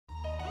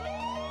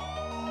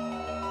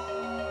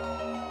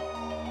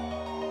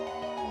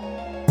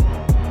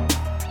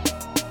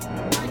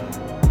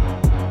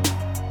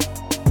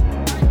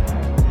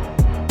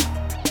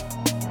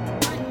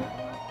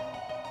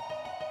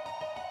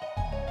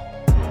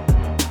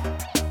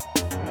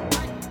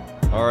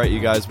All right, you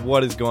guys,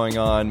 what is going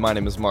on? My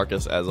name is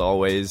Marcus, as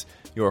always,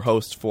 your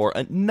host for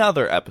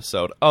another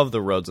episode of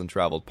the Roads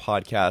Untraveled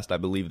podcast. I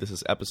believe this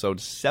is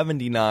episode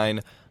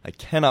 79. I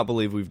cannot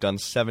believe we've done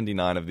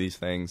 79 of these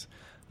things.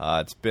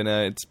 It's been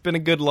a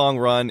good long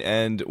run,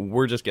 and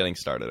we're just getting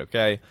started,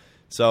 okay?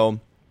 So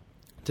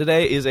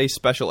today is a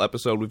special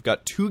episode. We've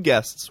got two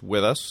guests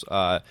with us.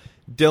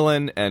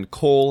 Dylan and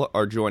Cole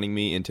are joining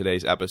me in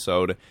today's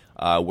episode,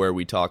 where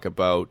we talk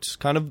about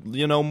kind of,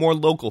 more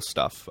local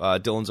stuff.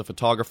 Dylan's a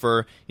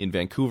photographer in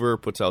Vancouver,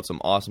 puts out some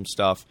awesome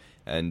stuff,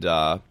 and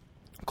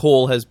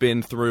Cole has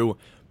been through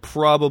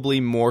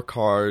probably more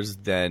cars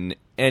than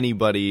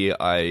anybody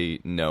I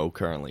know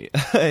currently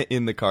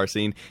in the car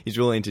scene. He's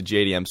really into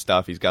JDM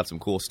stuff. He's got some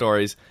cool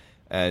stories.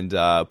 And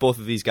both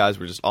of these guys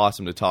were just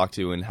awesome to talk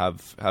to and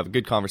have a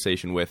good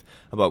conversation with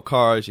about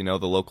cars, the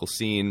local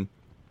scene,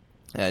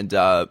 and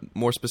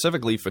more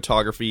specifically,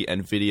 photography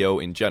and video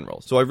in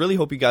general. So I really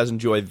hope you guys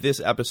enjoy this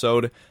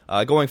episode.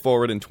 Going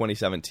forward in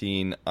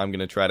 2017, I'm going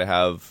to try to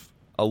have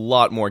a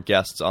lot more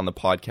guests on the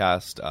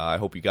podcast. I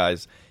hope you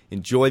guys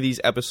enjoy these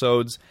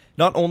episodes.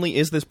 Not only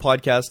is this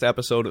podcast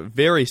episode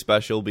very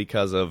special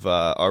because of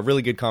our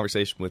really good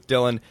conversation with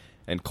Dylan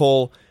and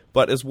Cole,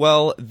 but as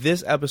well,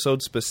 this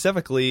episode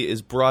specifically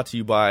is brought to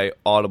you by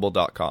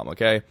Audible.com,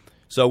 okay?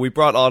 So we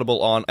brought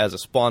Audible on as a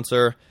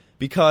sponsor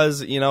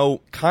because,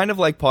 kind of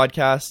like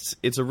podcasts,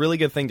 it's a really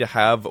good thing to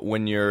have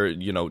when you're,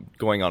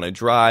 going on a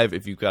drive,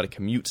 if you've got to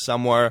commute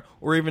somewhere,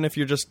 or even if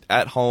you're just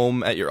at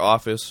home, at your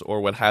office,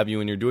 or what have you,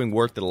 and you're doing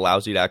work that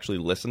allows you to actually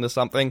listen to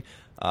something.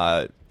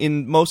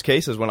 In most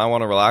cases, when I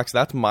want to relax,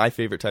 that's my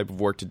favorite type of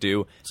work to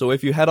do. So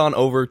if you head on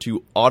over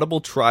to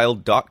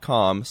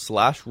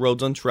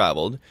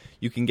audibletrial.com/roadsuntraveled,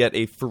 you can get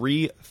a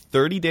free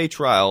 30-day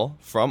trial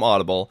from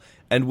Audible,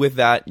 and with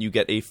that, you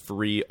get a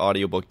free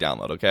audiobook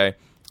download, okay?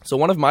 So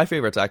one of my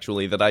favorites,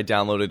 actually, that I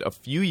downloaded a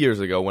few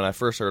years ago when I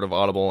first heard of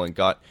Audible and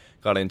got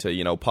into,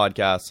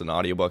 podcasts and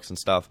audiobooks and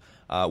stuff,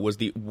 was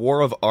The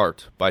War of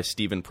Art by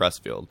Steven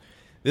Pressfield.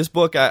 This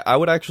book, I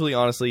would actually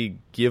honestly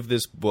give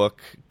this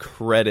book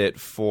credit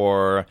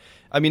for,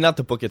 not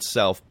the book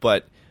itself,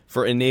 but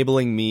for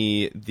enabling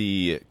me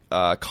the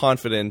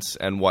confidence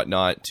and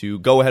whatnot to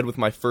go ahead with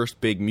my first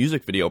big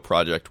music video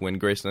project when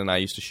Grayson and I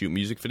used to shoot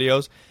music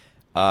videos.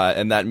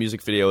 And that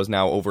music video is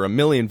now over 1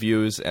 million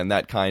views, and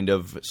that kind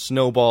of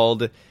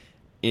snowballed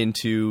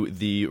into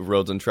the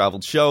Roads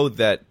Untraveled show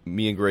that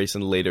me and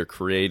Grayson later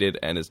created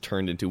and has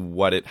turned into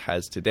what it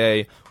has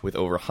today with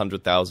over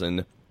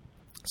 100,000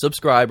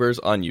 subscribers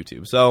on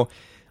YouTube. So,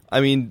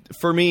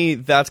 for me,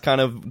 that's kind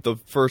of the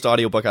first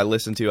audiobook I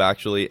listened to,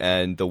 actually,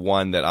 and the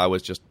one that I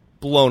was just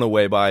blown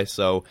away by.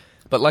 So,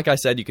 but like I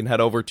said, you can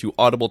head over to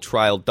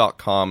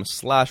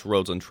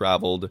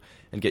audibletrial.com/roadsuntraveled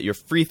and get your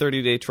free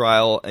 30-day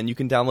trial, and you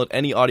can download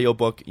any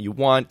audiobook you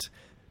want.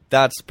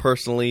 That's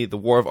personally, The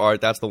War of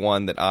Art, that's the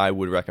one that I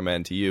would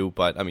recommend to you,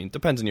 but, it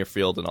depends on your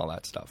field and all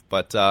that stuff.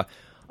 But I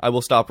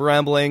will stop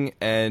rambling,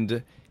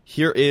 and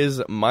here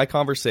is my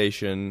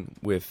conversation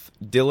with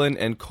Dylan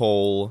and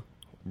Cole.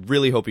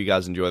 Really hope you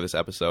guys enjoy this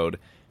episode.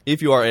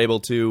 If you are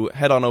able to,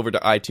 head on over to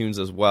iTunes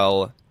as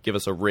well. Give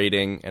us a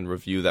rating and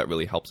review. That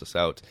really helps us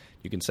out.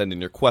 You can send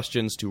in your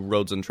questions to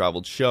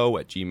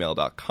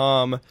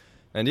roadsuntraveledshow@gmail.com.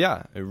 And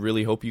yeah, I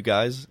really hope you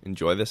guys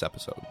enjoy this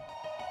episode.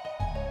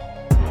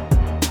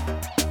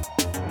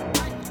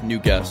 New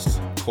guests,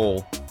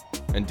 Cole,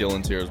 and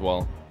Dylan's here as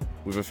well.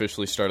 We've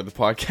officially started the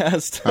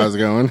podcast. How's it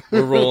going?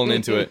 We're rolling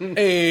into it.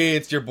 Hey,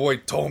 it's your boy,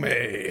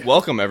 Tommy.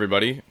 Welcome,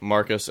 everybody.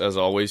 Marcus, as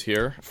always,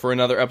 here for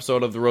another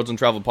episode of the Roads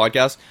Untraveled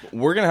podcast.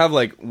 We're going to have,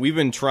 we've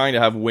been trying to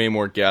have way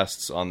more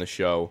guests on the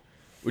show,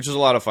 which is a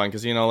lot of fun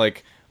because,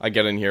 I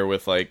get in here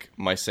with,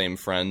 my same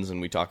friends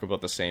and we talk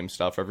about the same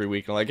stuff every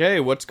week. And hey,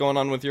 what's going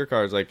on with your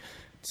cars?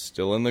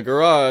 Still in the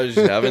garage.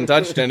 Haven't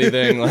touched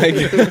anything.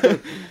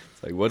 It's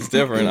what's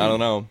different? I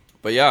don't know.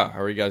 But yeah, how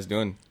are you guys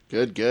doing?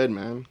 Good,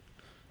 man.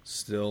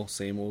 Still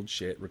same old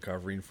shit,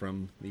 recovering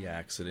from the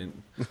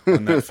accident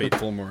on that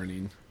fateful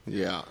morning.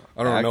 Yeah.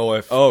 I don't know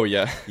if... Oh,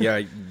 yeah.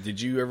 Yeah, did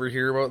you ever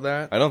hear about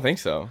that? I don't think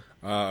so.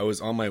 I was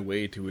on my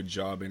way to a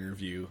job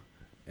interview,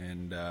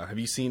 and have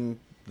you seen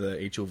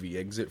the HOV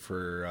exit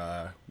for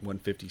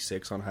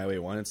 156 on Highway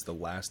 1? It's the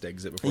last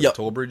exit before the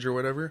toll bridge or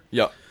whatever.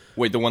 Yeah.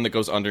 Wait, the one that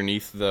goes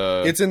underneath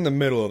the... It's in the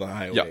middle of the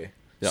highway. Yeah.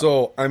 Yeah.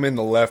 So I'm in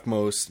the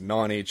leftmost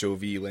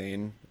non-HOV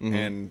lane,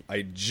 and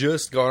I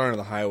just got onto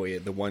the highway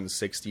at the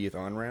 160th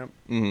on-ramp.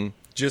 Mm-hmm.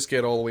 Just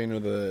get all the way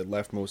into the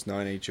leftmost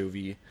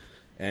non-HOV,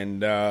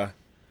 and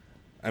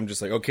I'm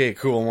just like, okay,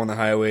 cool, I'm on the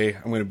highway.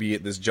 I'm going to be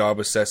at this job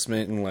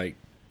assessment in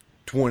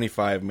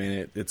 25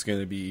 minutes. It's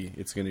gonna be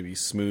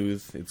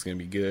smooth. It's gonna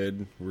be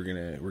good. We're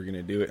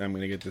gonna do it. I'm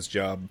gonna get this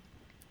job.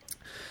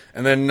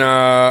 And then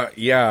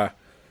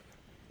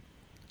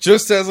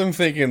just as I'm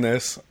thinking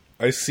this,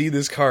 I see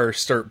this car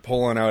start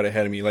pulling out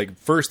ahead of me.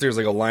 First there's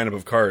a lineup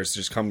of cars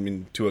just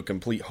coming to a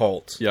complete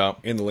halt. Yeah.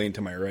 In the lane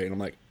to my right, and I'm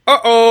like,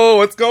 uh-oh,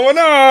 what's going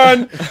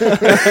on?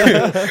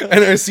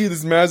 And I see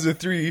this Mazda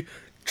 3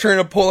 trying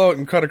to pull out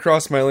and cut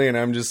across my lane.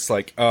 I'm just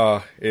like,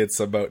 it's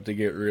about to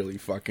get really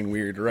fucking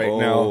weird right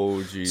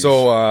now. Geez.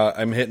 So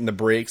I'm hitting the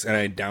brakes and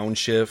I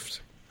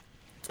downshift.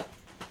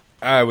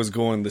 I was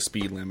going the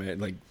speed limit,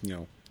 like,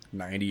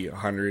 90,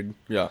 100.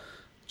 Yeah.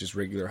 Just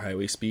regular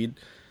highway speed.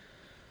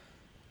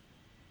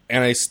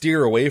 And I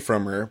steer away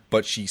from her,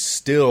 but she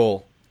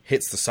still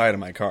hits the side of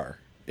my car.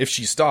 If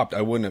she stopped,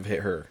 I wouldn't have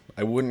hit her.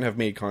 I wouldn't have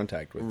made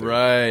contact with her.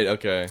 Right,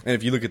 okay. And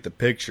if you look at the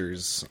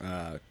pictures,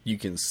 you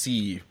can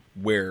see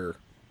where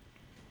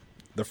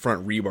the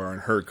front rebar on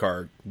her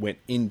car went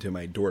into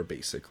my door,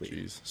 basically.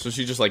 Jeez. So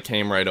she just, like,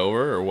 came right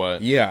over, or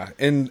what? Yeah,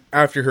 and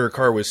after her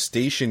car was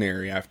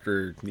stationary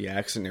after the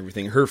accident and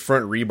everything, her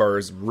front rebar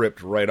is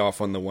ripped right off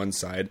on the one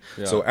side.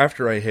 Yeah. So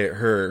after I hit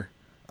her,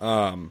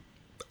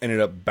 ended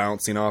up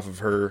bouncing off of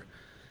her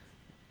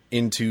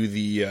into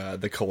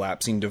the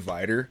collapsing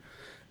divider.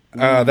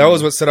 That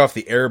was what set off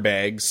the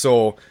airbag.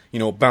 So,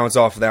 bounce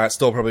off of that,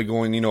 still probably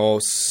going,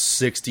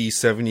 60,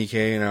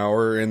 70K an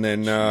hour. And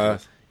then,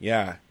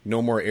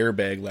 no more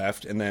airbag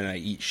left. And then I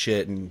eat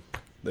shit, and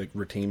the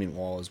retainment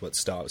wall is what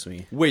stops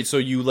me. Wait, so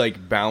you,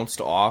 like, bounced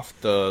off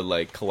the,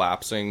 like,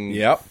 collapsing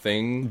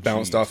thing?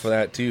 Bounced off of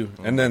that, too.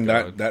 And then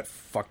that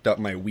fucked up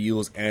my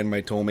wheels and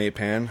my Tomei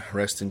pan.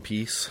 Rest in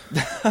peace.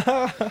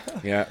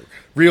 Yeah.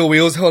 Real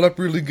wheels held up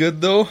really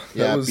good, though.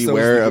 Yeah,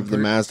 beware of the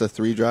Mazda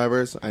 3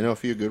 drivers. I know a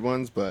few good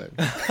ones, but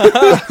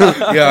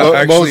yeah,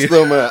 actually, most of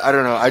them, I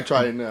don't know. I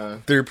try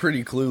and... they're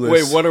pretty clueless.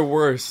 Wait, what are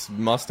worse,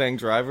 Mustang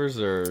drivers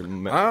or...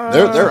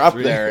 They're up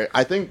there.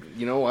 I think,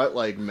 you know what,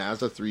 like,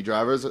 Mazda 3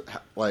 drivers,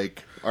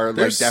 like... are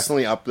like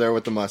definitely up there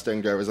with the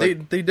Mustang drivers.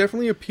 Like, they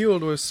definitely appeal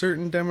to a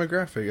certain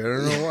demographic. I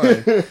don't know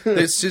why.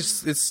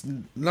 It's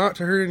not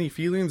to hurt any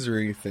feelings or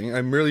anything.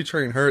 I'm really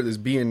trying hard this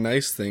being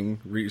nice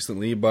thing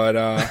recently, but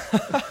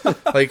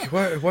like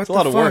what it's a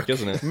lot of work,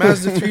 isn't it?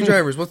 Mazda 3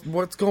 drivers,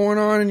 what's going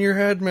on in your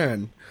head,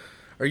 man?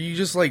 Are you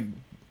just like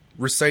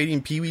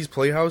reciting Pee-wee's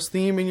Playhouse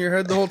theme in your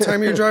head the whole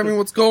time you're driving?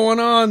 What's going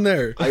on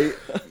there?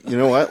 You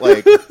know what?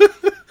 Like,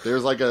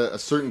 there's like a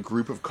certain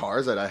group of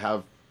cars that I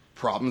have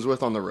problems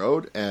with on the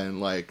road,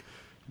 and like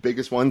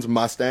biggest ones,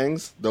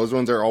 Mustangs. Those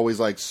ones are always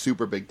like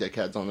super big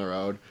dickheads on the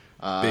road.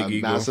 Big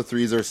ego. Mazda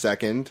 3s are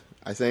second,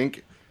 I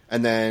think,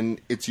 and then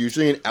it's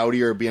usually an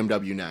Audi or a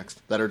BMW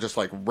next that are just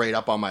like right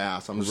up on my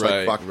ass. I'm just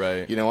like, fuck,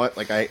 you know what?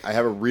 Like I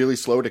have a really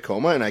slow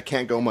Tacoma and I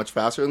can't go much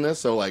faster than this,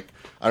 so like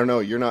I don't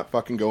know, you're not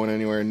fucking going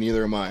anywhere, and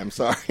neither am I. I'm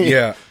sorry.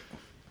 Yeah.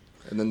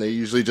 And then they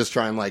usually just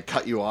try and like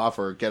cut you off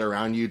or get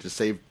around you to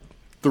save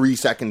 3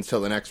 seconds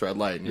till the next red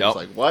light, and you're just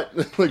like, what?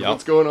 Like,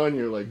 what's going on?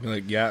 You're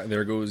like, yeah,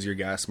 there goes your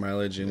gas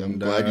mileage, and I'm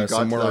glad you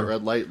got to that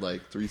red light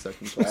like 3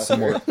 seconds faster.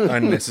 Some more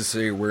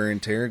unnecessary wear and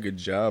tear. Good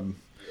job.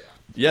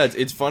 Yeah,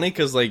 it's funny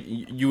because like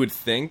you would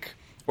think,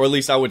 or at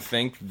least I would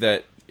think,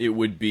 that it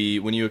would be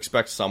when you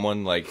expect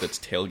someone like that's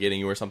tailgating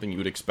you or something, you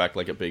would expect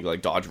like a big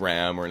like Dodge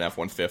Ram or an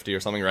F-150 or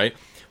something, right?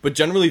 But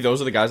generally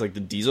those are the guys, like the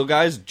diesel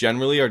guys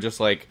generally are just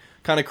like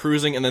kind of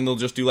cruising, and then they'll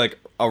just do like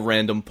a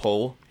random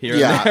pull here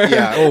and there.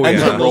 Yeah. Oh, and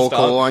yeah. roll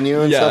call on you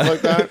and stuff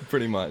like that.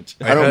 Pretty much.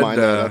 I don't mind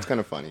that. That's kind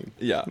of funny.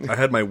 Yeah. I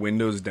had my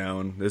windows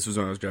down. This was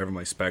when I was driving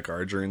my Spec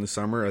R during the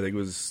summer. I think it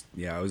was,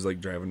 I was like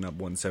driving up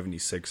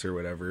 176 or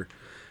whatever.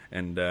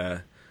 And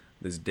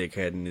this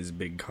dickhead in his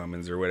big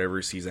Cummins or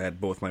whatever sees I had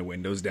both my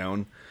windows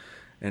down.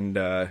 And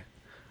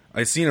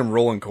I seen him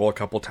rolling coal a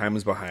couple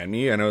times behind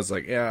me. And I was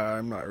like, yeah,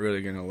 I'm not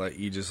really going to let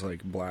you just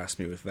like blast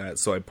me with that.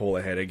 So I pull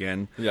ahead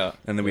again. Yeah.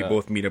 And then we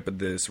both meet up at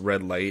this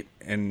red light.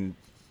 And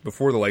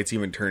before the lights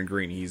even turn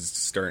green, he's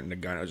starting to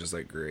gun. I was just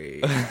like,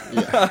 great.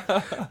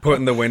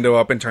 Putting the window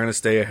up and trying to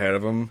stay ahead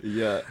of him.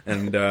 Yeah.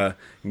 And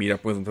meet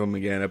up with him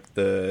again up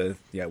the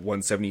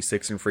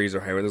 176 in Fraser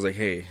Highway. I was like,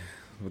 hey,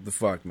 what the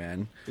fuck,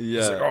 man? Yeah.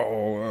 He's like,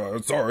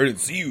 oh, sorry, I didn't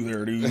see you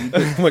there, dude.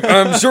 I'm like,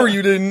 I'm sure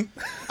you didn't.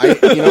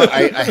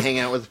 I hang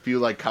out with a few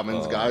like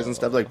Cummins guys and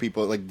stuff, like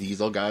people like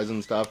diesel guys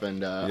and stuff,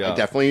 and I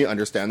definitely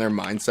understand their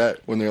mindset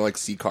when they like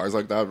see cars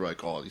like that. We're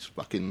like, oh, these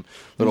fucking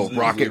little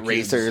rocket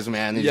racers,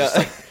 man. They're just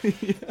like,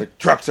 the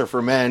trucks are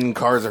for men,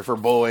 cars are for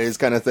boys,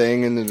 kind of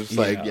thing. And they're just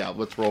like,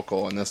 let's roll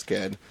coal on this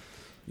kid.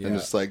 And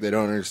just like they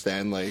don't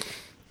understand like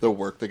the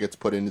work that gets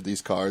put into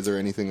these cars or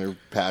anything. Their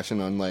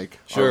passion on like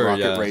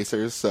rocket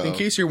racers. So in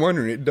case you're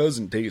wondering, it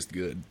doesn't taste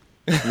good.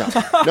 No,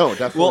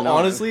 definitely well, not.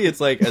 honestly,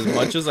 it's like, as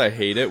much as I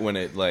hate it when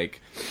it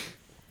like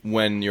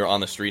when you're on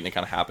the street and it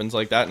kind of happens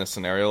like that in a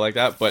scenario like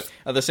that, but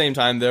at the same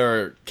time, there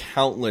are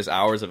countless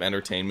hours of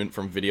entertainment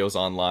from videos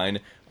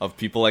online of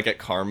people like at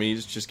car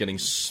meets just getting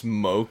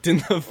smoked in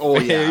the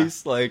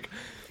face, like.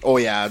 Oh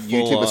yeah,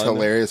 YouTube is on.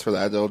 hilarious for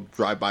that. They'll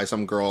drive by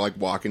some girl like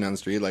walking down the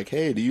street, like,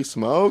 "Hey, do you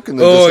smoke?"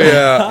 And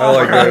I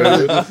like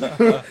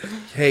that.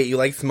 Hey, you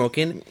like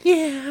smoking?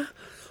 Yeah.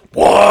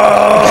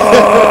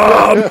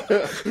 What?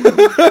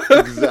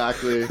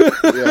 Exactly.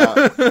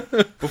 Yeah.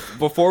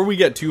 Before we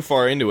get too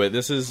far into it,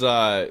 this is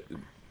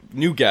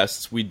new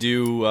guests. We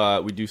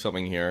do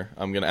something here.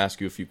 I'm gonna ask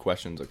you a few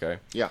questions, okay?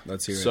 Yeah.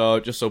 Let's hear it. So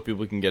just so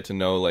people can get to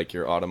know like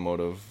your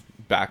automotive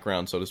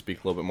background, so to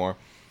speak, a little bit more.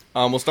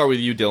 We'll start with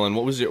you, Dylan.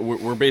 What was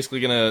we're basically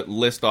gonna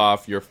list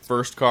off your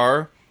first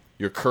car,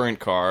 your current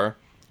car,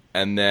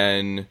 and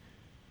then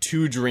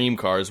 2 dream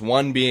cars.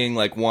 One being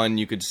like one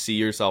you could see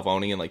yourself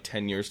owning in like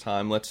 10 years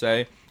time, let's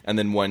say, and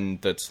then one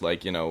that's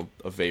like, you know,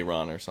 a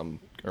Veyron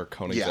or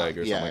Koenigsegg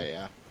or something.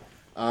 Yeah.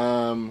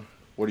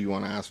 What do you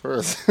want to ask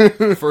first?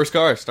 First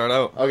car, start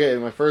out. Okay,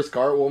 my first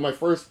car. Well, my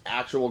first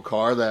actual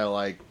car that I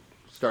like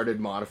started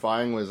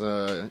modifying was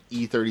a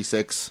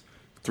E36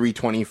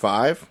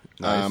 325.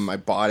 Nice. I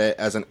bought it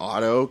as an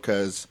auto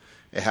because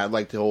it had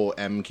like the whole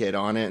M kit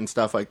on it and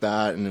stuff like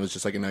that, and it was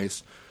just like a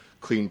nice,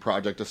 clean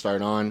project to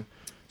start on.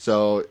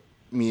 So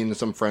me and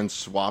some friends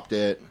swapped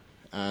it,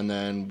 and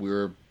then we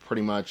were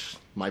pretty much,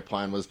 my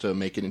plan was to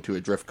make it into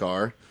a drift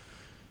car,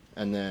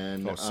 and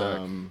then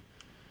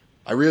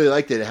I really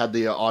liked it. It had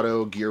the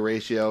auto gear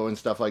ratio and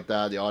stuff like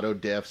that, the auto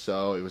diff,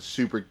 so it was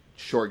super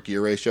short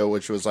gear ratio,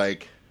 which was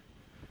like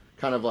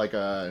kind of like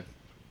a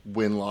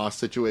win-loss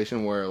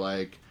situation where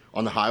like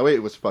on the highway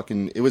it was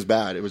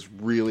bad. It was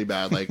really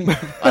bad. Like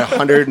at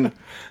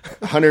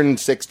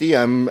 160,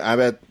 I'm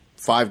at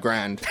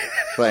 $5,000.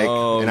 Like,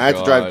 and I had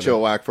to drive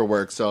Chilliwack for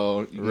work,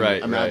 so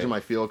imagine my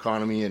fuel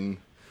economy and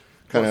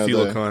kind of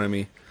fuel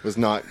economy was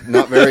not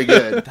very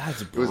good.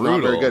 That's brutal. It was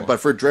not very good,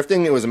 but for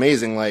drifting it was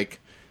amazing. Like,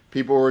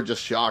 people were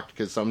just shocked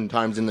because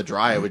sometimes in the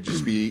dry it would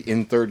just be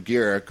in third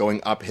gear going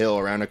uphill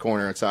around a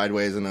corner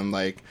sideways, and I'm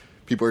like,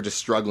 people are just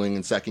struggling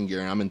in second gear,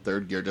 and I'm in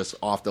third gear just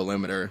off the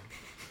limiter.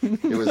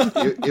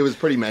 It was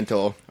pretty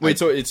mental. Wait,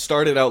 so it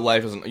started out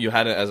life as you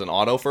had it as an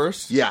auto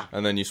first? Yeah.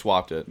 And then you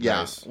swapped it?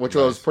 Yeah, Nice. which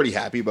I was pretty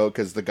happy about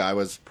because the guy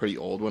was pretty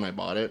old when I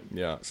bought it.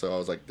 Yeah. So I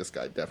was like, this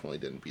guy definitely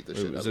didn't beat the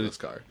shit out of this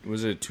car.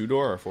 Was it a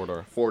 2-door or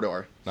 4-door?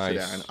 4-door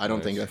Nice. sedan. I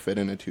don't think I fit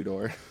in a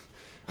 2-door.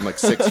 I'm like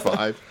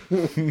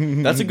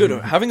 6'5". That's a good...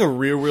 Having a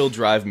rear-wheel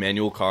drive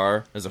manual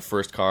car as a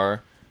first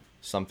car,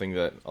 something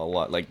that a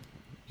lot... Like,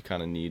 you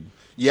kind of need...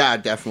 Yeah,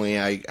 definitely.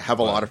 I have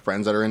a lot of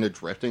friends that are into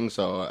drifting,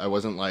 so I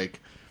wasn't like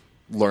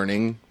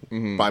learning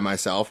by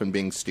myself and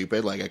being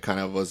stupid. Like, I kind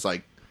of was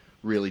like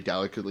really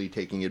delicately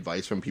taking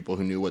advice from people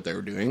who knew what they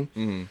were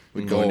doing.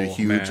 We'd go into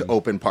huge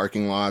open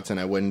parking lots, and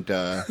I wouldn't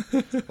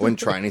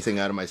try anything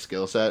out of my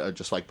skill set. I'd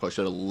just like push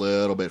it a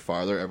little bit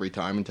farther every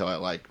time until I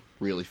like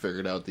really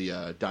figured out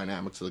the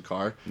dynamics of the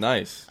car.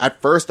 Nice.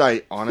 At first, I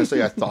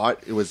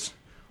thought it was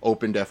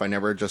open diff. I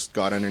never just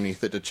got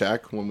underneath it to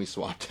check when we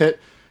swapped it.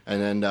 And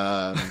then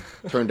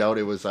turned out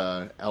it was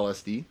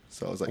LSD.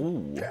 So I was like,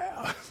 ooh.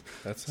 Yeah.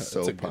 That's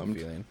so a pumped.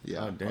 good feeling.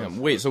 Yeah. Oh, damn.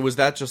 Wait, so was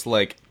that just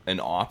like an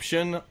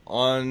option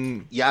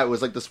on... Yeah, it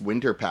was like this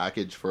winter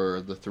package for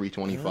the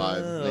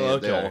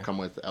 325. They all come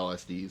with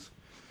LSDs.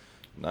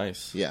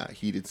 Nice. Yeah,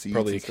 heated seats.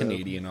 Probably a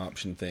Canadian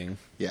option thing.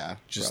 Yeah.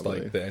 Just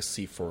probably. like the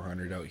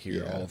SC400 out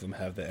here. Yeah. All of them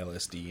have the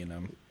LSD in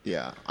them.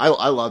 Yeah. I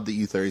love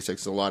the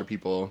E36. A lot of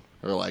people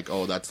are like,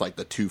 oh, that's like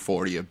the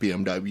 240 of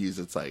BMWs.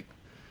 It's like...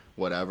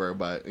 whatever,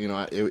 but you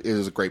know, it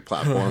was a great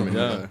platform,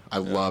 and I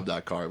loved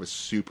that car. It was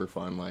super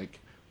fun. Like,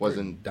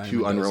 wasn't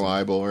too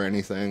unreliable or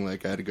anything.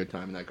 Like, I had a good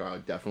time in that car.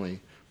 I'd definitely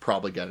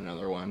probably get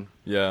another one.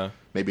 Yeah,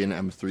 maybe an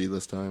M3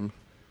 this time,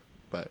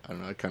 but I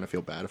don't know. I kind of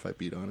feel bad if I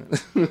beat on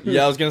it.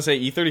 Yeah, I was gonna say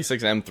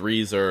E36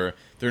 M3s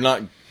they're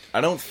not. I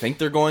don't think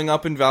they're going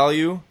up in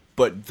value,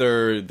 but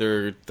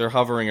they're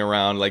hovering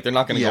around. Like, they're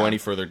not gonna go any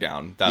further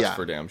down. That's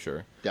for damn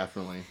sure.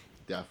 Definitely.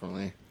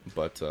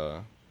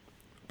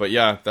 But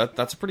yeah,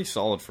 that's a pretty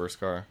solid first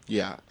car.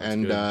 Yeah,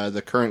 and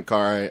the current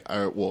car,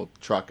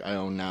 truck I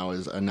own now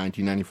is a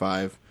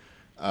 1995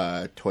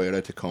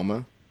 Toyota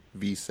Tacoma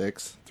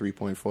V6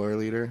 3.4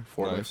 liter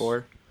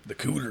 4x4. The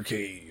Cooler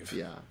Cave.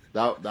 Yeah,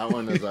 that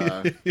one is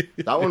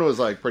that one was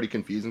like pretty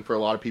confusing for a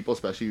lot of people,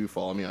 especially who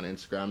follow me on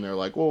Instagram. They're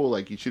like, "Whoa,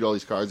 like you shoot all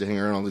these cars, you hang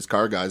around all these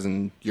car guys,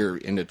 and you're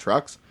into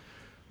trucks."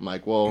 I'm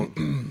like, well,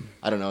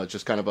 I don't know. It's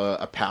just kind of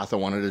a path I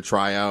wanted to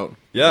try out.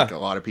 Yeah, like a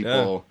lot of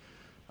people.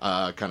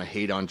 Kind of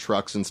hate on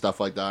trucks and stuff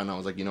like that, and I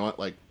was like, you know what,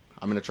 like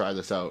I'm gonna try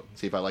this out,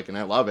 see if I like it. And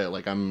I love it.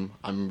 Like I'm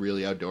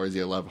really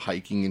outdoorsy. I love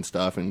hiking and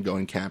stuff and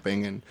going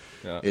camping, and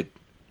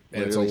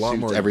it's a lot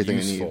more everything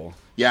useful. I need.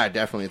 Yeah,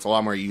 definitely, it's a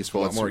lot more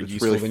useful. It's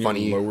really than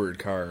funny. Your lowered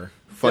car.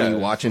 Funny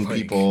watching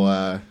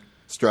people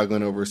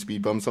struggling over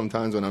speed bumps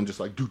sometimes when I'm just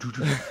like,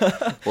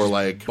 or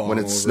like when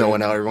it's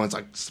snowing out, everyone's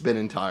like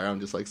spinning tire. I'm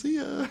just like, see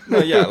ya. No,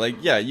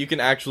 you can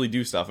actually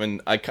do stuff,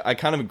 and I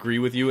kind of agree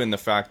with you in the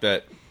fact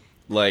that.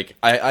 Like,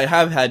 I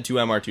have had 2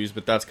 MR2s,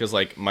 but that's because,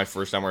 like, my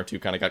first MR2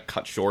 kind of got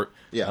cut short.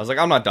 Yeah. I was like,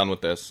 I'm not done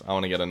with this. I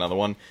want to get another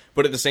one.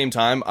 But at the same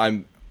time,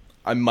 I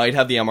might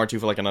have the MR2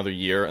 for, like, another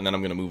year, and then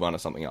I'm going to move on to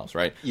something else,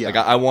 right? Yeah. Like,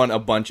 I want a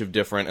bunch of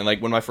different... And,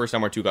 like, when my first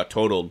MR2 got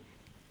totaled,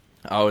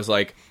 I was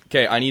like,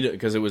 okay, I need it...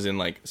 Because it was in,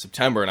 like,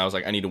 September, and I was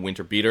like, I need a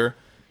winter beater.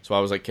 So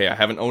I was like, okay, I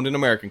haven't owned an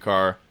American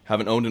car,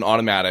 haven't owned an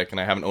automatic, and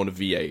I haven't owned a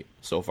V8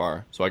 so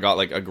far. So I got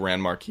like a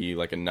Grand Marquis,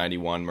 like a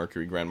 91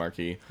 Mercury Grand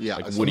Marquis,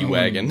 like Woody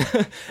wagon.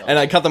 And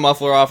I cut the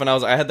muffler off, and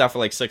I had that for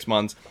like 6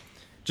 months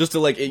just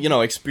to like, you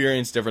know,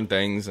 experience different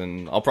things.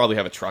 And I'll probably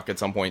have a truck at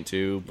some point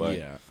too, but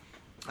yeah.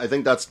 I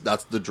think that's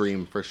the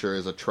dream for sure,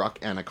 is a truck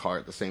and a car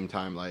at the same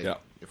time. Like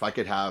if I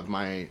could have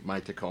my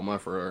Tacoma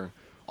for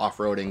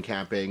off-roading,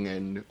 camping,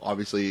 and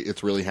obviously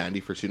it's really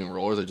handy for shooting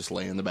rollers. I just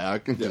lay in the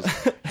back and just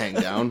hang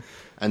down.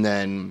 And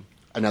then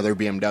another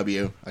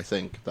BMW. I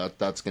think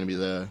that's going to be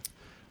the.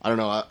 I don't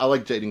know. I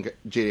like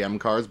JDM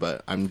cars,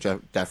 but I'm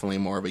definitely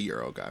more of a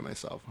Euro guy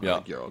myself. I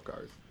like Euro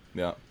cars.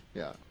 Yeah.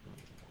 Yeah.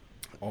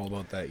 All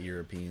about that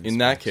European. In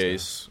that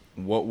case,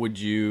 what would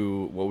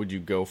you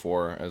go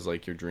for as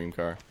like your dream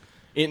car?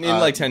 In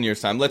like 10 years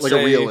time, let's like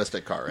say a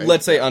realistic car, right?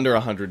 Let's say under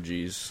 100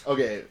 Gs.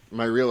 Okay,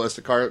 my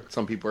realistic car.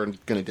 Some people are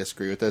going to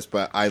disagree with this,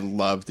 but I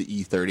love the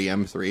E30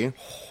 M3.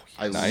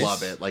 I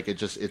love it. Like it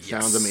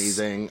sounds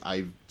amazing.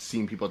 I've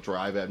seen people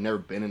drive it. I've never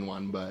been in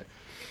one, but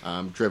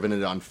driven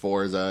it on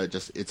Forza.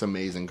 It's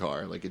amazing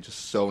car. Like it's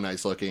just so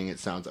nice looking. It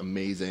sounds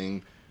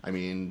amazing. I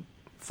mean,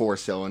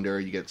 4-cylinder.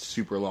 You get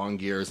super long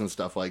gears and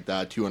stuff like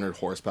that. 200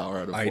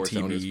 horsepower out of 4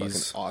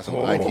 cylinders. Fucking awesome.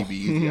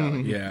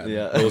 ITBs.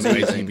 Yeah. Those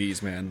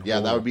ITBs, man.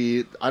 Yeah, that would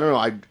be. I don't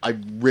know. I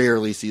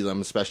rarely see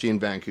them, especially in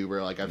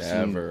Vancouver. Like I've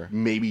seen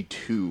maybe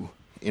 2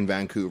 in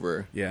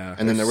Vancouver. Yeah.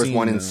 And then there was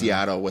one in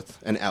Seattle with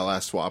an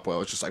LS swap where it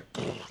was just like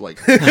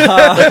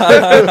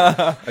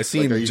I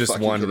seen like, just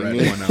one red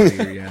one out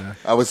here, yeah.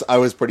 I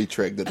was pretty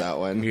trigged at that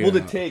one. Yeah. Well,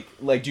 to take,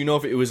 like, do you know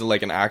if it was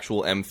like an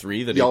actual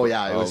M3 that it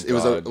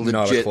was a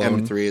legit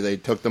M3. They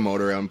took the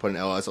motor out and put an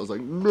LS. I was like,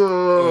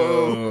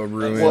 no.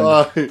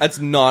 Ruined. That's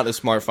not a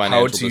smart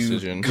financial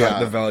decision. Cut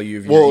the value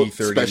of your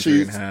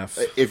E30 in half.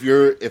 If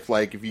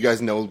you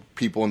guys know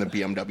people in the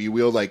BMW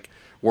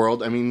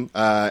world, I mean,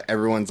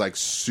 everyone's like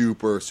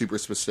super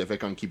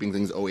specific on keeping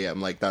things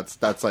OEM. Like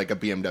that's like a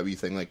BMW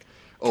thing, like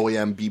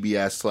OEM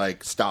BBS,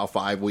 like Style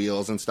 5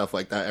 wheels and stuff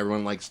like that.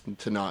 Everyone likes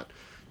to not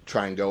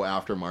try and go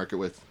aftermarket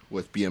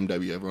with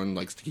BMW. Everyone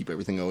likes to keep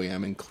everything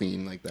OEM and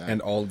clean like that.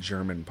 And all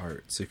German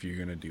parts if you're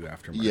gonna do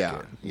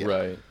aftermarket. Yeah.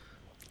 Right.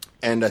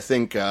 And I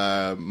think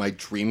my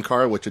dream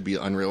car, which would be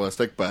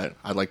unrealistic, but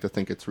I'd like to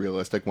think it's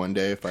realistic one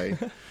day if I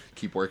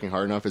keep working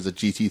hard enough, is a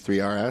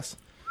GT3 RS.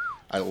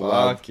 I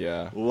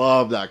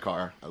love that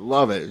car. I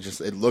love it.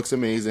 It looks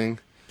amazing.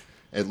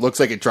 It looks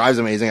like it drives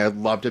amazing. I'd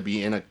love to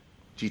be in a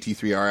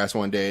GT3 RS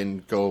one day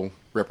and go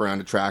rip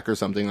around a track or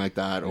something like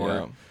that,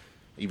 or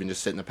even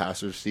just sit in the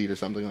passenger seat or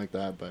something like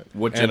that. But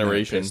what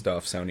generation?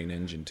 Stuff sounding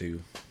engine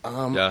too.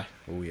 Yeah.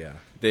 Oh yeah.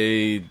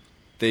 They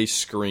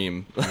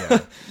scream.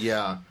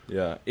 Yeah.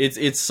 Yeah.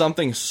 It's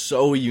something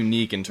so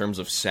unique in terms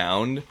of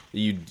sound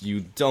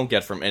you don't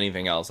get from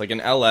anything else. Like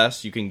an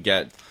LS, you can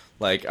get.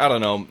 Like, I don't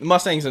know,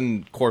 Mustangs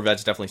and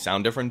Corvettes definitely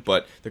sound different,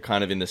 but they're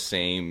kind of in the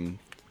same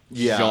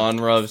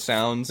genre of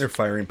sounds. Their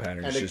firing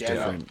pattern is just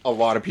different. A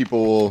lot of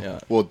people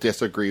will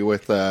disagree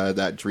with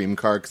that dream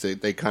car because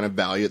they kind of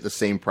value it the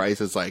same price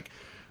as like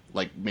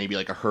maybe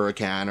like a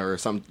Huracan or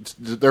something.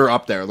 They're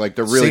up there. Like,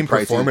 they're really same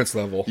pricey. Performance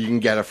level. You can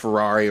get a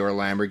Ferrari or a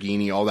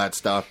Lamborghini, all that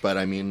stuff, but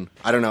I mean,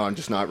 I don't know, I'm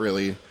just not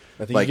really...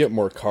 I think you get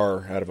more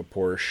car out of a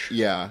Porsche.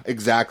 Yeah,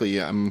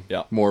 exactly. I'm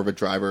more of a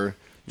driver.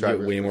 You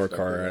get way more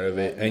car out of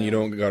it, and you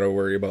don't got to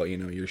worry about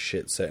your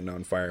shit setting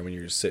on fire when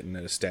you're just sitting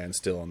at a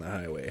standstill on the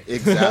highway.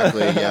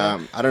 Exactly. Yeah,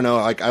 I don't know.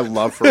 Like, I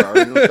love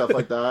Ferraris and stuff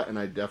like that, and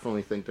I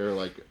definitely think they're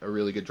like a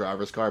really good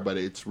driver's car. But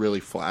it's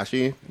really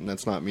flashy, and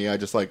that's not me. I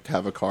just like to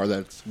have a car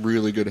that's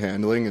really good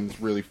handling and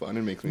it's really fun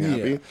and makes me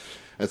happy.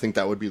 I think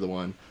that would be the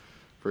one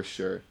for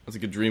sure. That's a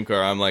good dream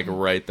car. I'm like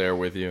right there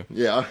with you.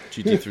 Yeah,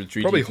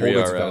 GT3 probably hold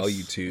RS. its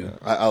value too.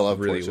 Yeah. I love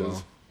really Porsches.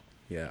 well.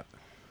 Yeah.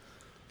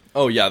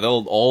 Oh yeah,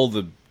 all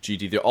the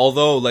GT3.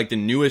 Although like the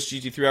newest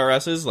GT3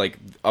 RSs, like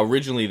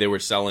originally they were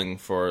selling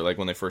for like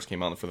when they first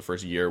came out for the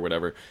first year or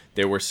whatever,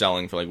 they were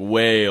selling for like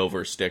way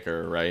over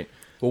sticker, right?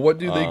 Well, what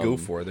do they go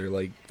for? They're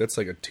like that's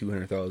like a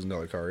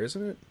 $200,000 car,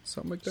 isn't it?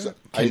 Something like that.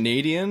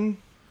 Canadian,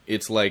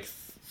 it's like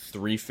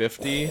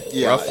 $350.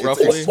 Yeah,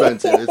 roughly. It's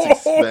expensive. It's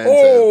expensive.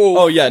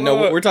 Oh yeah,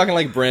 no, we're talking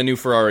like brand new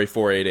Ferrari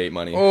 488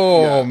 money.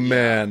 Oh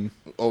man.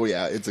 Oh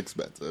yeah, it's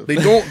expensive. They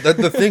don't.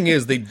 The thing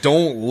is, they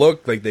don't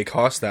look like they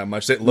cost that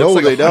much. It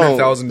looks like a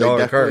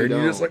 $100,000 car, and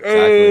you're just like,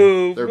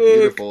 oh, they're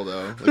beautiful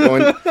though.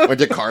 Like went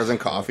to Cars and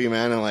Coffee,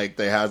 man, and like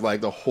they had like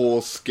the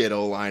whole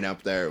Skittle line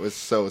up there. It was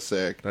so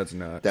sick. That's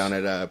nuts. Down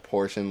at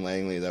Porsche in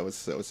Langley, that was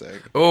so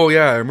sick. Oh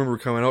yeah, I remember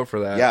coming out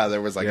for that. Yeah,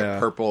 there was like a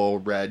purple,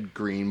 red,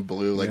 green,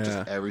 blue, like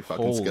just every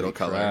fucking Skittle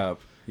color.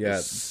 Yeah,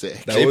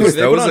 sick. That was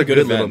a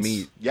good little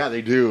meet. Yeah,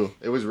 they do.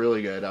 It was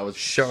really good. I was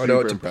shout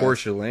out to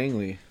Porsche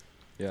Langley.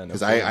 Yeah,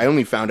 because I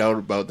only found out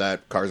about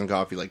that Cars and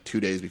Coffee like 2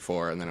 days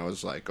before, and then I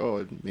was like,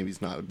 oh, maybe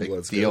it's not a big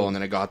deal. And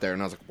then I got there,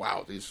 and I was like,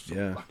 wow, these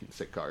are fucking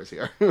sick cars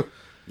here.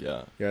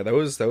 Yeah, that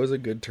was a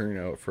good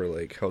turnout for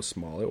like how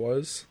small it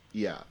was.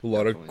 Yeah, a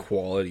lot of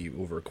quality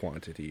over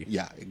quantity.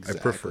 Yeah, exactly.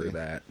 I prefer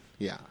that.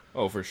 Yeah.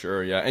 Oh, for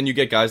sure. Yeah, and you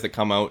get guys that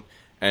come out.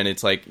 And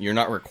it's like you're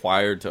not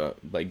required to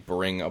like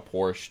bring a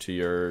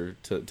Porsche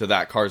to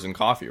that Cars and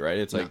Coffee, right?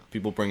 It's like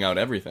people bring out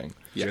everything.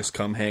 Yeah. Just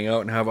come hang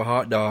out and have a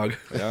hot dog.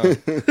 Yeah.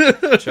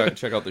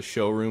 check out the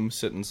showroom,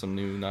 sit in some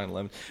new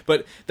 911.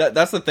 But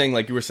that's the thing,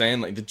 like you were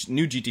saying, like the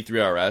new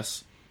GT3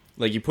 RS,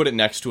 like you put it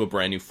next to a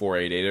brand new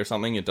 488 or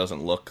something, it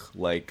doesn't look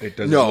like it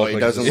doesn't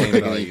look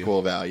like an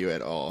equal value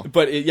at all.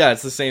 But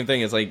it's the same thing.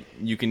 It's like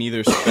you can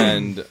either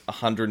spend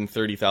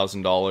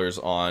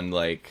 $130,000 on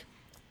like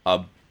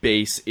a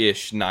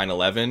base-ish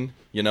 911,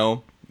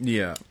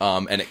 Yeah.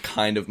 And it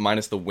kind of,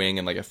 minus the wing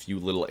and like a few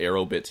little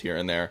aero bits here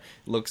and there,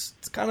 it's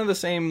kind of the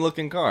same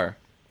looking car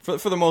for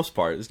the most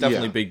part. There's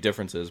definitely big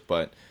differences,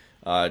 but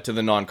to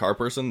the non-car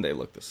person, they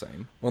look the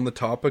same. On the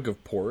topic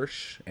of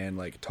Porsche and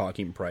like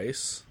talking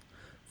price,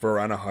 for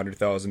around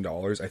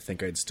 $100,000, I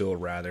think I'd still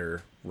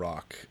rather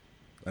rock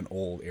an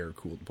old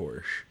air-cooled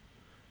Porsche.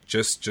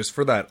 Just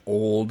for that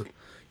old,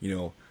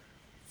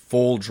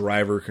 full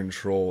driver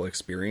control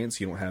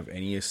experience. You don't have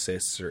any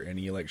assists or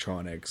any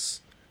electronics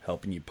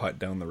helping you putt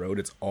down the road.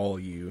 It's all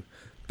you.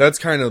 That's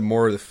kind of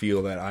more the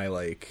feel that I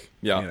like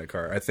in a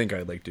car. I think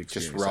I'd like to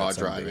experience just raw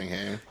driving,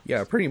 hey?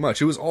 Yeah, pretty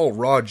much. It was all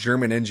raw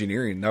German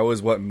engineering. That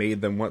was what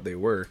made them what they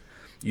were.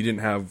 You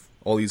didn't have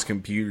all these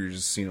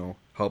computers,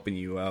 helping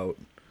you out.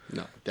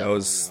 No, that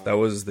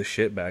was the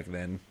shit back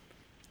then.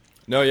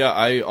 No, yeah,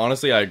 I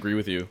agree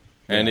with you.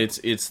 Yeah. And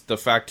it's the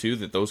fact too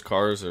that those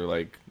cars are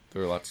like,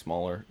 they're a lot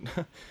smaller.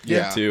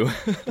 Too.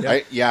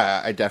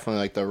 I definitely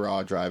like the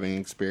raw driving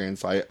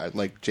experience. I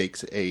like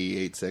Jake's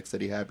AE86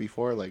 that he had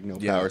before, like no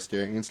power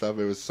steering and stuff.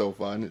 It was so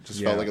fun. It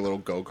just felt like a little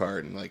go-kart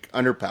and like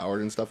underpowered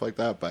and stuff like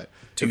that, but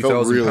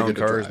 2,000 pound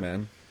cars,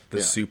 man.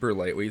 The super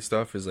lightweight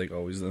stuff is like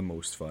always the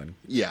most fun.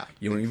 Yeah.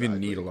 You don't even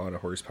need a lot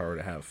of horsepower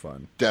to have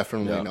fun.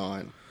 Definitely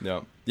not.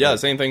 Yeah. Yeah,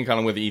 same thing kind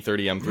of with the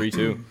E30 M3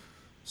 too.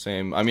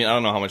 Same. I mean, I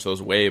don't know how much those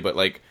weigh, but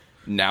like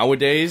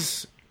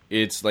nowadays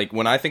it's like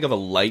when I think of a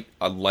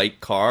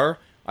light car,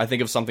 I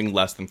think of something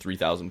less than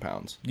 3,000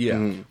 pounds. Yeah.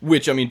 Mm-hmm.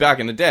 Which, I mean, back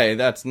in the day,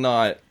 that's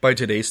not... By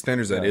today's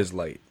standards, that is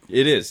light.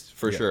 It is,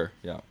 for sure.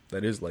 Yeah.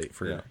 That is light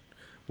for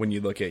when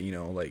you look at,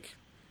 like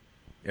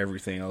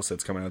everything else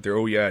that's coming out there.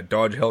 Oh, yeah,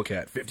 Dodge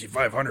Hellcat,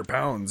 5,500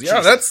 pounds.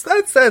 Yeah, that's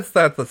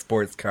a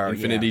sports car.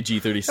 Infiniti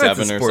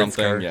G37 or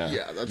something. Car.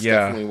 Yeah, that's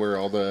definitely where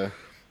all the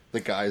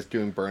guys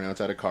doing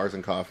burnouts out of Cars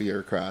and Coffee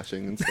are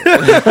crashing and stuff.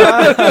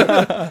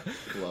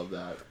 Love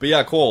that. But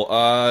yeah, Cole,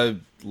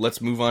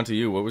 let's move on to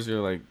you. What was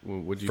your,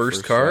 what'd you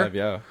first car? Drive?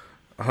 Yeah.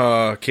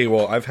 Okay,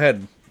 well,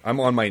 I'm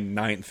on my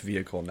 9th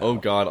vehicle now. Oh,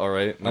 God, all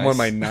right. Nice. I'm on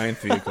my 9th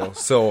vehicle.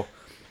 So,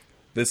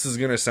 this is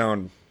going to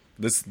sound...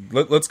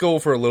 Let's go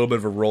for a little bit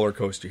of a roller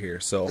coaster here.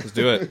 So let's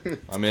do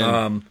it. I'm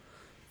in.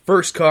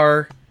 First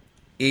car,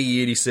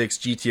 AE86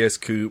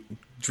 GTS Coupe,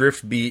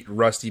 drift beat,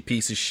 rusty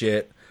piece of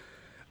shit.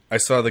 I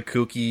saw the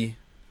kooky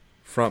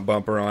front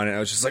bumper on it. I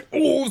was just like,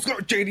 oh, it's got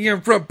a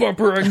JDM front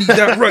bumper. I need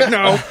that right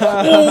now.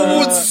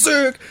 Oh, it's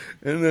sick.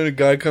 And then a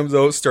guy comes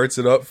out, starts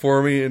it up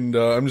for me, and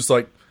I'm just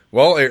like,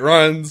 well, it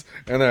runs.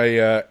 And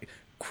I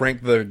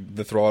crank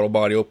the throttle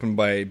body open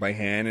by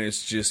hand, and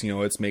it's just,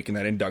 it's making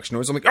that induction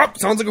noise. I'm like, oh,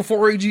 sounds like a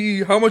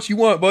 4AG. How much you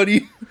want,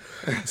 buddy?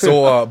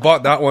 So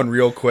bought that one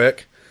real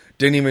quick.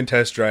 Didn't even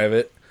test drive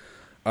it.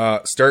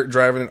 Start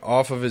driving it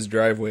off of his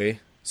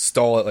driveway.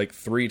 Stall it like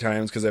 3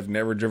 times because I've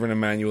never driven a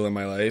manual in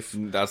my life.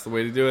 That's the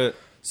way to do it.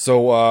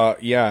 So,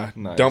 nice.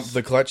 Dump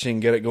the clutch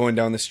and get it going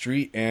down the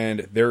street,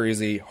 and there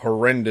is a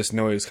horrendous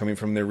noise coming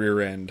from the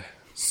rear end.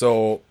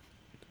 So,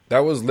 that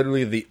was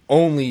literally the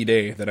only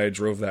day that I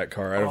drove that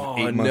car out of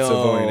 8 months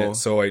of owning it.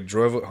 So, I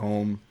drove it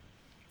home,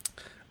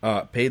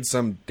 paid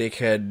some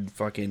dickhead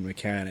fucking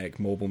mechanic,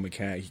 mobile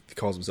mechanic. He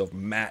calls himself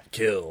Matt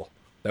Kill.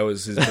 That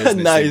was his business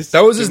nice. name.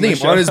 That was his name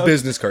on his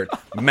business card.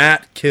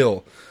 Matt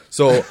Kill.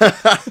 So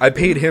I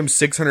paid him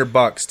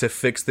 $600 to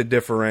fix the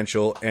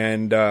differential,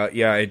 and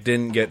it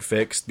didn't get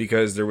fixed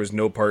because there was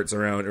no parts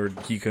around, or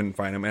he couldn't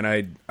find them. And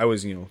I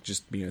was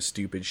just being a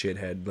stupid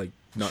shithead, like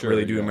not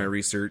really doing my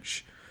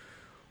research.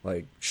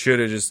 Like should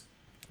have just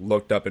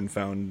looked up and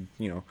found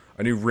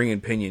a new ring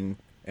and pinion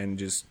and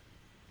just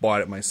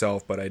bought it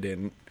myself, but I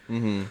didn't.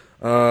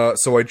 Mm-hmm.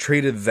 So I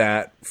traded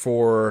that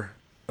for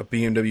a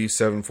BMW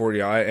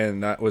 740i,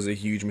 and that was a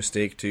huge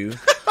mistake too.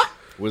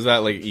 Was that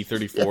like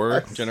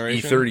E34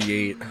 generation?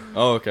 E38.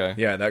 Oh, okay.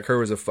 Yeah, that car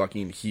was a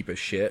fucking heap of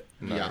shit.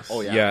 Nice. Yeah.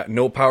 Oh, yeah. Yeah,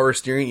 no power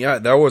steering. Yeah,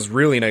 that was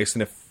really nice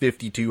in a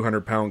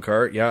 5,200 pound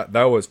car. Yeah,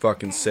 that was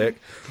fucking sick.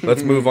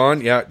 Let's move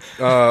on. Yeah,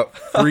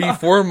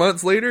 3-4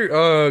 months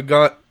later,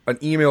 got an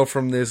email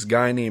from this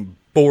guy named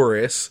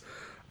Boris.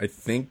 I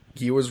think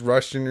he was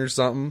Russian or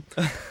something.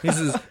 He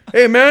says,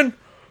 "Hey, man,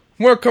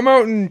 want to come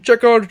out and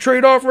check out a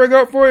trade-off rig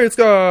I got for you? It's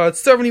got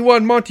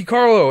 71 Monte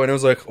Carlo." And I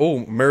was like,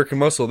 oh, American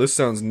Muscle, this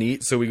sounds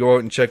neat. So we go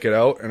out and check it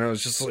out. And I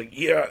was just like,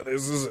 yeah,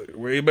 this is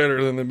way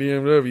better than the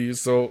BMW,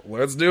 so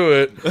let's do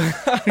it.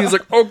 He's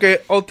like, okay,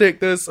 I'll take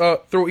this. Throw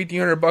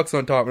 $1,800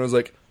 on top. And I was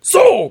like,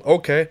 sold!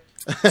 Okay.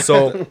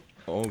 So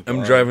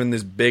I'm driving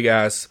this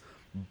big-ass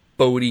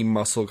Bodie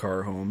muscle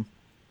car home.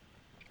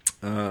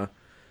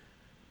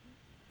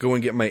 Go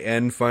and get my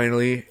N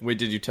finally. Wait,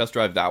 did you test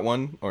drive that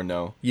one or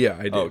no? Yeah,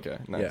 I did. Oh, okay,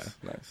 nice,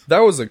 nice. That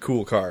was a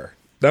cool car.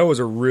 That was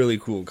a really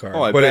cool car.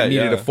 Oh, I but bet, it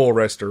needed a full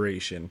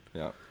restoration.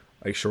 Yeah.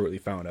 I shortly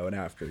found out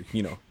after,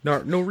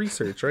 no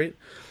research, right?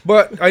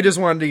 But I just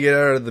wanted to get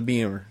out of the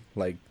Beamer.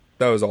 Like,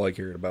 that was all I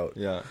cared about.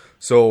 Yeah.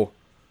 So,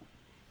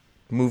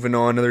 moving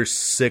on, another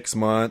 6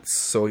 months.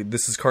 So,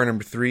 this is car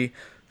number 3.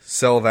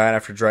 Sell that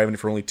after driving it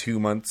for only 2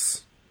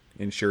 months.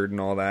 Insured and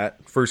all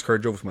that. First car I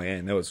drove with my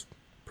N. That was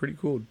pretty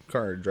cool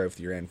car to drive with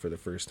your N for the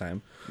first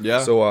time.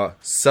 Yeah. So,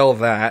 sell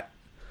that.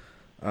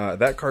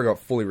 That car got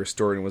fully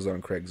restored and was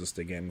on Craigslist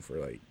again for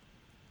like,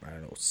 I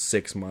don't know,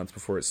 6 months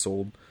before it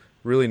sold.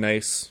 Really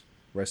nice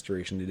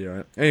restoration they did on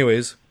it.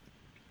 Anyways,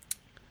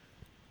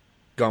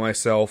 got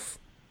myself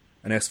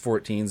an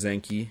S14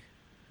 Zenki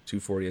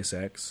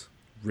 240SX.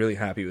 Really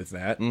happy with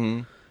that.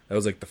 Mm-hmm. That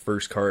was like the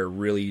first car I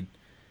really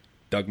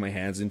dug my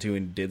hands into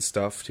and did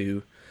stuff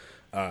to.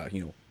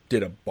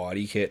 Did a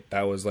body kit.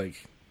 That was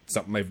like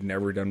something I've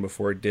never done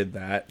before. Did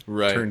that.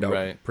 Right. Turned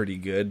out pretty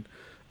good.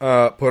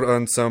 Put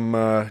on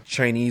some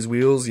Chinese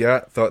wheels.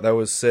 Yeah, thought that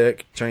was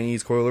sick.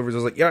 Chinese coilovers. I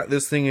was like, yeah,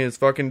 this thing is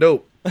fucking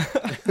dope.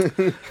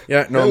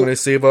 Yeah, no, I'm going to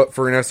save up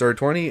for an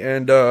SR20.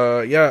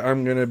 And yeah,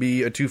 I'm going to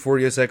be a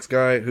 240SX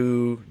guy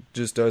who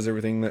just does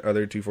everything that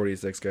other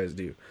 240SX guys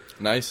do.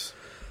 Nice.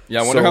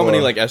 Yeah, I wonder how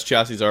many like S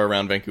chassis are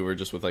around Vancouver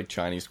just with like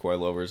Chinese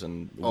coilovers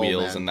and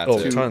wheels and that's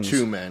it. Tons.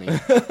 Too many.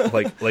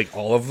 like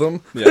all of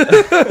them.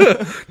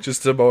 Yeah.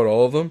 Just about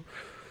all of them.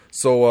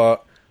 So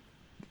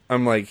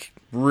I'm like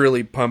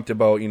really pumped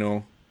about,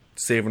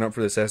 saving up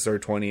for this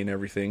SR20 and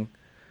everything.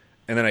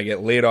 And then I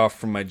get laid off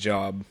from my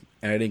job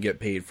and I didn't get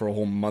paid for a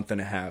whole month and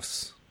a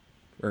half's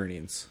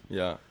earnings.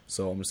 Yeah.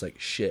 So I'm just like,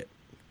 shit.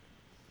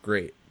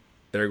 Great.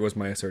 There goes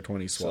my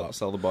SR20 swap.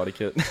 Sell the body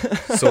kit.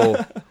 So,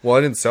 I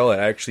didn't sell it.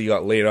 I actually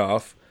got laid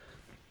off.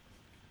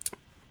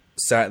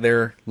 Sat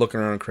there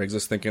looking around on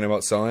Craigslist thinking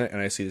about selling it, and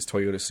I see this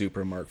Toyota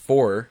Supra Mark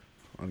IV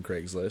on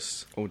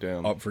Craigslist. Oh,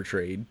 damn. Up for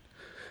trade.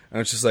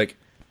 And it's just like,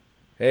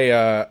 hey,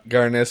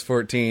 got an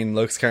S14,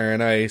 looks kind of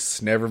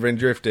nice, never been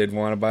drifted,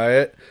 want to buy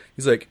it?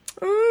 He's like,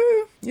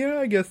 yeah,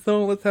 I guess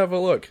so, let's have a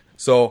look.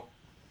 So,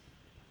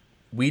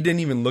 we didn't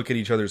even look at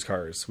each other's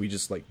cars. We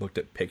just like looked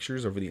at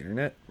pictures over the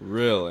internet.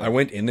 Really? I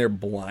went in there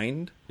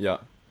blind. Yeah.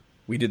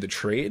 We did the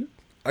trade.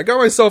 I got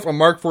myself a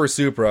Mark IV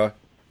Supra,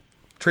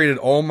 traded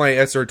all my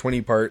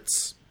SR20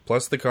 parts,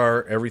 plus the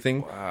car,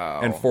 everything,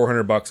 and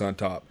 $400 on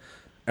top.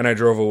 And I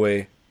drove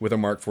away with a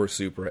Mark IV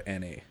Supra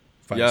NA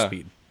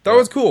 5-speed. That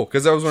was cool,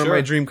 because that was one of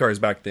my dream cars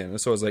back then.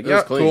 So I was like, cool.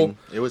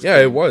 It was clean.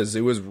 It was.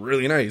 It was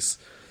really nice.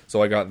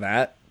 So I got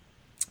that.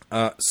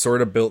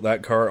 Sort of built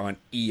that car on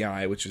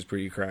EI, which is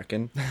pretty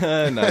cracking.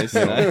 Nice.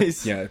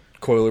 Yeah,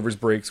 coilovers,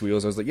 brakes,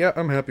 wheels. I was like, yeah,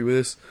 I'm happy with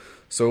this.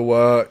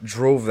 So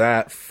drove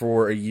that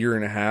for a year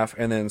and a half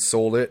and then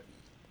sold it.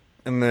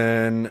 And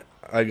then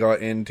I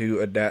got into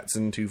a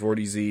Datsun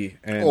 240Z.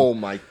 And oh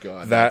my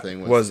god, that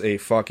thing was a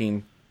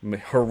fucking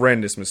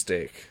horrendous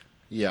mistake.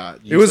 Yeah.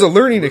 It was a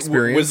learning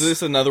experience. Was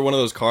this another one of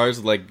those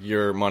cars, like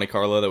your Monte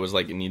Carlo, that was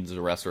like, it needs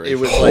a restoration? It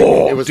was like,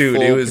 it was dude,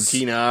 full it was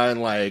patina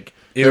and like,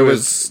 it there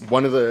was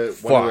one of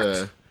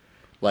the,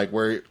 like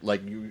where,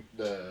 like you,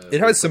 it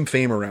has some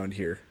fame around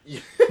here.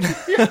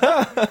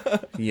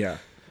 Yeah.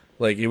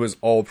 Like, it was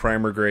all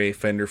primer gray,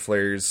 fender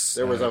flares.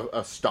 There was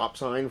a stop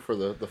sign for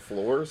the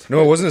floors.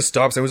 No, it wasn't a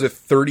stop sign. It was a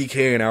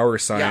 30K an hour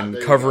sign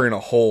covering a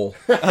hole.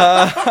 Really?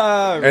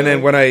 And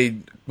then when I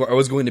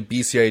was going to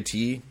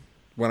BCIT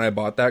when I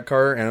bought that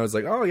car, and I was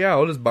like, oh yeah,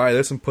 I'll just buy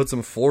this and put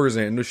some floors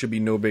in. This should be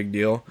no big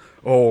deal.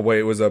 Oh wait,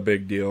 it was a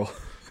big deal.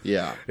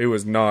 Yeah. It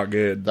was not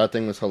good. That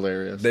thing was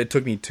hilarious. It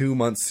took me 2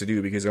 months to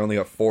do because I only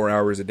got 4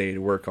 hours a day to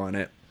work on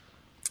it.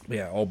 But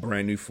yeah, all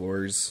brand new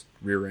floors,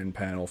 rear end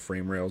panel,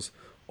 frame rails,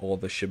 all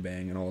the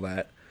shebang and all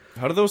that.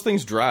 How do those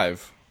things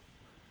drive?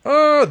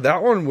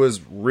 That one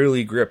was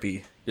really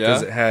grippy. Yeah?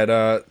 Because it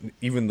had,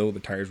 even though the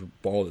tires were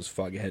bald as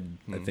fuck, it had,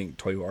 I think,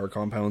 Toyo R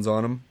compounds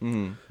on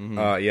them.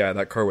 Mm-hmm. Yeah,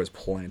 that car was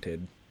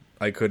planted.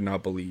 I could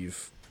not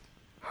believe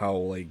how,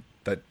 like,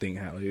 that thing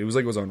had. It was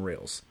like it was on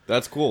rails.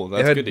 That's cool.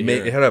 That's good to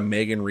hear. It had a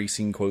Megan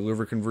Racing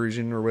coilover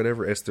conversion or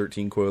whatever.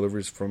 S13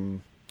 coilovers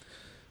from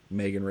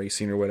Megan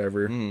Racing or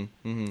whatever.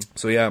 Mm-hmm.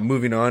 So yeah,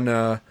 moving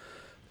on.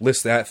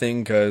 List that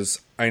thing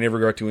because I never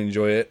got to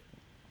enjoy it.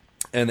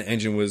 And the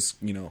engine was,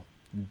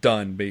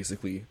 done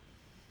basically.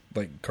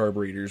 Like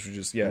carburetors were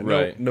just,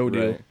 no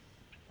deal. Right.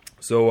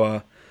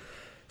 So,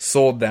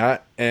 sold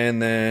that.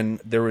 And then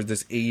there was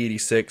this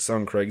A86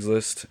 on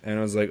Craigslist. And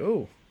I was like,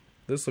 oh,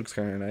 this looks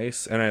kind of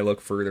nice. And I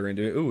look further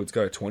into it. Ooh, it's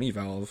got a 20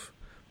 valve,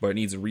 but it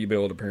needs a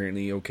rebuild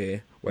apparently.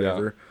 Okay,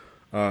 whatever.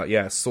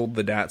 Yeah, sold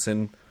the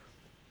Datsun,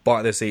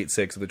 bought this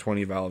 8.6 with a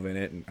 20 valve in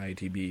it and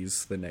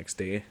ITBs the next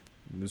day.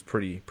 It was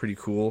pretty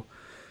cool.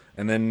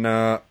 And then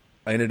I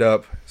ended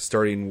up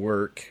starting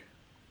work.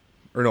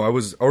 Or no, I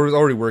was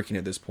already working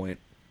at this point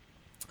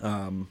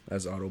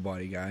as an auto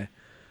body guy.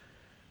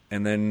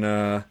 And then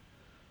I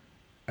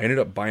ended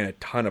up buying a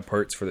ton of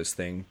parts for this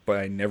thing, but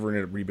I never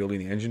ended up rebuilding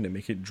the engine to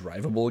make it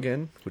drivable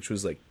again, which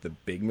was like the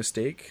big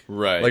mistake.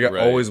 Right. Like I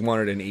always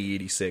wanted an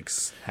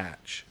A86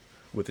 hatch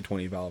with the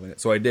 20 valve in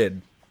it. So I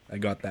did. I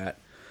got that.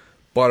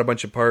 Bought a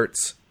bunch of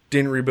parts.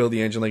 Didn't rebuild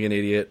the engine like an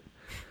idiot.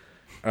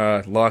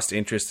 Lost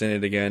interest in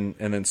it again,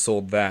 and then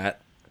sold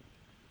that.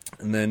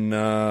 And then,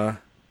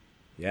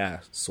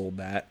 sold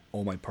that,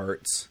 all my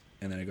parts,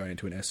 and then I got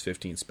into an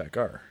S15 Spec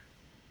R.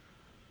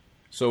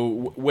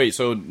 So, wait,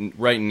 so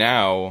right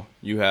now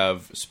you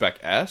have Spec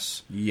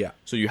S? Yeah.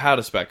 So you had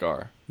a Spec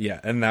R?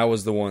 Yeah, and that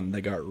was the one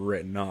that got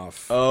written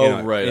off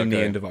in the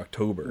end of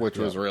October. Which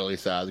was really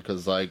sad,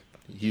 because, like,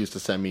 he used to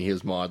send me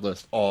his mod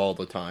list all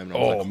the time. And I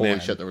was like, holy man.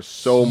 shit, there was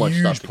so much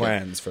Huge stuff to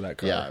plans for that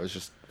car. Yeah, it was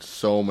just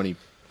so many.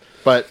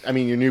 But, I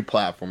mean, your new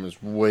platform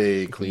is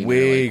way cleaner.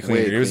 Way like,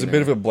 cleaner. way It was a cleaner.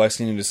 bit of a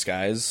blessing in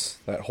disguise,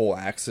 that whole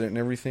accident and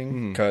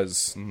everything,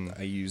 because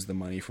I used the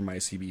money from my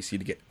CBC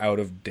to get out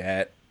of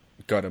debt,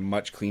 got a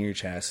much cleaner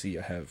chassis.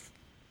 I have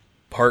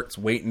parts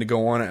waiting to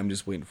go on it. I'm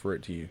just waiting for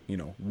it to,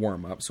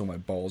 warm up so my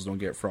balls don't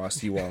get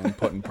frosty while I'm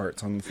putting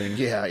parts on the thing.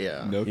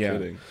 Yeah. No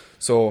kidding.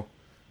 So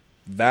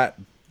that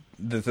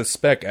the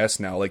Spec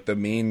S now, like the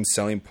main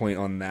selling point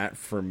on that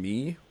for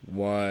me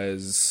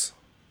was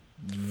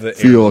the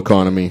Fuel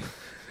economy.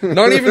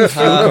 Not even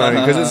fuel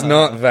economy, because it's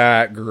not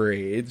that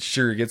great.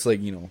 Sure, it gets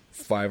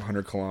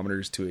 500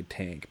 kilometers to a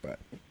tank, but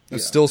I'm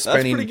still That's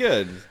spending. pretty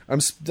good.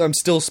 I'm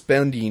still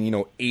spending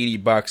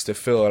 $80 to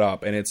fill it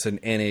up, and it's an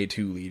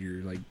NA2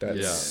 liter. Like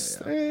that's,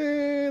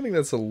 I think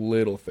that's a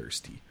little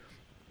thirsty.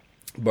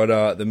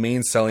 But the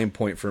main selling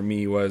point for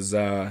me was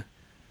the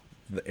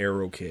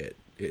aero kit.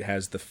 It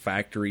has the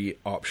factory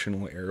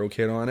optional aero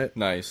kit on it.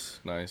 Nice.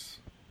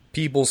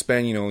 People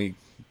spend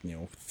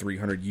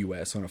 300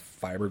 US on a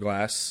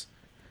fiberglass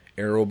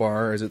aero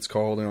bar, as it's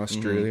called in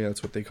Australia.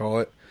 That's what they call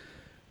it.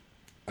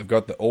 I've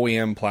got the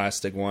OEM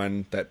plastic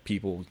one that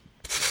people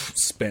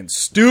spend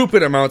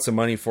stupid amounts of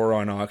money for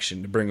on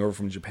auction to bring over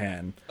from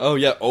Japan. Oh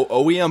yeah,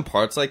 OEM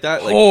parts like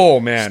that. Like, oh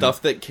man,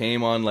 stuff that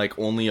came on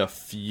only a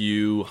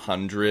few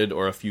hundred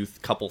or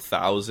couple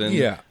thousand.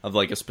 Yeah. Of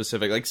a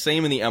specific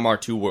same in the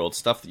MR2 world,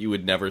 stuff that you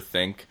would never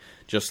think.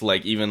 Just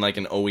even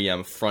an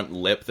OEM front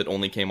lip that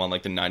only came on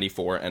the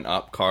 94 and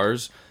up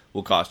cars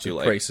will cost you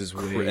prices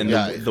way and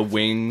the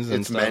wings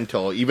and It's stuff.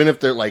 mental. Even if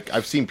they're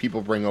I've seen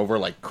people bring over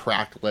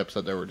cracked lips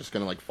that they were just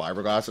gonna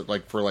fiberglass it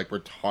for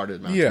retarded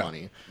amounts of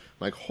money.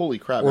 Like, holy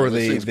crap! Or man,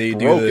 this thing's they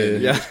broken. do You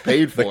just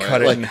paid for the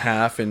cut it. it in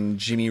half and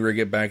Jimmy rig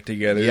it back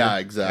together. Yeah,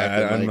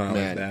 exactly. I'm Like, not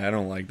man, like that. I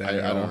don't like that. I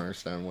at don't all.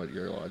 understand what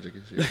your logic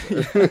is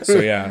here. So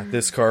yeah,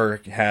 this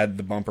car had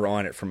the bumper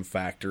on it from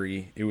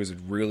factory. It was a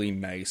really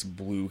nice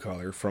blue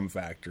color from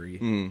factory.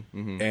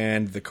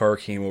 And the car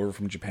came over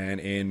from Japan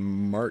in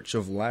March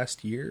of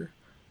last year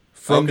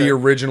from the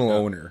original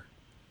owner.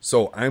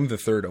 So I'm the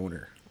third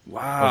owner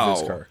of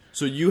this car.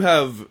 So you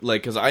have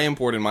because I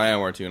imported my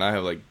MR2 and I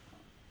have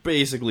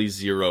basically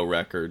 0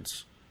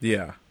 records.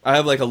 Yeah. I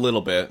have a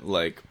little bit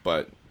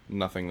but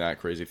nothing that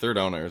crazy. Third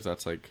owners,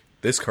 that's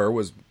This car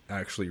was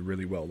actually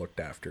really well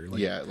looked after.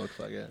 Yeah, it looks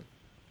like it.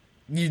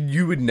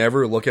 You would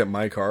never look at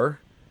my car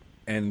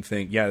and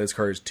think, yeah, this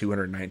car has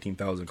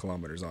 219,000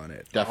 kilometers on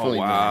it. Definitely.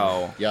 Oh, wow.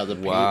 Man. Yeah, the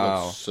paint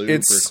Wow. looks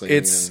super clean.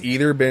 It's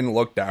either been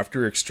looked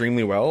after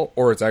extremely well,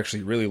 or it's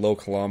actually really low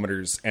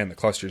kilometers and the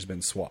cluster's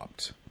been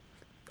swapped.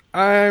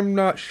 I'm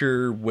not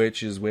sure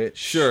which is which.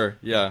 Sure,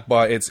 yeah.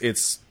 But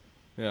it's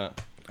Yeah.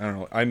 I don't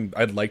know.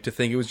 I'd like to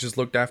think it was just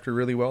looked after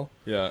really well,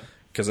 Yeah.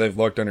 because I've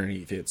looked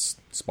underneath. It's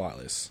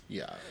spotless.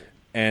 Yeah.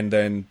 And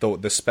then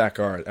the Spec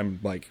R, I'm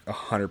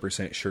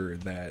 100% sure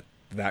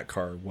that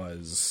car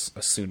was a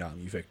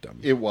tsunami victim.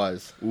 It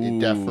was. It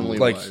definitely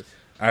like was.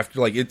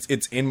 after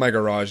it's in my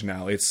garage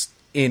now. It's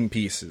in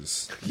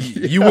pieces.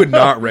 You would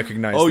not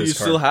recognize. Oh, this you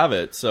car. still have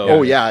it. So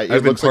Oh yeah, it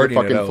I've been looks like a partying it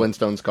fucking out.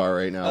 Flintstones car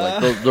right now.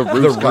 The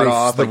roof's cut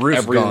off. The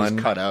roof's everything's gone.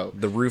 cut out.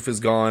 The roof is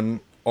gone.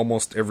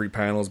 Almost every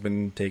panel's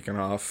been taken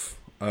off.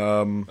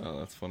 Oh,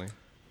 that's funny.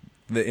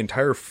 The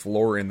entire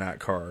floor in that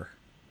car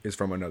is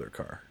from another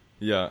car.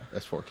 Yeah.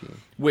 S14.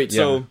 Wait, Yeah.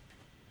 so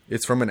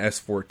It's from an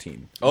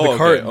S14. Oh, the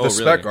car, okay. Oh, the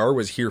Spec really? R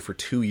was here for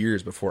 2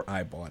 years before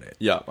I bought it,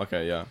 yeah,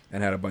 okay, yeah.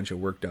 and had a bunch of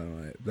work done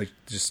on it,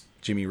 just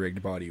Jimmy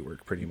rigged body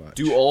work, pretty much.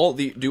 Do all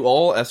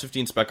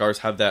S15 Spec Rs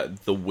have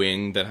the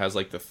wing that has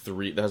that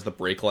has the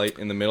brake light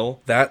in the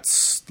middle?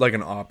 That's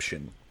an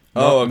option.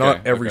 Oh, okay,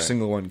 Not every okay.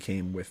 single one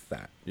came with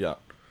that. Yeah.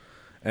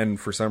 And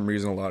for some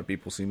reason, a lot of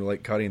people seem to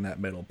like cutting that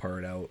middle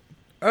part out.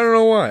 I don't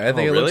know why. I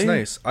think it looks really?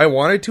 nice. I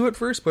wanted to at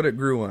first, but it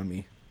grew on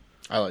me.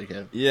 I like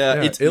it. Yeah,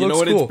 Yeah, it's it you know looks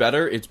what? cool. It's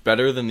better. It's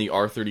better than the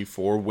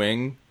R34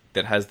 wing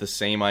that has the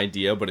same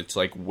idea, but it's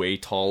way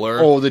taller.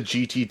 Oh, the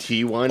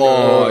GTT one.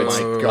 Oh,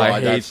 my god, I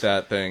hate that's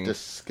that thing.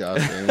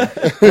 disgusting.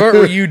 What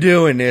were you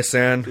doing,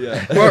 Nissan?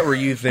 What were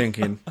you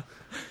thinking?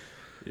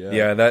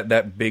 Yeah.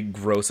 That big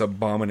gross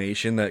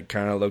abomination that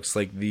kind of looks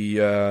like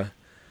the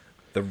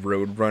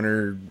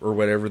Roadrunner or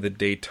whatever, the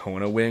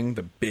Daytona wing,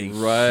 the big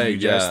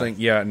huge ass thing.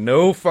 Yeah,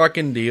 no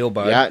fucking deal,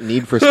 bud. Yeah,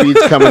 Need for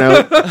Speed's coming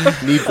out.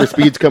 Need for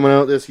Speed's coming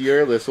out this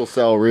year. This will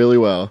sell really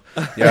well.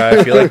 Yeah,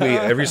 I feel like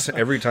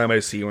every time I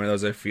see one of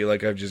those, I feel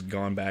like I've just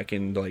gone back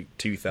into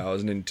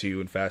 2002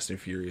 and Fast and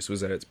Furious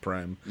was at its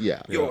prime.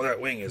 Yeah. Yo, that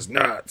wing is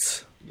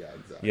nuts. Yeah,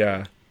 exactly.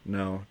 Yeah,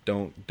 no,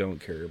 don't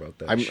care about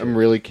that. shit. I'm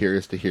really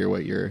curious to hear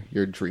what your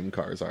dream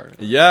cars are.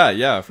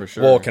 Yeah, for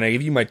sure. Well, can I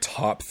give you my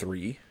top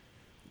 3?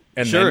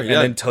 And Sure, then, yeah.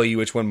 and then tell you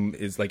which one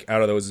is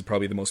out of those is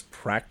probably the most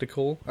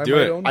practical. I Do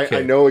might it. own? I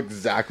Okay. know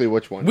exactly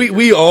which one.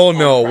 We all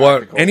know what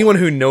practical. anyone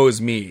who knows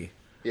me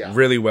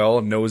really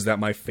well knows that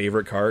my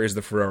favorite car is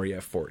the Ferrari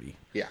F40.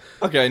 Yeah.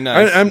 Okay,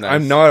 nice.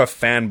 I'm not a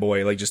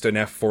fanboy, like just an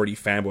F40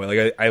 fanboy.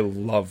 Like I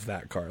love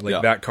that car.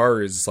 Like that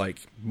car is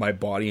like my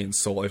body and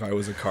soul if I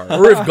was a car.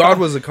 Or if God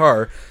was a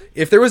car.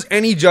 If there was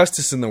any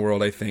justice in the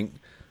world, I think,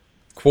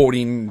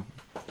 quoting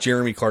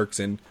Jeremy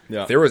Clarkson,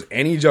 if there was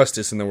any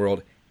justice in the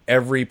world,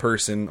 every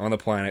person on the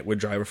planet would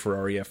drive a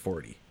Ferrari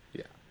F40.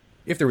 Yeah.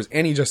 If there was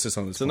any justice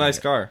on this planet. It's a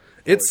nice car.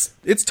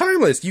 It's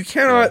timeless. You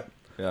cannot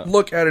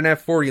look at an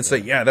F40 and say,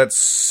 yeah, that's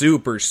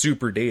super,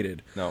 super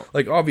dated. No.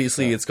 Like,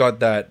 obviously, it's got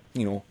that,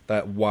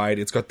 that wide,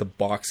 it's got the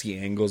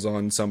boxy angles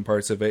on some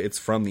parts of it. It's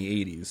from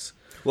the 80s.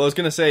 Well, I was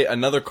going to say,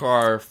 another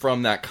car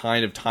from that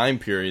kind of time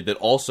period that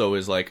also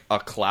is, like, a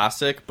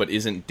classic but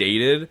isn't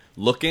dated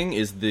looking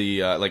is the,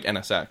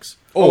 NSX.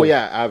 Oh,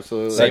 yeah,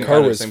 absolutely. That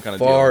car was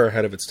far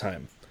ahead of its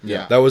time.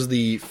 Yeah. That was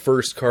the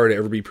first car to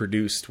ever be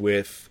produced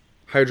with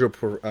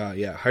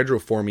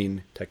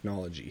hydroforming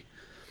technology.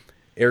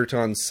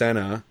 Ayrton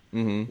Senna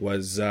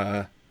was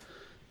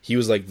he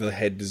was like the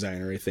head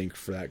designer, I think,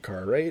 for that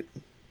car, right?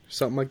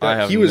 Something like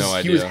that. He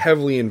was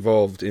heavily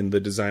involved in the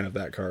design of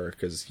that car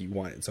because he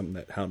wanted something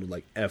that sounded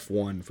like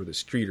F1 for the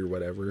street or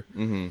whatever.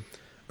 The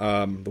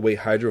way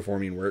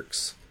hydroforming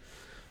works,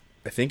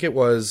 I think it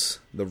was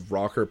the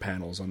rocker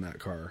panels on that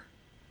car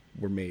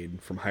were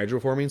made from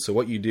hydroforming. So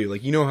what you do,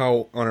 like, you know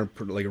how on a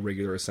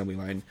regular assembly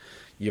line,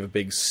 you have a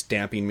big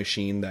stamping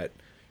machine that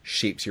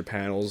shapes your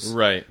panels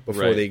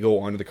before they go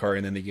onto the car,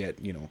 and then they get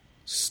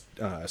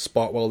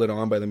spot welded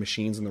on by the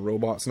machines and the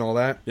robots and all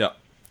that. Yeah.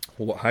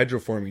 Well, what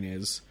hydroforming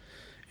is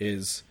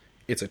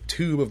it's a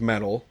tube of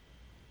metal,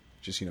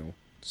 just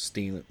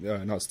stainless,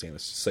 not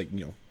stainless, just like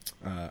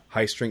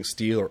high strength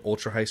steel or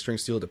ultra high strength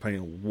steel,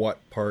 depending on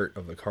what part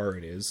of the car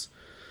it is.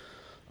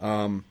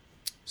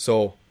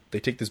 So they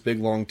take this big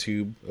long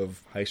tube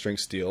of high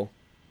strength steel,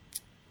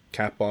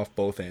 cap off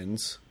both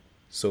ends,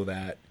 so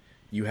that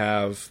you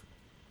have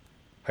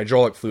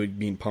hydraulic fluid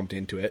being pumped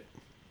into it,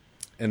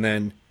 and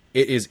then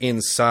it is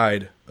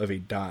inside of a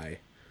die.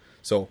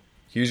 So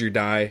here's your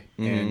die,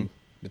 and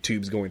the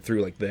tube's going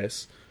through like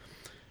this,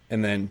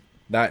 and then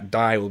that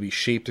die will be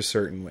shaped a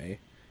certain way.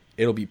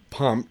 It'll be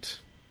pumped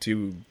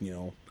to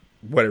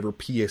whatever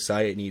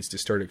PSI it needs to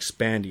start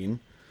expanding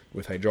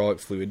with hydraulic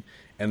fluid,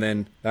 and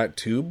then that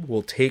tube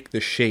will take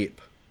the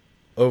shape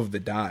of the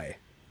die.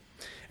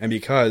 And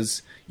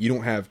because you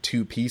don't have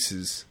two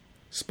pieces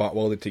spot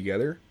welded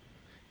together,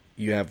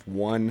 you have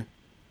one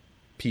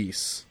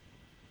piece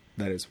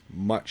that is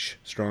much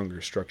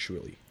stronger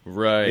structurally.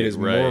 Right. It is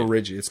more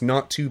rigid. It's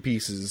not two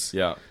pieces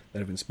that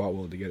have been spot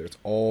welded together. It's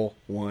all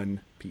one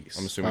piece.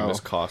 I'm assuming this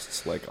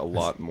costs like a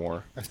lot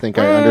more. I think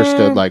I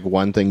understood like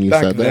one thing you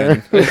said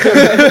there.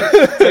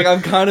 Like,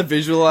 I'm kind of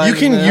visualizing. You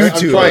can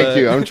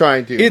YouTube. I'm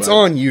trying to. It's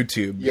on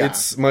YouTube. Yeah.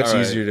 It's much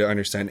easier to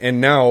understand.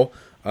 And now,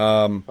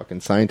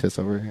 fucking scientists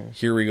over here.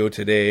 Here we go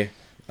today.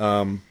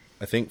 I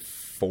think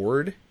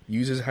Ford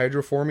uses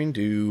hydroforming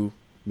to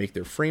make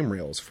their frame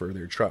rails for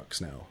their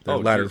trucks now. Their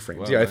ladder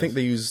frames. Wow, I think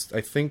they use.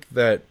 I think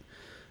that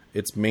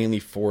it's mainly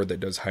Ford that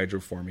does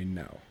hydroforming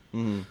now.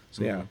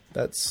 So yeah,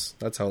 that's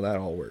how that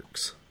all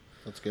works.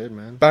 That's good,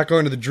 man. Back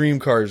onto the dream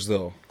cars,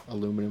 though.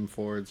 Aluminum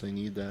Fords, they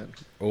need that.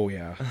 Oh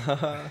yeah,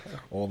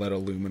 all that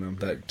aluminum,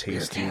 that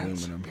tasty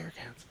aluminum. Beer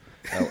cans.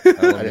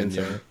 I didn't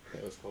say it.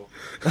 Was cool.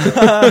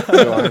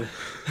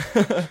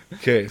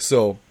 Okay,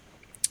 so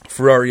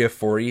Ferrari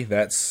F40,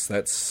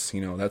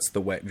 that's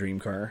the wet dream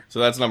car. So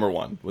that's number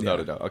one, without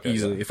a doubt. Okay,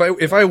 easily.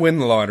 If I win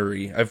the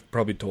lottery, I've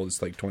probably told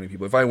this like 20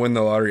 people. If I win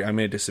the lottery, I'm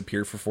gonna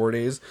disappear for 4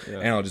 days,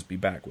 and I'll just be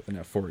back with an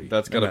F40.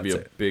 That's gotta be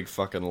a big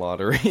fucking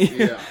lottery.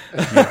 Yeah.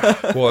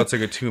 Well, it's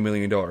like a $2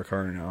 million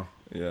car now.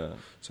 Yeah.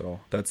 So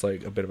that's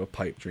like a bit of a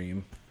pipe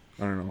dream.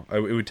 I don't know.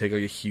 It would take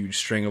like a huge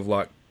string of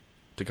luck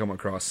to come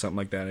across something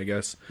like that, I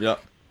guess. Yeah.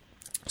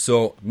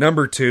 So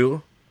number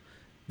 2,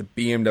 the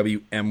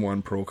BMW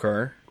M1 Pro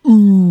car.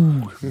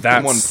 Ooh,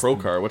 that's M1 Pro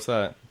car. What's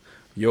that?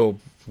 Yo,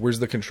 where's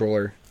the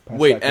controller?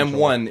 Wait,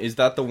 M1, is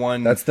that the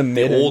one? That's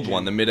the old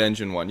one, the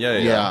mid-engine one.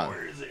 Yeah.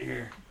 Where is it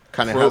here?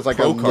 Kind of has like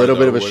a little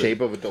bit of a shape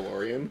of a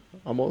DeLorean,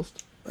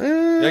 almost.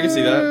 Yeah, I can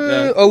see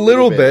that. Yeah. A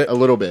little bit. A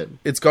little bit.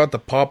 It's got the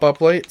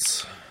pop-up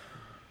lights.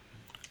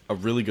 A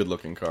really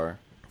good-looking car.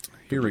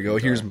 Here we go.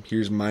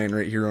 Here's mine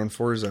right here on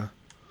Forza.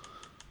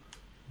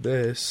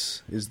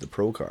 This is the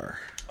Pro car.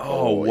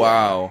 Oh,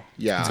 wow.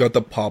 Yeah. It's got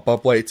the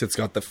pop-up lights. It's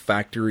got the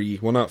factory.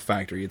 Well, not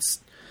factory.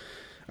 It's,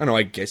 I don't know,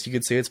 I guess you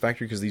could say it's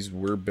factory because these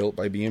were built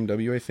by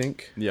BMW, I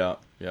think. Yeah.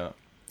 Oh,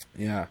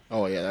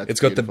 yeah, It's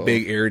got the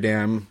big air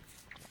dam.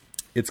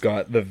 It's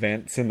got the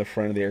vents in the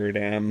front of the air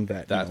dam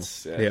that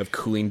they have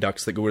cooling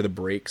ducts that go to the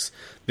brakes.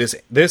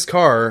 This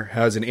car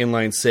has an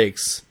inline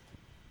 6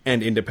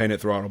 and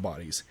independent throttle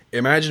bodies.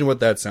 Imagine what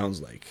that sounds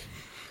like.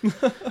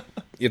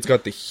 It's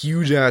got the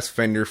huge-ass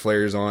fender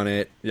flares on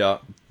it. Yeah.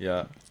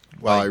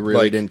 Well, I really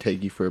like- didn't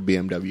take you for a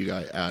BMW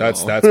guy at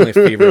That's all. that's my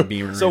favorite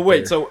Beamer. So right wait,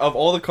 there. so of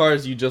all the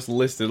cars you just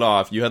listed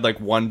off, you had like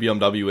one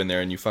BMW in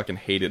there and you fucking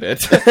hated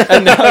it,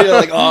 and now you're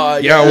like, oh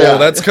Yeah, yeah. well,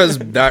 that's because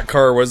that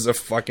car was a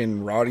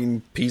fucking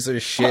rotting piece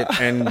of shit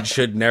and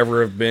should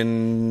never have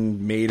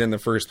been made in the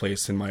first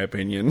place, in my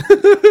opinion.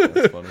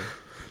 That's funny.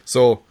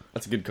 So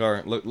That's a good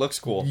car. Looks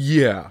cool.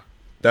 yeah,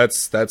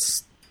 that's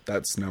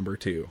number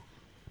 2.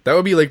 That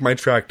would be like my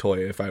track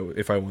toy if I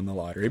won the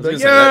lottery. was gonna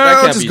Like, say, yeah, that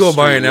I'll can't just be go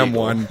buy an street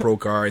legal. M1 Pro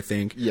car, I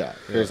think. Yeah,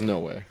 there's no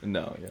way.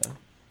 No, yeah.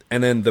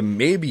 And then the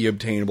maybe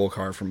obtainable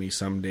car for me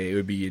someday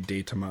would be a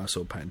De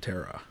Tomaso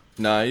Pantera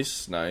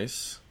Nice.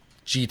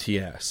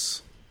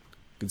 GTS.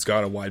 It's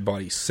got a wide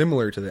body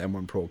similar to the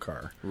M1 Pro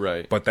car,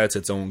 Right. but that's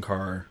its own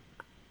car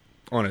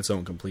on its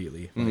own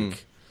completely. Mm-hmm.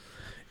 Like,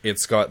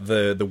 it's got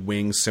the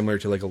wings similar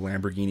to like a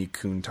Lamborghini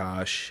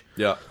Countach.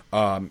 Yeah.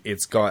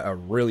 It's got a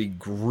really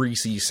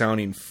greasy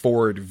sounding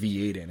Ford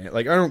V8 in it.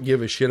 Like, I don't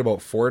give a shit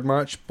about Ford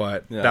much,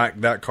 but Yeah.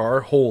 that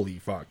car, holy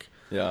fuck.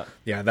 Yeah.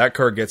 Yeah, that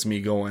car gets me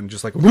going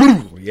just like,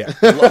 yeah.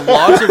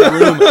 Lots of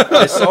room.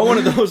 I saw one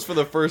of those for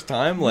the first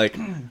time like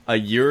a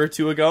year or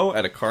two ago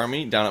at a car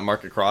meet down at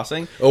Market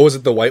Crossing. Oh, was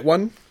it the white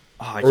one?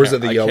 Oh, Or is it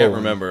the yellow I can't one?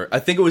 remember. I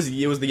think it was the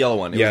yellow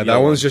one. It Yeah, was the that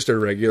yellow one's one. just a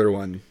regular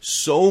one.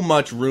 So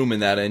much room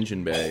in that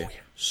engine bay.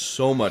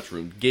 So much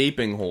room.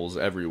 Gaping holes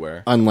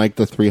everywhere. Unlike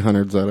the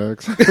 300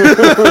 ZX.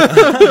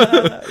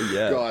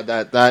 Yeah. God,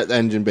 that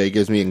engine bay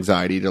gives me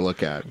anxiety to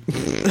look at.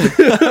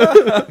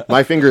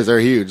 My fingers are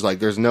huge. Like,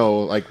 there's no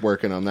like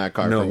working on that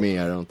car No. for me.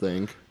 I don't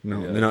think.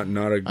 No, Yeah. they're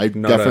not a. I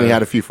not definitely a,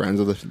 had a few friends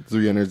with the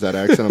 300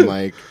 ZX, and I'm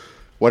like,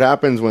 what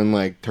happens when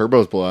like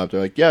turbos blow up? They're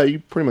like, yeah, you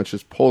pretty much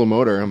just pull the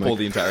motor. I'm Pull like,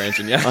 the entire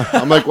engine, yeah.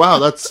 I'm like, wow,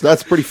 that's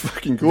pretty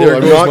fucking cool. There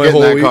I'm goes not my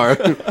getting whole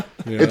that car.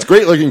 It's a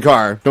great looking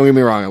car. Don't get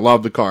me wrong. I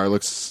love the car. It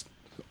looks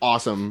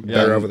awesome.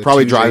 Yeah. And Over the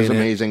probably 2J drives in it.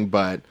 amazing,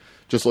 but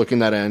just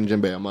looking at that engine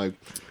bay, I'm like,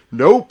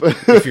 nope.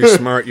 If you're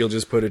smart, you'll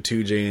just put a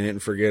 2J in it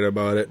and forget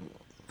about it.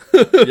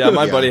 Yeah,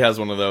 my Yeah. buddy has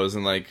one of those,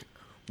 and like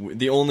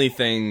the only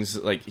things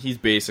like he's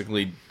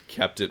basically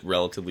kept it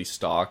relatively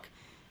stock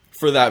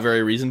for that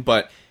very reason.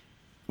 But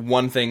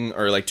one thing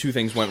or like two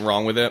things went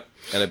wrong with it,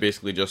 and it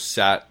basically just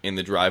sat in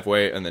the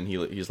driveway. And then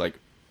he's like,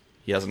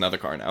 he has another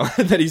car now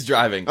that he's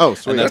driving. Oh,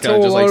 sweet. And that's That's kind how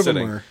of a just lot like of them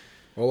sitting. are.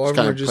 A lot of them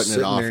kind are of just putting it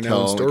sitting off there now in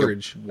till it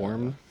storage. gets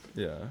warm.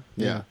 Yeah.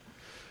 Yeah.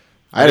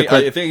 I, I had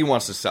I think he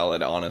wants to sell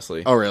it.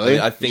 Honestly. Oh,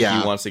 really? I think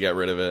Yeah. he wants to get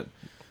rid of it.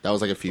 that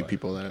was like a few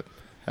people that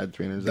had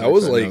 300. That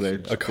was I know like they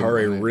just a car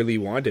I couldn't buy it. really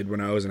wanted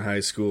when I was in high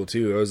school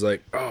too. I was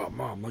like, "Oh,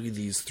 mom, look at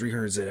these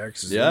 300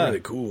 ZXs. Yeah. They're really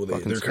cool.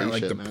 Fucking They're kind of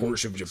like the spaceship, man.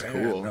 Porsche of It's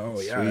Japan. cool. Oh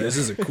yeah, Sweet. this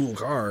is a cool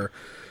car."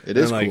 It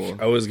is and, like, cool.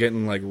 I was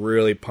getting like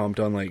really pumped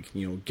on like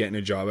getting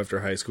a job after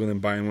high school and then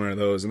buying one of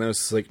those, and I was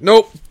just like,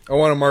 "Nope, I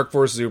want a Mark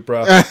IV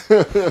Supra."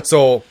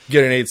 So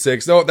get an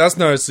 8.6. No, that's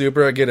not a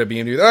Supra. I get a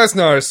BMW. That's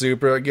not a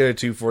Supra. I get a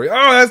 240. Oh,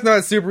 that's not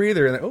a Supra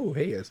either. And then, oh,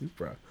 hey, a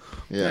Supra.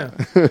 Yeah.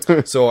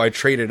 So I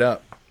traded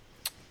up.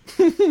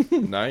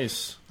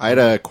 Nice. I had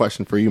a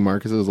question for you,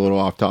 Marcus. It was a little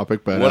off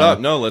topic, but What up?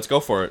 No, let's go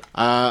for it.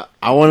 I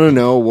want to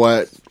know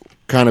what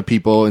kind of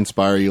people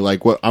inspire you.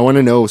 Like, what I want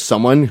to know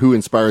someone who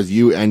inspires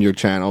you and your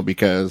channel,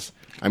 because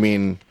I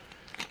mean,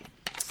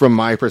 from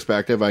my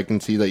perspective, I can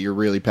see that you're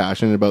really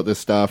passionate about this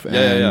stuff,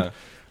 and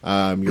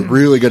you're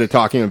really good at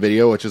talking on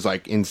video, which is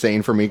like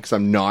insane for me because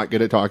I'm not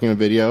good at talking on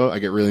video. I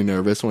get really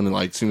nervous when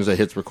like as soon as I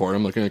hit record,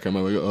 I'm looking at the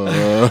camera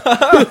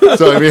like,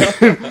 so I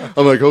mean,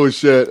 I'm like, holy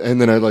shit,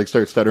 and then I like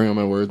start stuttering on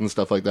my words and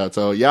stuff like that.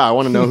 So yeah, I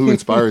want to know who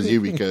inspires you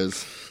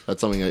because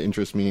that's something that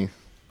interests me.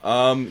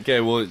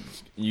 Okay, well,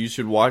 you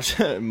should watch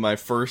my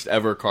first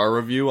ever car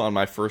review on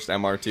my first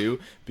MR2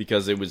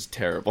 because it was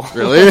terrible.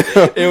 Really?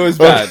 It was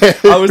bad.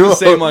 I was the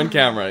same on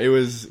camera. It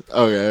was.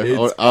 Okay,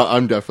 It's-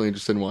 I'm definitely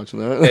interested in watching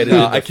that. Edit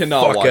I the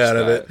cannot fuck watch out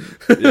of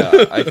that.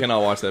 Yeah, I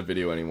cannot watch that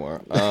video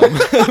anymore.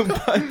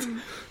 But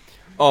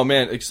oh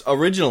man,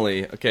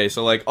 originally, okay,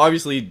 so like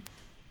obviously,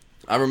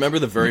 I remember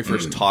the very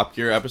first Top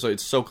Gear episode.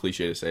 It's so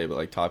cliche to say, but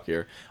like Top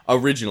Gear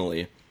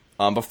originally.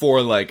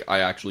 Before like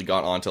I actually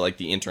got onto like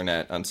the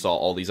internet and saw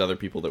all these other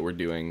people that were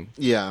doing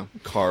Yeah,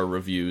 car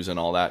reviews and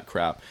all that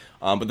crap.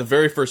 But the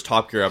very first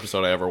Top Gear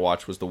episode I ever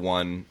watched was the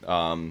one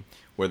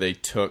where they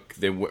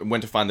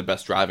went to find the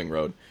best driving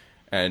road,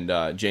 and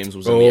James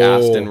was in the Oh.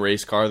 Aston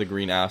race car, the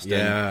green Aston,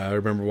 Yeah, I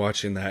remember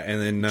watching that.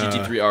 And then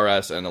GT3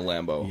 RS, and a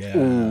Lambo.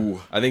 Yeah.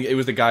 I think it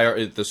was the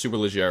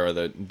Superleggera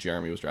that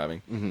Jeremy was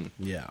driving.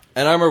 Yeah.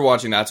 And I remember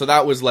watching that. So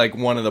that was like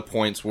one of the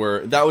points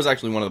where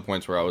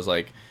I was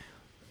like,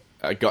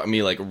 it got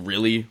me like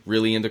really,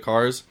 really into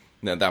cars.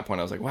 And at that point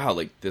I was like, wow,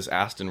 like this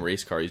Aston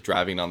race car, he's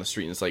driving down the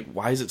street and it's like,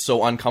 why is it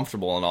so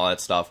uncomfortable and all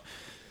that stuff.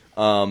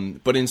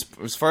 But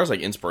as far as like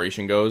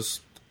inspiration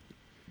goes,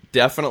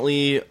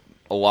 definitely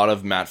a lot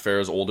of Matt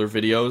Farah's older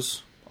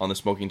videos on the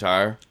Smoking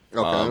Tire.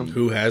 okay.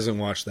 Who hasn't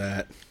watched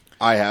that?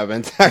 I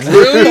haven't.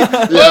 Really?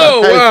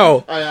 Oh,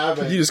 wow. I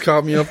haven't. You just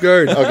caught me off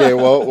guard. Okay,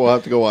 well, we'll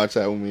have to go watch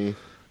that when we.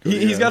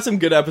 He's got some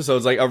good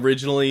episodes. Like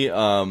originally,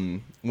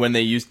 when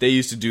they used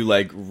to do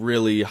like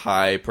really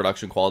high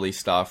production quality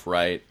stuff,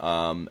 right?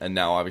 And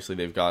now obviously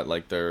they've got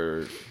like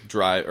their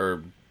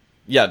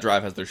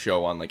Drive has their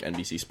show on like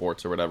NBC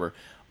Sports or whatever.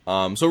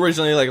 So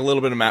originally like a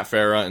little bit of Matt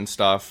Farah and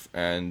stuff,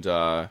 and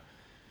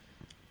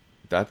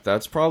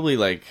that's probably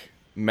like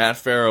Matt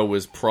Farah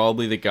was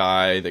probably the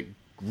guy that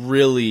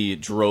really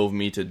drove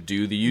me to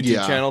do the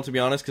YouTube channel, to be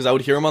honest, because I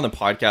would hear him on the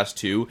podcast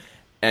too,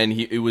 and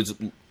it was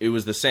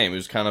the same. It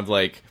was kind of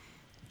like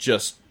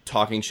just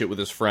talking shit with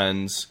his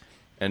friends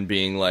and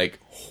being like,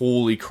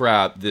 holy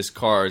crap, this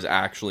car is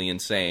actually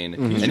insane.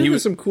 Mm-hmm. And he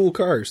was some cool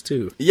cars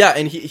too. Yeah,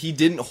 and he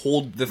didn't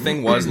hold, the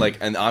thing was like,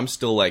 and I'm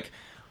still like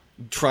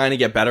trying to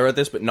get better at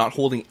this, but not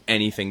holding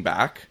anything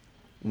back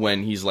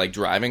when he's like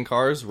driving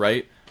cars,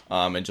 right?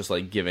 And just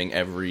like giving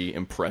every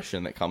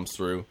impression that comes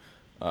through,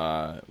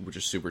 which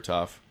is super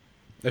tough.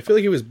 I feel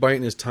like he was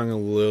biting his tongue a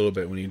little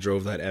bit when he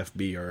drove that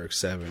FB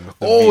RX-7.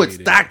 Oh, it's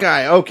that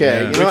guy.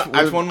 Okay. Yeah. You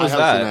know Which one was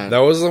that? That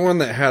was the one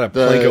that had a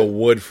plank of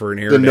wood for an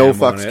air The dam no on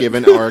fucks it.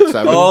 given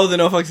RX-7. Oh, the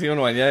no fucks given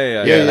one.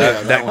 Yeah.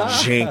 That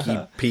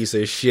janky piece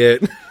of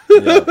shit.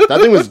 That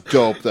thing was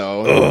dope,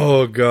 though.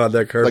 Oh, God,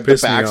 that car Like, the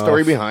pissed me off.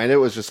 backstory behind it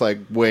was just, like,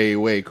 way,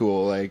 way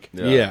cool. Like,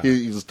 Yeah.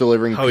 he was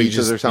delivering How he pizzas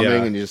just- or something,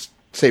 yeah. and he just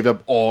saved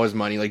up all his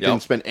money. Like, Yep.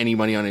 didn't spend any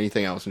money on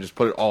anything else, and just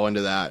put it all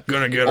into that.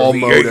 Gonna get all a V8.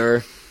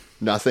 motor,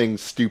 nothing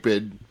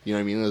stupid. You know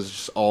what I mean? It was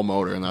just all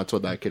motor, and that's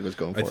what that kid was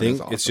going for. I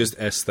think awesome. it's just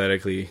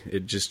aesthetically,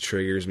 it just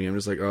triggers me. I'm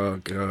just like,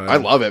 oh, God. I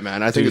love it,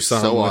 man. I think Do it's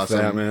something so with awesome.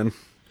 that, man.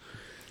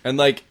 And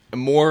like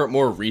more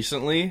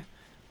recently,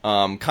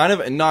 kind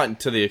of not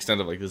to the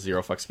extent of like the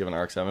zero fucks given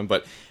RX-7,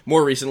 but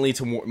more recently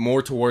to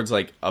more towards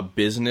like a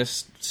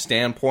business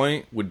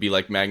standpoint would be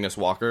like Magnus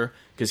Walker,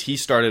 because he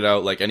started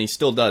out like, and he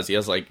still does. He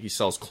has like, he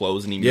sells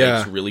clothes and he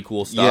makes really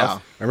cool stuff. Yeah.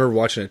 I remember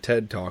watching a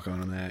TED Talk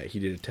on that. He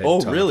did a TED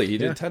Oh, Talk. really? He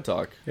did Yeah. a TED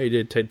Talk. Yeah, he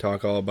did a TED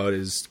Talk all about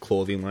his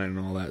clothing line and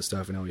all that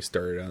stuff and how he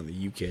started out in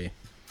the UK.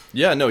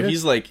 Yeah, no,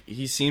 he's like,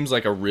 he seems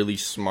like a really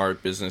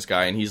smart business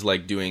guy, and he's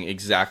like doing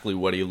exactly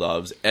what he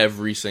loves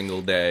every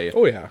single day.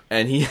 Oh, yeah.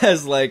 And he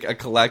has like a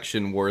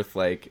collection worth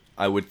like,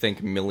 I would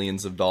think,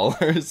 millions of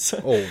dollars.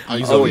 Oh,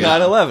 Oh, yeah.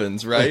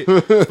 911s, right?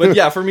 But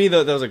yeah, for me,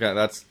 those are kind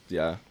of,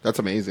 That's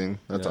amazing.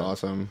 That's Yeah.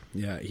 awesome.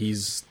 Yeah,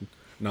 he's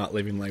not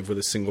living life with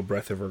a single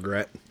breath of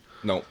regret.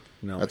 no.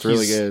 No, That's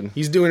really he's- good.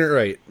 He's doing it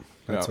right.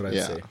 That's Yeah. what I'd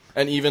Yeah. say.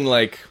 And even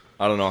like,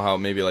 I don't know how,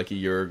 maybe like a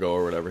year ago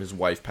or whatever, his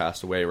wife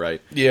passed away, right?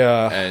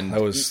 Yeah, And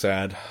that was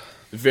sad.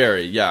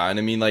 Very, yeah. And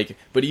I mean, like,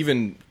 but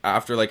even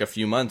after like a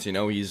few months, you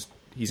know, he's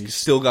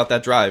still got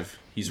that drive.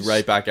 He's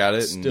right back at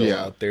it. And, Still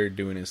Yeah. out there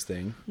doing his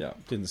thing. Yeah.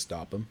 Didn't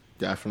stop him.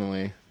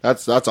 Definitely.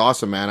 That's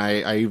awesome, man.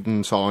 I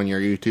even saw on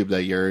your YouTube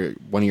that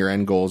one of your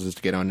end goals is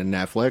to get onto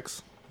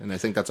Netflix, and I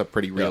think that's a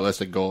pretty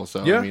realistic goal.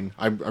 So Yeah. I mean,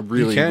 I'm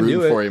really can do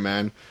rooting it. for you,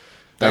 man.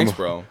 Thanks, I'm,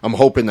 bro. I'm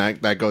hoping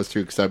that goes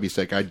through because that'd be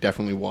sick. I'd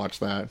definitely watch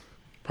that.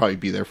 Probably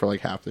be there for like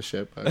half the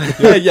shit.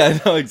 But yeah,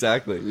 no,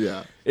 exactly.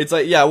 yeah. It's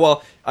like, yeah,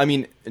 well, I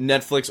mean,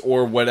 Netflix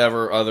or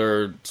whatever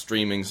other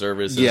streaming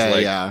service is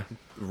like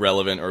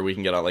relevant, or we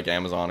can get out like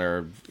Amazon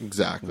or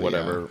Exactly.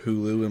 whatever.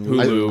 Hulu and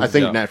Hulu. I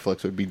think yeah.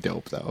 Netflix would be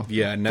dope though.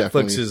 Yeah, Netflix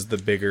Definitely. is the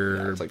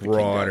bigger, it's like the King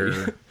broader,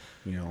 Daddy.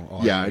 Yeah,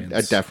 audience.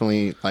 I'd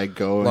definitely like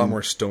go a lot and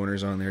more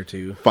stoners on there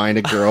too. find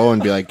a girl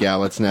and be like, yeah,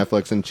 let's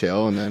Netflix and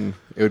chill, and then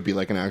it would be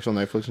like an actual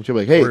Netflix and chill.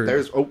 Like, hey,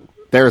 Or-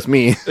 there's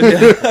me.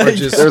 Or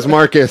just There's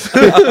Marcus.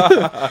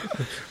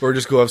 or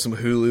just go have some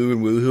Hulu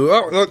and woohoo.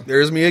 Oh, look,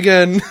 there's me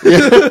again.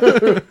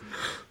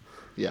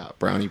 Yeah,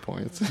 brownie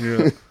points.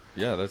 Yeah.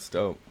 Yeah, that's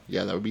dope.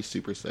 Yeah, that would be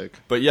super sick.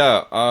 But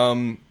yeah,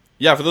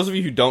 for those of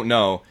you who don't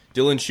know,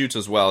 Dylan shoots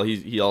as well.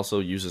 He also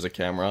uses a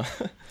camera.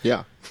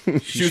 Yeah.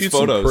 Shoots Shoot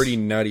photos. some pretty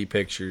nutty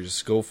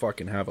pictures. Go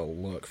fucking have a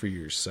look for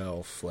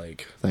yourself.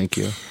 Like, Thank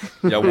you.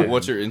 Yeah,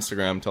 what's your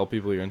Instagram? Tell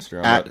people your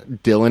Instagram. At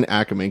Dylan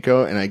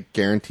Akamenko, and I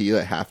guarantee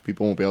that half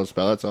people won't be able to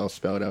spell it, so I'll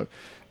spell it out.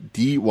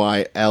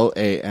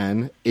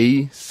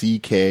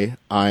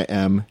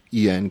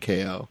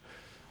 DYLANACKIMENKO.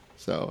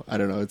 So I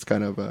don't know. It's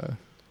kind of a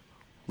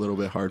little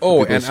bit hard. For oh,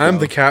 people to and I'm spell.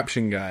 the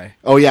caption guy.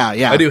 Oh yeah,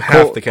 yeah. I do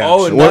half the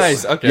Oh, caption.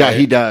 nice. Okay. Yeah,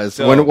 he does.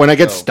 Dope, When I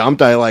get dope.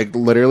 stumped, I like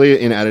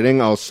literally in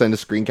editing, I'll send a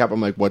screen cap.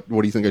 I'm like, what do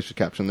you think I should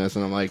caption this?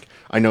 And I'm like,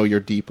 I know you're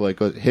deep. Like,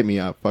 hit me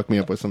up, fuck me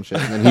up with some shit.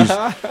 And then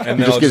And he then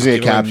just I'll gives me a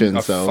give him caption.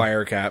 a So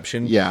fire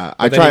caption. yeah, But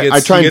I then try. he I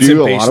try he and gets do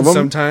a lot impatient of them.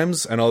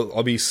 sometimes, and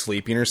I'll be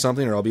sleeping or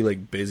something, or I'll be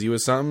like busy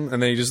with something,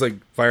 and then he just like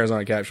fires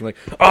on a caption. I'm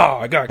like, oh,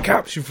 I got a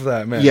caption for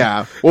that, man.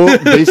 Yeah. Well,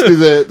 basically,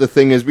 the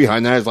thing is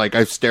behind that is like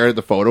I've stared at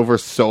the photo for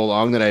so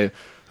long that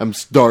I'm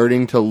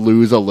starting to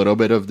lose a little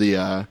bit of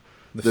the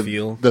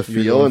feel the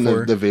you're feel, going and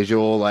for. the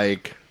visual,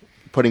 like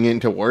putting it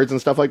into words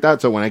and stuff like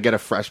that. So when I get a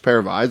fresh pair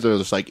of eyes, they're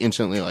just like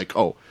instantly like,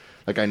 oh,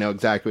 like I know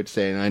exactly what to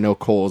say, and I know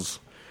Cole's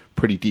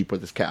pretty deep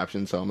with his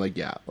caption, so I'm like,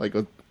 yeah, like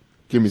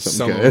give me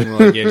something Some good. of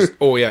them, like, yeah, just-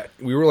 oh yeah,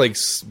 we were like,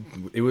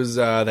 it was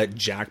that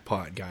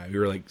jackpot guy. We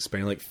were like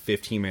spending like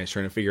 15 minutes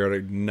trying to figure out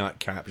a nut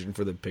caption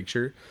for the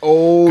picture.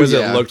 Oh, Because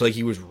yeah. it looked like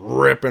he was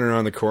ripping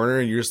around the corner,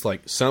 and you're just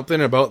like,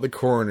 something about the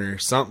corner.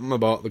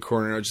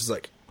 And I was just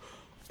like,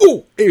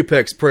 oh,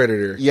 Apex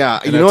Predator. Yeah,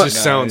 and you that know what?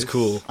 just sounds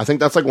cool. I think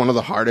that's like one of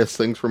the hardest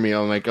things for me.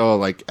 I'm like, oh,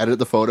 like edit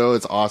the photo,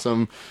 it's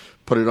awesome.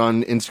 Put it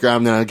on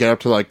Instagram, then I get up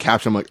to like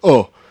caption, I'm like,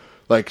 oh,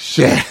 like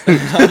shit.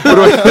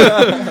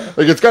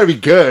 Like it's got to be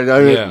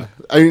good.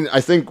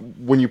 I think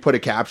when you put a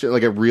caption,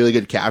 like a really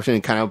good caption,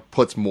 it kind of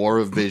puts more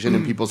of vision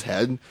in people's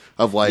head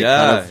of like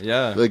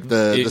like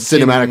the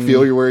cinematic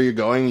feel where you're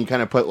going. You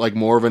kind of put like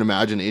more of an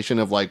imagination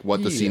of like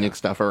what the scenic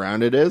stuff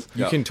around it is.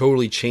 You can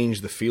totally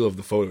change the feel of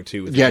the photo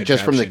too. With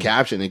just from the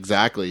caption,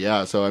 exactly.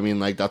 Yeah, so I mean,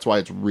 like that's why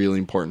it's really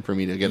important for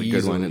me to get a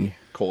good one, and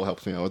Cole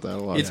helps me out with that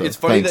a lot. It's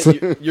funny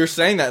that you're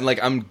saying that, and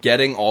like I'm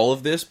getting all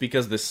of this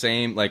because the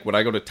same, like when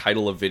I go to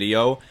title a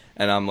video,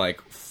 and I'm like,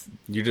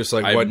 you're just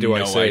like, what do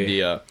I say?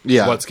 Idea.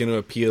 Yeah, what's going to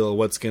appeal?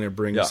 What's going to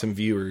bring some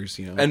viewers?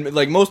 You know, and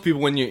like most people,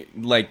 when you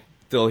like,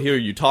 they'll hear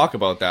you talk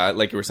about that,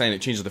 like you were saying,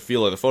 it changes the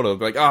feel of the photo.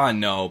 They'll be like,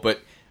 no,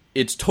 but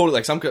it's totally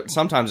like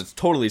sometimes it's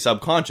totally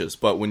subconscious.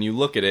 But when you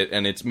look at it,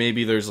 and it's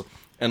maybe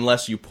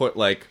unless you put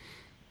like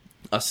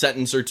a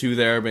sentence or two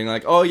there being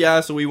like, oh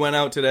yeah, so we went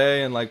out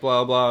today and like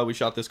blah blah, we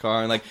shot this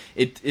car, and like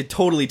it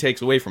totally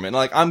takes away from it. And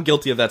like I'm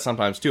guilty of that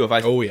sometimes too. If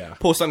I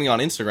post something on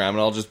Instagram and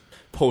I'll just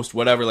post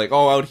whatever, like,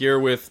 oh, out here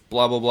with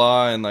blah blah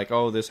blah, and like,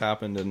 oh, this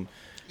happened, and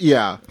you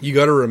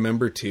got to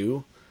remember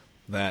too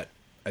that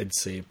I'd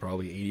say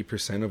probably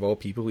 80% of all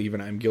people,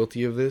 even I'm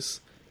guilty of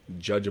this,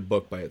 judge a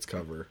book by its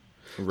cover.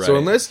 Right. So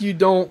unless you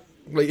don't,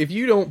 like, if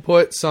you don't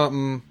put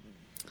something,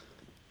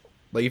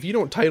 like if you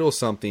don't title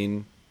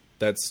something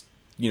that's,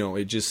 you know,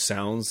 it just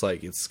sounds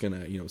like it's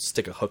gonna, you know,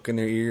 stick a hook in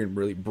their ear and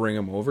really bring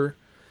them over,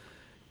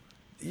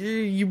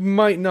 you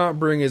might not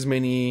bring as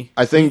many.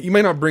 I think you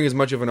might not bring as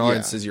much of an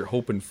audience as you're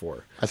hoping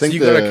for. I think so you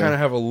got to kind of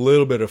have a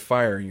little bit of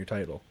fire in your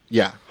title.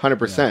 Yeah,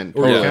 100%.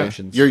 Or your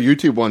captions. Your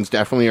YouTube ones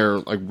definitely are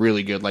like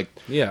really good. Like,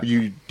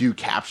 you do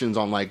captions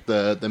on like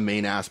the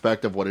main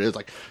aspect of what it is,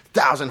 like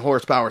 1,000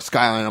 horsepower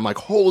Skyline. I'm like,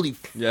 holy,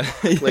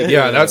 that's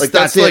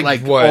it.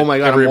 Like what? Oh my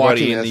god,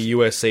 everybody in the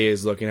USA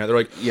is looking at. They're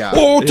like,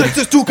 oh,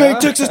 Texas 2K,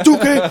 Texas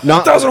 2K,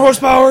 1,000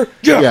 horsepower.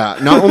 Yeah,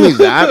 not only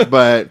that,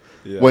 but.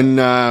 When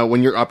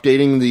you're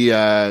updating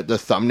the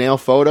thumbnail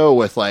photo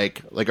with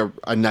like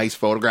a nice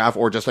photograph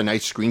or just a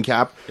nice screen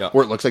cap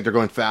where it looks like they're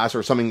going fast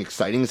or something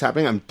exciting is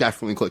happening, I'm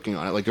definitely clicking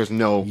on it. Like there's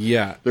no you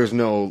know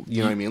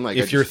what I mean? Like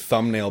if your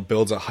thumbnail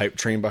builds a hype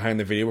train behind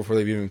the video before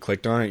they've even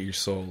clicked on it, you're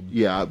sold.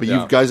 Yeah, but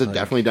you guys have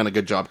definitely done a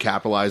good job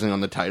capitalizing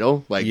on the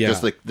title. Like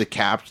just like the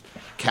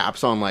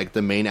caps on like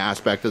the main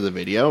aspect of the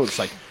video. It's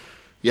like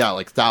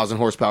like 1,000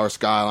 horsepower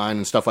Skyline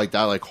and stuff like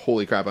that. Like,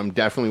 holy crap, I'm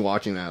definitely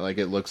watching that. Like,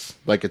 it looks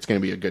like it's going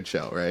to be a good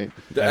show, right?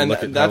 And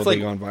that's like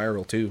gone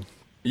viral too.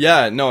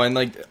 Yeah, no, and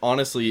like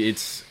honestly,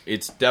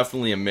 it's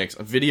definitely a mix.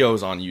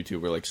 Videos on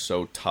YouTube are like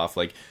so tough.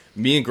 Like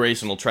me and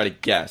Grayson will try to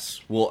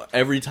guess. Well,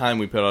 every time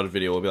we put out a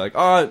video, we'll be like,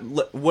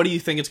 what do you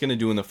think it's going to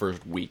do in the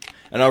first week?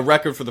 And our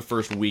record for the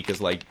first week is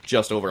like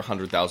just over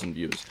 100,000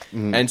 views.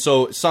 Mm-hmm. And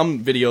so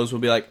some videos will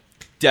be like,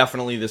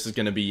 definitely this is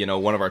going to be, you know,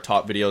 one of our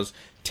top videos,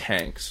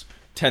 tanks.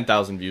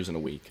 10,000 views in a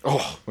week.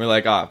 Oh, we're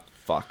like,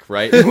 fuck,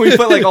 right? We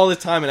put like all this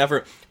time and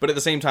effort, but at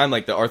the same time,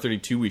 like the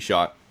R32 we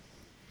shot,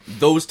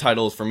 those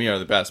titles for me are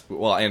the best.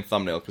 Well, and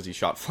thumbnail because he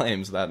shot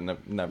flames. That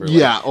never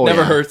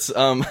hurts.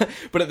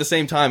 But at the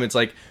same time, it's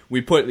like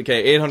we put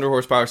 800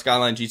 horsepower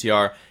Skyline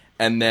GTR,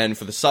 and then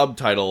for the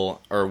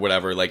subtitle or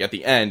whatever, like at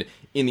the end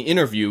in the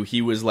interview,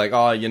 he was like,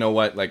 oh, you know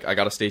what? Like I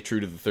got to stay true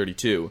to the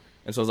 32,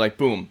 and so I was like,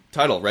 boom,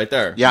 title right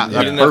there. Yeah, he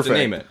didn't have to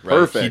name it. Right?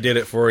 Perfect. He did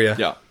it for you.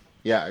 Yeah.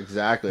 Yeah,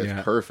 exactly.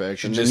 It's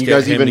perfect. And then you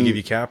guys even give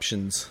you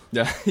captions.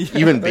 Yeah.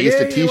 Even based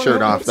a T-shirt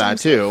off that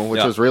too,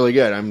 which was really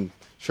good. I'm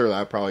sure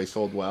that probably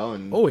sold well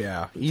and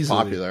easily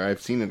popular.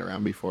 I've seen it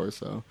around before,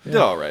 so did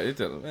all right. It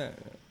did.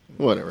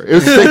 Whatever. It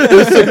was sick. It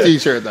was a sick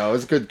T-shirt though. It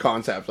was a good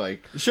concept.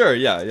 Like sure,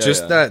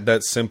 just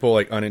that simple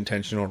like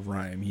unintentional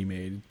rhyme he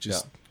made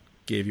just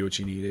gave you what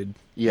you needed.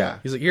 Yeah.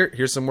 He's like,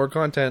 here's some more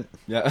content.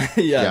 Yeah.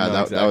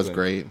 That was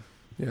great.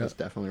 Yeah, that's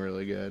definitely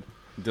really good.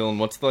 Dylan,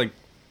 what's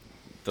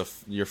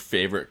your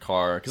favorite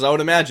car? Because I would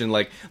imagine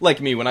like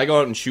me, when I go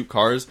out and shoot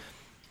cars,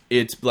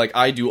 it's like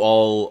I do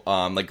all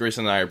like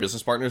Grayson and I are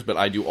business partners, but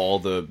I do all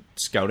the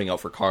scouting out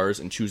for cars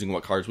and choosing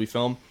what cars we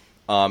film,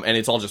 and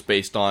it's all just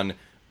based on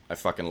I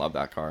fucking love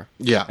that car.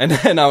 Yeah, and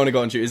I want to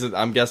go and shoot.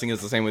 I'm guessing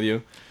it's the same with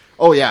you.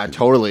 Oh yeah,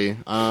 totally.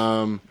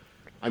 I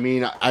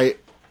mean,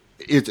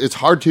 it's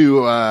hard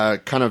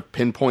to kind of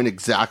pinpoint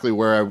exactly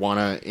where I want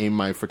to aim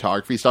my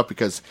photography stuff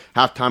because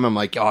half the time I'm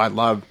like, I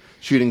love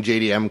shooting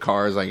JDM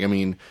cars. Like, I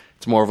mean,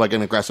 it's more of like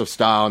an aggressive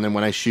style, and then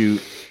when I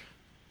shoot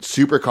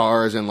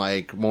supercars and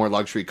like more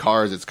luxury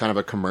cars, it's kind of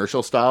a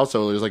commercial style.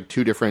 So there's like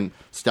two different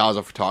styles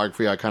of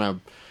photography I kind of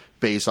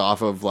base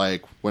off of.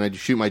 Like when I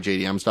shoot my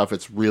JDM stuff,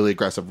 it's really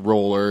aggressive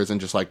rollers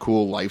and just like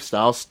cool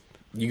lifestyles.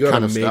 You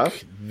gotta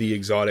make the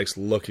exotics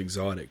look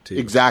exotic too.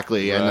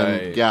 Exactly, right.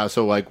 And then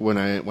so like when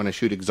I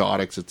shoot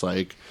exotics, it's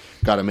like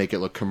gotta make it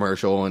look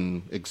commercial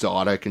and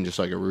exotic and just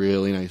like a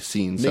really nice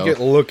scene. Make it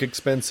look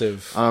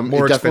expensive,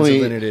 more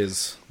expensive than it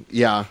is.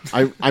 Yeah,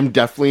 I'm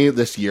definitely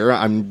this year.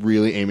 I'm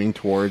really aiming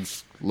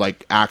towards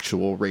like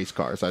actual race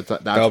cars. That's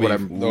what That'd be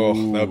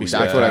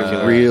that's what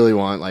I really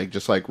want. Like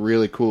just like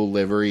really cool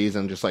liveries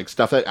and just like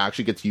stuff that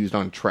actually gets used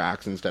on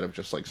tracks instead of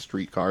just like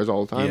street cars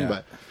all the time. Yeah.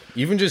 But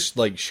even just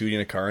like shooting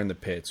a car in the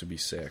pits would be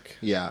sick.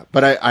 Yeah,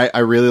 but I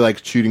really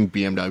like shooting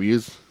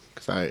BMWs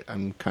because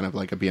I'm kind of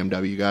like a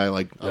BMW guy.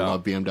 Like I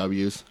love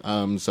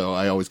BMWs. So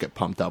I always get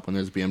pumped up when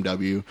there's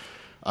BMW.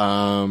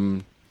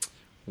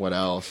 What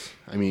else?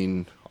 I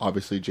mean,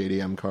 obviously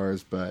JDM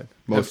cars, but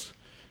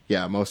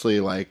mostly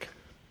like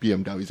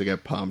BMWs. I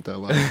get pumped. I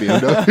love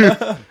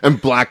BMW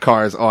and black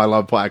cars. Oh, I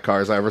love black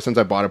cars. Ever since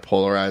I bought a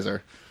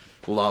Polarizer,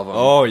 love them.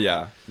 Oh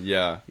yeah.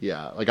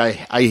 Like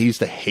I used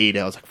to hate it.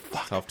 I was like,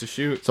 fuck. Tough to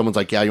shoot. Someone's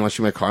like, yeah, you want to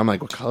shoot my car? I'm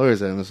like, what color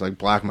is it? And it's like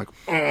black. I'm like,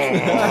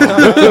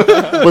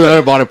 but then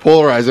I bought a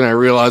Polarizer and I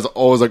realized, I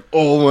was like,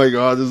 oh my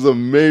god, this is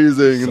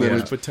amazing. So and then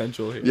much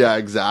potential here. Yeah,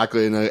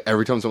 exactly. And then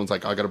every time someone's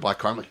like, I got a black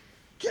car, I'm like,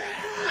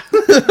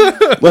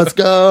 yeah, let's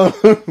go.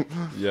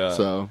 Yeah.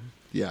 So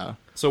yeah.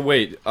 So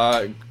wait,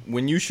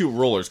 when you shoot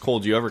rollers, Cole,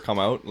 do you ever come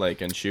out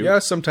like and shoot? Yeah,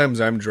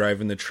 sometimes I'm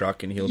driving the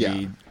truck and he'll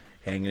be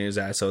hanging his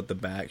ass out the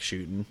back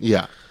shooting.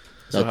 Yeah.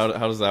 So how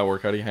does that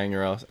work? How do you hang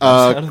your ass?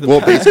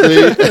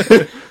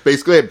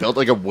 Basically I built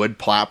like a wood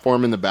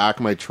platform in the back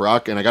of my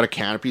truck and I got a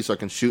canopy so I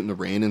can shoot in the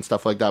rain and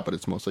stuff like that, but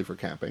it's mostly for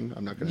camping.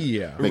 I'm not going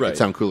to make it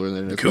sound cooler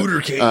than it is.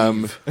 Cooter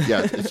Cave.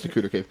 Yeah, it's the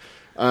Cooter Cave.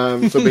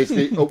 So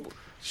basically,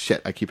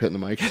 shit, I keep hitting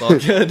the mic. It's all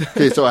good.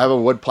 Okay, so I have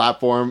a wood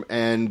platform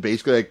and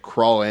basically I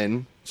crawl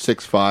in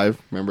 6'5",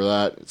 remember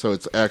that? So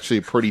it's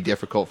actually pretty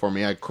difficult for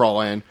me. I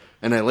crawl in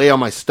and I lay on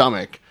my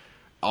stomach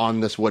on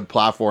this wood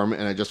platform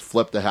and I just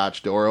flip the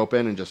hatch door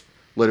open and just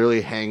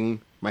literally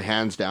hang my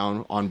hands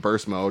down on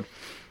burst mode,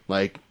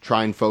 like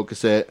try and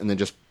focus it and then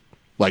just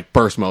like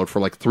burst mode for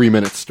like 3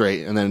 minutes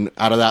straight. And then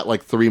out of that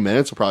like 3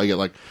 minutes, I'll probably get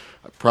like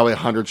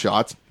 100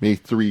 shots, maybe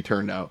 3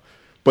 turned out.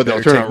 But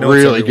they'll turn out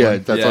really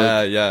good.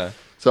 Yeah.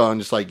 So I'm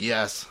just like,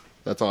 yes,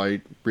 that's all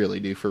I really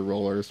do for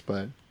rollers.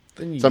 But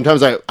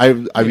sometimes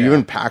I've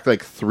even packed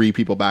like 3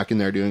 people back in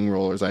there doing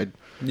rollers.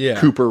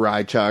 Cooper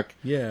Rychuk.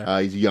 Yeah.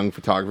 He's a young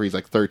photographer. He's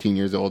like 13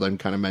 years old. I'm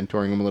kind of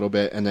mentoring him a little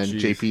bit. And then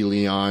JP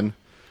Leon.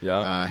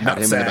 Yeah. Had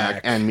him in the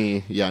back. And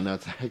me. Yeah,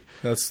 Nutsack.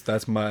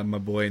 That's my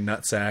boy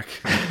Nutsack.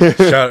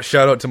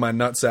 shout out to my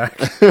Nutsack.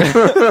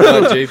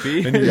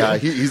 JP. Yeah,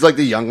 he's like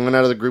the young one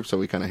out of the group, so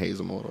we kind of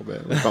haze him a little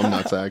bit. We call him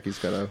Nutsack. He's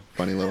got a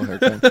funny little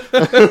haircut.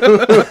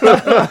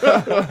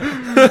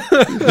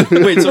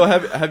 Wait, so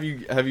have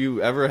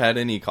you ever had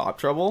any cop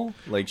trouble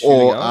like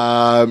shooting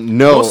out?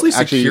 No, mostly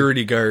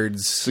security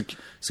guards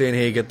saying,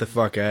 "Hey, get the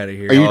fuck out of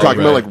here." Are you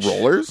talking about like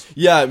rollers?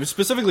 Yeah,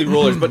 specifically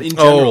rollers, but in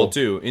general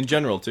too.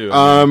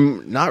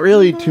 Not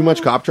really too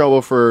much cop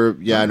trouble for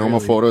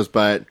normal photos,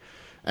 but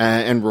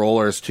and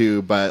rollers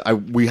too.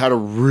 But we had a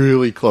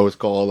really close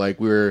call. Like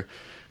we were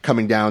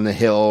coming down the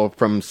hill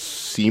from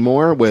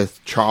Seymour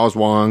with Charles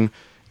Wong,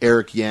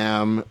 Eric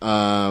Yam,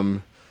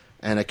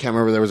 and I can't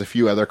remember, there was a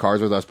few other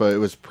cars with us, but it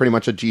was pretty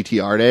much a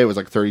GTR day. It was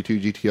like 32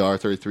 GTR,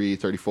 33,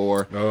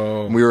 34.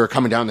 Oh. And we were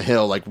coming down the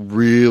hill like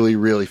really,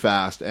 really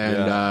fast.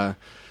 And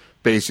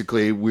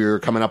basically we were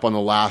coming up on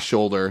the last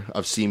shoulder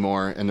of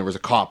Seymour and there was a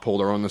cop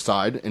pulled on the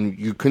side and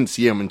you couldn't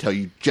see him until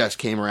you just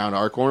came around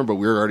our corner, but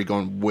we were already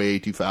going way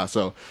too fast.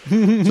 So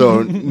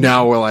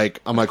now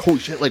I'm like, holy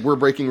shit, like we're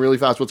braking really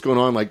fast. What's going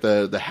on? Like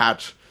the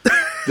hatch...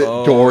 The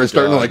door is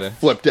starting to like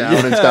flip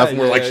down and stuff, and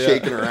we're like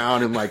shaking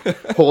around and like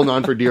holding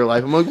on for dear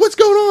life. I'm like, "What's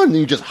going on?" And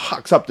he just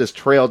hucks up this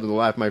trail to the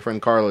left. My friend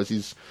Carlos,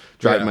 he's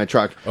driving my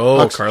truck.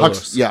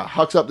 Carlos,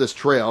 hucks up this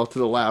trail to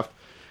the left,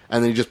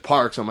 and then he just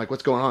parks. I'm like,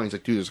 "What's going on?" He's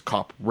like, "Dude, there's a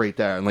cop right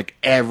there," and like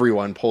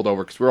everyone pulled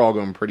over because we're all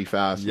going pretty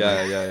fast.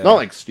 Yeah. Not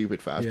like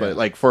stupid fast, but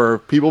like for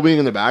people being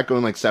in the back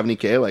going like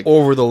 70K, like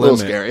over the limit,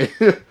 scary.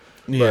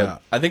 Yeah,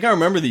 I think I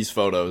remember these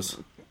photos.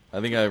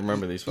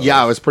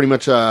 Yeah, it was pretty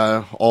much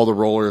all the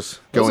rollers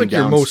going like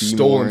down. Your most Seymour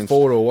stolen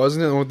photo,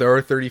 wasn't it? With the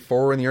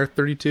R34 and the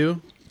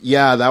R32.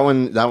 Yeah, that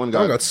one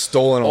got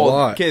stolen a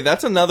lot. Okay,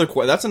 that's another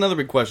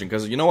big question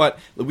because you know what?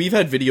 We've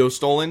had videos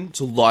stolen. It's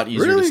a lot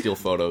easier to steal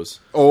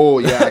photos. Oh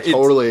yeah,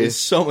 totally. It's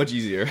so much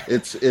easier.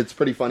 It's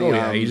pretty funny. Oh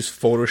yeah, you just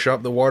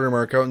Photoshop the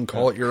watermark out and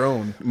call it your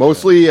own.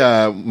 Mostly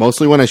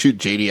when I shoot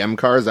JDM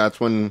cars, that's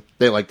when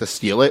they like to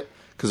steal it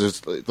because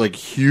there's like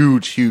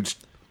huge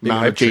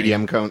amount of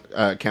JDM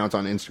counts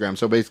on Instagram.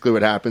 So basically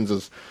what happens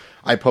is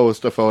I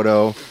post a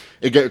photo,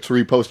 it gets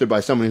reposted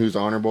by someone who's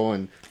honorable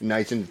and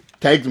nice and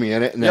tags me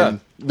in it,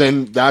 and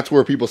then that's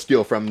where people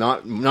steal from.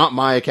 Not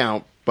my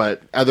account,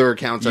 but other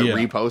accounts that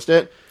repost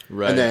it.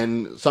 Right. And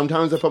then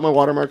sometimes I put my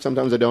watermark,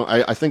 sometimes I don't.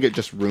 I think it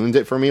just ruins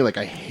it for me. Like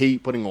I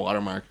hate putting a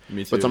watermark.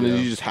 Me too, but sometimes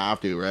you just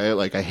have to, right?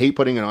 Like I hate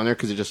putting it on there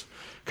because it just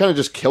kind of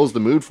just kills the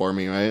mood for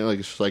me, right? Like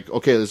it's just like,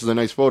 okay, this is a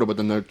nice photo, but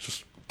then they're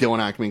just Dylan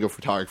Acme go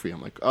photography.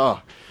 I'm like,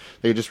 oh.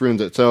 It just ruins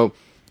it. So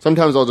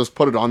sometimes I'll just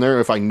put it on there.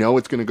 If I know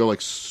it's going to go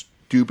like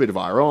stupid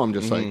viral, I'm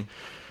just like,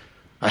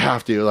 I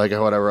have to, like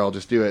whatever, I'll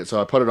just do it.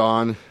 So I put it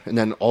on, and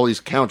then all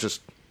these accounts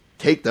just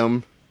take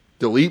them,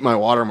 delete my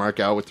watermark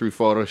out through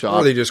Photoshop.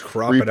 Or they just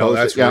crop it out.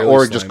 That's really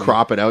or just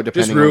crop it out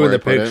depending just ruin on where the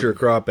picture,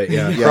 crop it.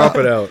 Yeah, crop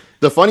it out.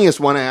 The funniest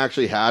one I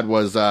actually had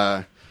was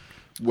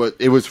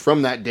it was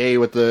from that day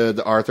with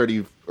the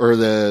R30 or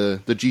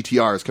the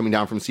GTRs coming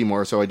down from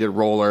Seymour. So I did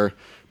roller,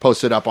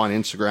 posted up on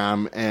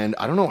Instagram, and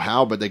I don't know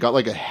how, but they got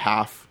like a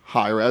half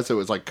high res. So it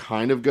was like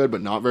kind of good,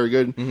 but not very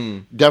good.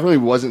 Mm-hmm. Definitely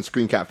wasn't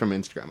screen cap from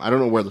Instagram. I don't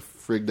know where the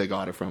frig they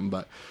got it from,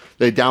 but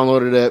they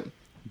downloaded it,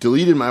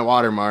 deleted my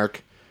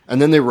watermark,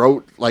 and then they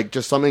wrote like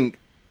just something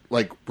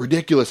like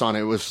ridiculous on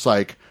it. It was just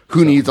like,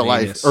 who needs a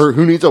life or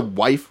who needs a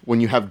wife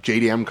when you have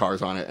JDM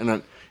cars on it? And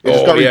then it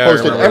just got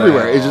reposted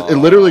everywhere. It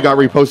literally got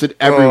reposted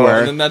everywhere.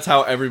 And then that's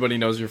how everybody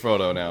knows your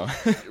photo now.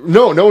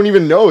 No one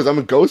even knows. I'm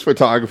a ghost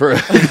photographer.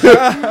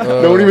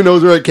 No one even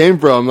knows where it came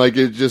from. Like,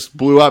 it just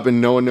blew up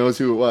and no one knows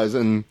who it was.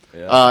 And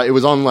it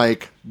was on,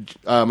 like,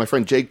 my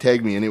friend Jake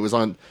tagged me, and it was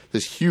on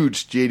this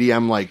huge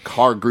JDM, like,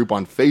 car group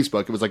on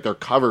Facebook. It was, like, their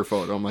cover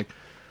photo. I'm like,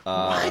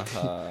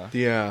 what?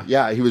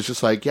 Yeah, he was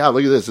just like, yeah,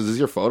 look at this. Is this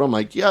your photo? I'm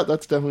like, yeah,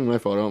 that's definitely my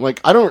photo. I'm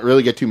like, I don't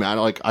really get too mad.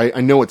 Like,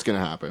 I know what's going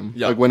to happen.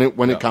 Like, when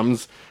it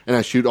comes and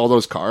I shoot all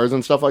those cars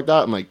and stuff like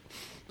that, I'm like,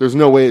 there's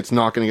no way it's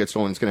not going to get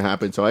stolen. It's going to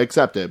happen. So I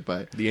accept it.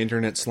 But the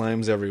internet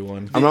slimes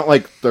everyone. I'm not,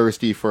 like,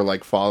 thirsty for,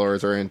 like,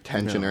 followers or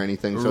attention or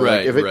anything. So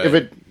like,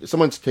 if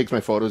someone takes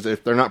my photos,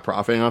 if they're not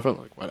profiting off it,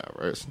 like,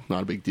 whatever. It's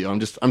not a big deal.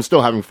 I'm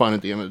still having fun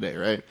at the end of the day,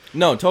 right?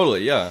 No,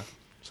 totally, yeah.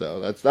 So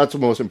that's what's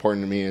most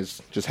important to me,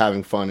 is just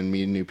having fun and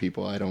meeting new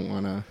people. I don't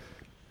want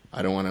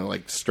to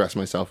like stress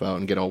myself out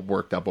and get all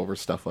worked up over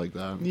stuff like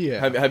that. Yeah.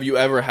 Have you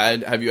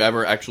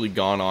ever actually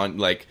gone on,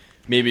 like,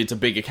 maybe it's a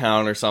big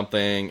account or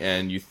something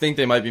and you think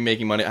they might be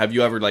making money? Have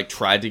you ever, like,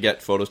 tried to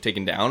get photos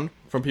taken down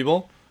from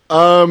people?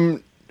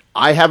 I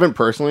haven't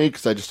personally,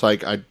 because I just,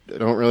 like, I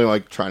don't really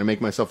like trying to make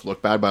myself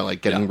look bad by,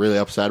 like, getting really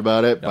upset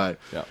about it. But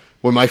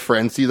when my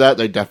friends see that,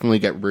 they definitely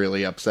get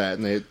really upset,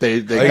 and they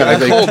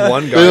called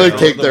one guy. They like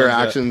take their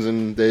actions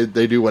and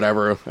they do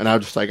whatever. And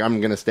I'm just like,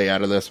 I'm gonna stay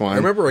out of this one. I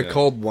remember I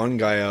called one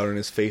guy out on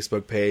his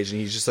Facebook page, and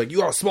he's just like, "You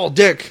got a small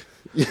dick,"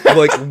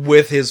 like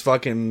with his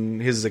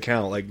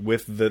account, like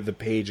with the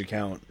page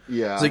account.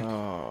 Yeah, it's like,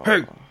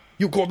 "Hey,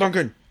 you Cole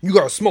Duncan, you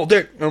got a small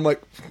dick," and I'm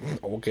like,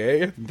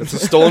 "Okay, that's a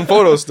stolen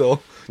photo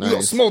still." Nice. You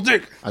got a small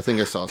dick. I think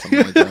I saw something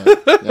like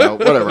that. Yeah,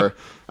 whatever.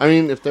 I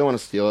mean, if they want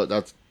to steal it,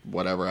 that's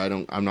whatever.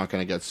 I'm not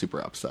going to get super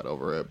upset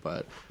over it,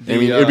 but I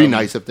mean, it'd be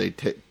nice if they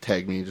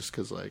tag me, just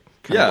because, like,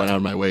 kind of went out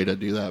of my way to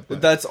do that.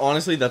 But that's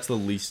honestly, that's the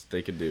least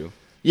they could do.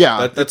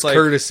 Yeah, that's like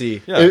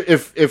courtesy. Yeah.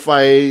 If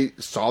I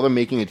saw them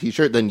making a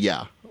T-shirt, then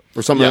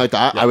or something like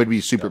that, I would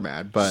be super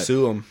mad. But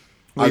sue them.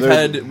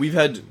 We've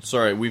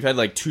had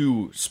like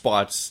 2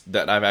 spots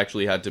that I've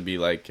actually had to be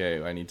like,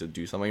 hey, I need to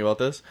do something about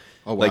this.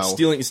 Oh, wow. Like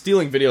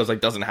stealing videos,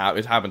 like, doesn't happen.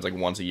 It happens like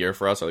once a year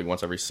for us, or like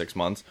once every 6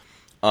 months.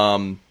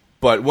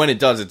 But when it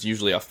does, it's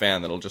usually a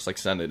fan that'll just, like,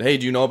 send it. Hey,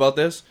 do you know about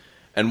this?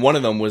 And one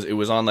of them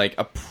was on, like,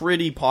 a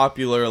pretty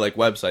popular, like,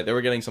 website. They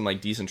were getting some,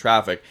 like, decent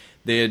traffic.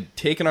 They had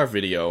taken our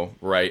video,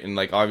 right? And,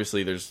 like,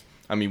 obviously we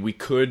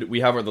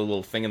have the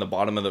little thing in the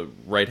bottom of the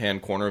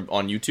right-hand corner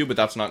on YouTube, but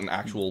that's not an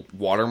actual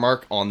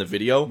watermark on the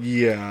video.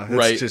 Yeah,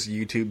 that's just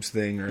YouTube's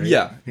thing, right?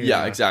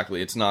 Yeah,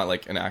 exactly. It's not,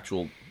 like, an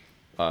actual,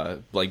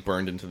 like,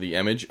 burned into the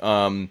image.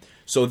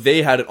 So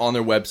they had it on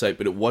their website,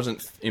 but it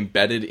wasn't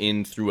embedded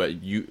in through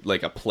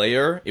a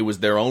player. It was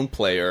their own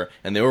player,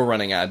 and they were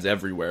running ads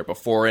everywhere,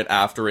 before it,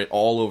 after it,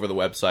 all over the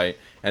website.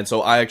 And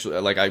so I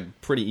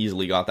pretty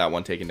easily got that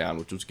one taken down,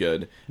 which was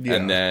good. Yeah.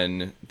 And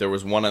then there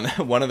was one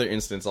other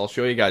instance. I'll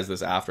show you guys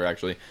this after,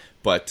 actually.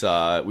 But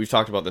we've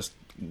talked about this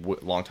a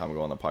long time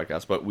ago on the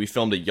podcast. But we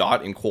filmed a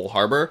yacht in Cole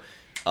Harbor.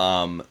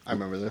 I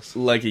remember this.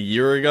 Like a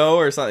year ago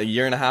or something, a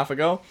year and a half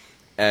ago.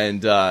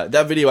 And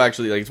that video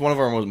actually, like, it's one of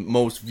our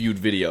most viewed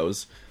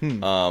videos.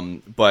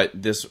 But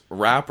this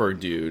rapper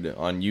dude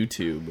on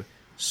YouTube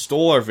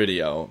stole our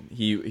video.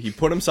 He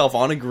put himself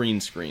on a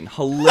green screen.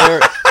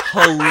 Hilarious.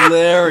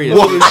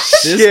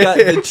 This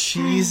guy, the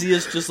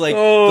cheesiest, just like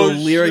the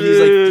lyric. He's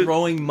like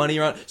throwing money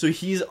around. So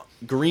he's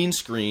green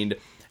screened.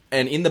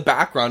 And in the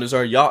background is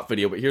our yacht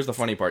video, but here's the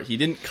funny part. He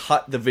didn't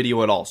cut the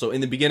video at all. So in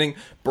the beginning,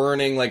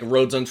 burning, like,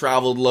 Roads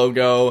Untraveled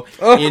logo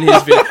in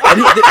his video.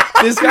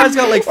 And this guy's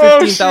got, like,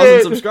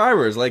 15,000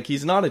 subscribers. Like,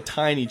 he's not a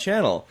tiny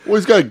channel. Well,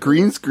 he's got a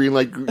green screen.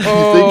 Like, you think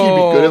he'd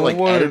be good at, like,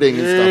 editing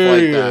and stuff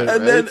like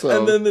that,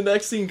 and then the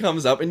next scene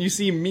comes up, and you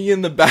see me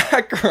in the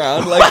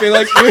background, like, being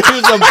like,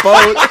 here's a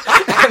boat,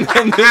 and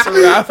then this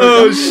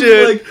rapper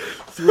like,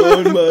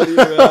 throwing money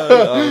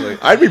around.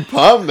 Like, I'd be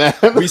pumped, man.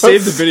 We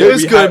saved the video.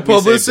 It's good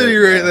publicity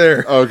right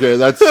there. Okay,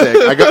 that's sick.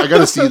 I got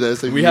to see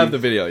this. We have the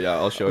video. Yeah,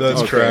 I'll show it.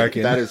 That's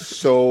cracking. That is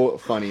so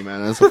funny,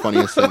 man. That's the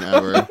funniest thing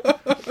ever.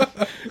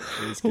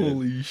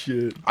 Holy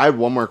shit! I have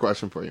one more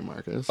question for you,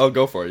 Marcus. Oh,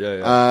 go for it.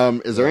 Yeah.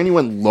 Is there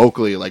anyone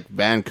locally, like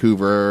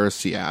Vancouver,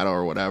 Seattle,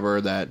 or whatever,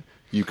 that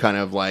you kind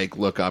of, like,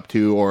 look up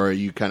to, or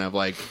you kind of,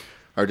 like,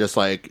 are just,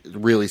 like,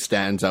 really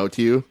stands out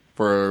to you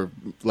for,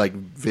 like,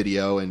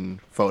 video and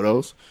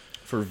photos?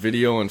 For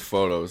video and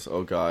photos,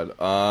 oh god.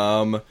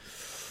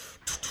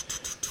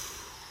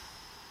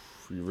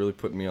 You're really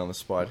putting me on the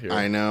spot here.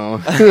 I know.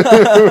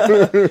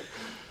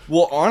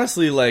 Well,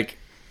 honestly, like,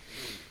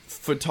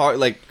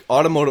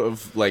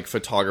 automotive, like,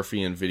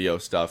 photography and video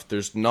stuff,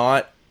 there's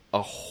not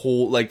a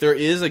whole, like, there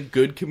is a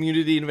good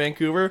community in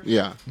Vancouver.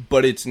 Yeah.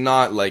 But it's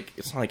not like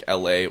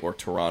LA or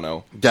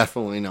Toronto.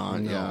 Definitely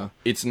not. No. Yeah.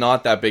 It's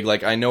not that big.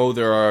 Like, I know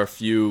there are a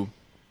few.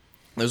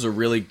 There's a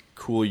really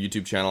cool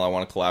YouTube channel I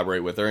want to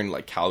collaborate with. They're in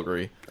like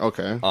Calgary.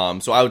 Okay.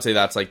 So I would say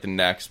that's like the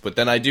next. But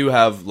then I do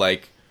have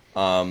like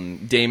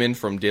Damon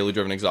from Daily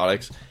Driven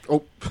Exotics.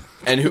 Oh.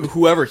 And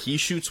whoever he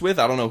shoots with,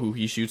 I don't know who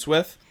he shoots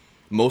with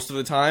most of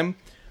the time.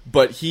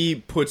 But he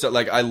puts it,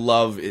 like, I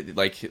love it,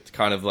 like, it's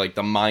kind of like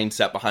the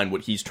mindset behind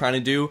what he's trying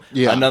to do.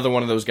 Yeah. Another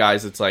one of those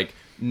guys that's like,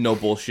 no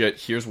bullshit,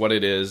 here's what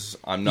it is.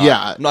 I'm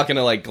not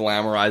gonna like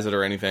glamorize it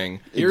or anything.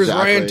 Here's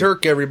Ryan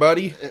Turk,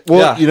 everybody.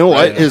 Well, you know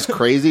what is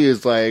crazy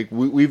is, like,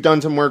 we've done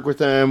some work with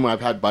him.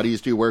 I've had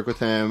buddies do work with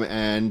him,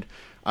 and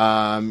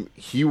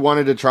he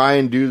wanted to try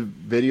and do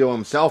video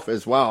himself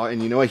as well.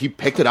 And you know what? He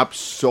picked it up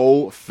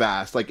so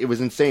fast. Like, it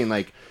was insane.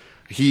 Like,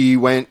 he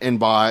went and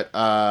bought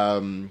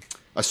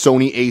a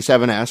Sony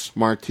A7S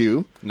Mark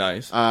II.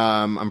 Nice.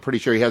 I'm pretty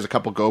sure he has a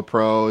couple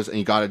GoPros, and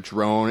he got a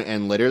drone,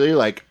 and literally,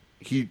 like,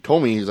 he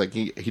told me, he's like,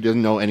 he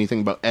doesn't know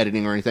anything about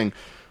editing or anything.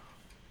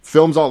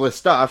 Films all this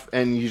stuff,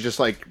 and you just,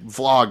 like,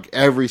 vlog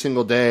every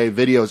single day,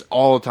 videos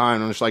all the time.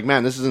 And I'm just like,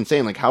 man, this is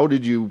insane. Like, how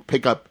did you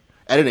pick up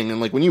editing?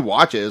 And, like, when you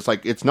watch it, it's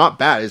like, it's not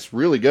bad. It's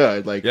really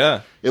good. Like,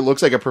 yeah, it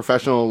looks like a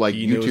professional, like,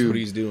 he YouTube. Knows what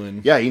he's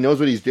doing. Yeah, he knows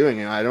what he's doing.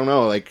 And I don't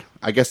know, like,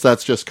 I guess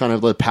that's just kind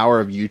of the power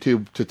of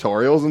YouTube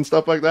tutorials and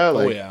stuff like that.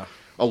 Like, oh, yeah.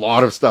 A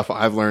lot of stuff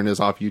I've learned is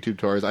off YouTube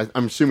tutorials.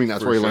 I'm assuming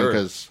that's where he learned,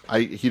 because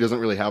he doesn't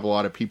really have a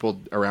lot of people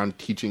around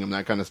teaching him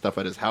that kind of stuff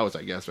at his house,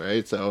 I guess,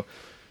 right? So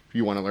if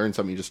you want to learn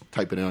something, you just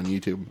type it in on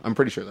YouTube. I'm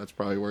pretty sure that's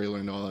probably where he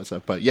learned all that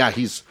stuff. But yeah,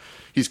 he's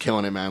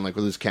killing it, man. Like,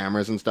 with his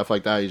cameras and stuff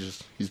like that,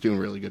 he's doing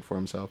really good for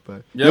himself.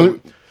 But yeah.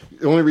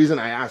 The only reason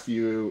I asked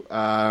you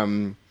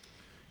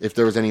if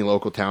there was any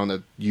local town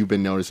that you've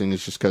been noticing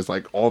is just because,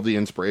 like, all the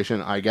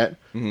inspiration I get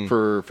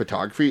for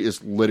photography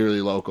is literally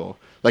local.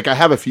 Like, I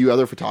have a few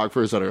other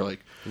photographers that are like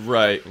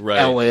right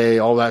LA,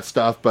 all that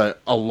stuff,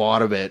 but a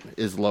lot of it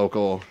is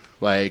local.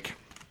 Like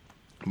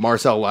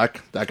Marcel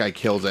Leck, that guy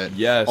kills it.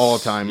 Yes, all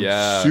the time.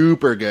 Yeah,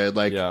 super good.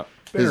 Like, yeah.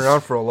 Been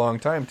around for a long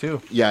time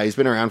too. Yeah, he's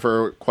been around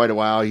for quite a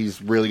while.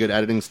 He's really good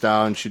editing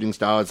style and shooting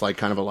style. It's like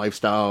kind of a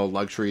lifestyle,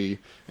 luxury,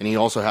 and he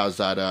also has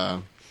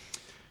that.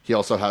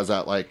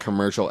 Like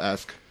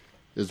commercial-esque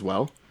as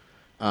well.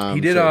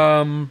 He did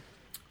a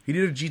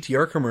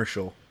GTR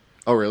commercial.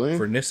 Oh, really?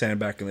 For Nissan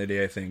back in the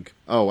day, I think.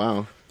 Oh,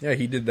 wow. Yeah,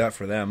 he did that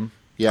for them.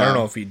 Yeah. I don't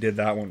know if he did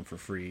that one for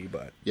free,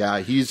 but yeah,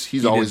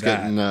 he's always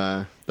getting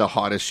the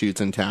hottest shoots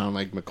in town,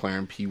 like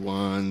McLaren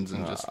P1s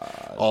and just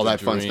all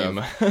that fun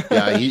stuff.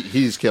 Yeah,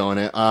 he's killing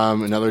it.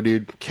 Another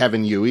dude,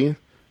 Kevin Yui.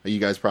 You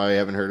guys probably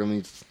haven't heard him.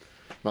 He's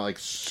not like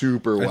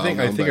super well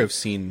known. I think I've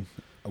seen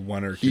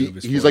one or two of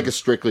his. He's like a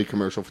strictly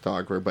commercial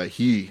photographer, but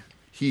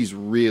he's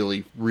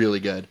really,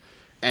 really good.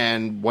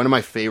 And one of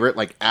my favorite,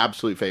 like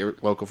absolute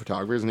favorite local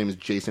photographers, his name is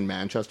Jason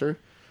Manchester.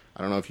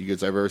 I don't know if you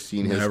guys ever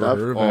seen his stuff.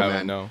 Heard of oh him.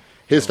 man, no.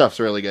 His stuff's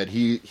really good.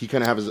 He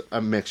kind of has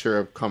a mixture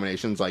of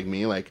combinations like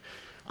me. Like,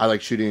 I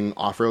like shooting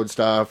off-road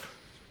stuff,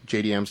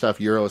 JDM stuff,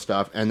 Euro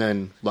stuff, and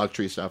then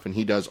luxury stuff. And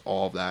he does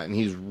all of that, and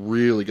he's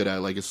really good at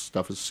it. Like, his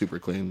stuff is super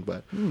clean.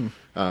 But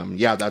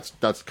yeah,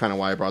 that's kind of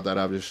why I brought that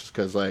up. It's just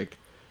because, like,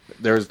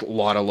 there's a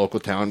lot of local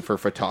talent for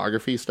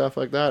photography stuff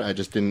like that.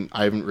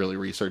 I haven't really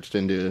researched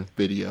into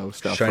video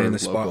stuff. Shining the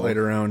spotlight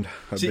around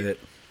a bit.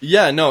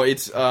 Yeah, no,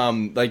 it's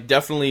like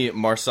definitely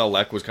Marcel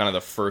Leck was kind of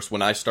the first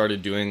when I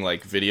started doing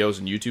like videos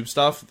and YouTube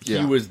stuff.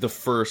 He was the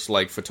first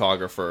like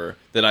photographer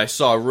that I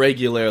saw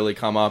regularly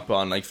come up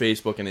on like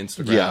Facebook and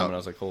Instagram, and I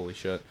was like, holy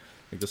shit.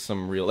 Like, this is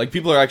some real, like,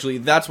 people are actually,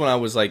 that's when I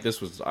was like,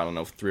 this was, I don't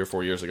know, 3 or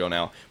 4 years ago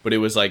now, but it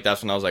was like,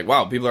 that's when I was like,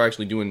 wow, people are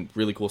actually doing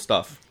really cool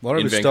stuff. A lot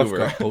of his Vancouver.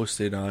 stuff got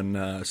posted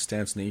on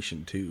Stance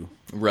Nation too.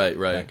 Right.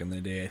 Back in the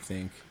day, I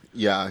think.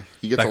 Yeah,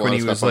 he gets Back a lot when of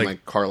he stuff was, on like-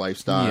 like Car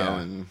Lifestyle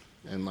and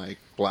like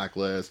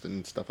Blacklist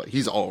and stuff like.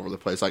 He's all over the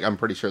place. Like, I'm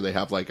pretty sure they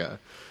have like a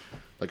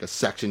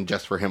section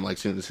just for him. Like,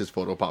 as soon as his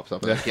photo pops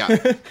up, like,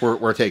 yeah,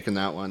 we're taking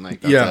that one.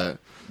 Like, that's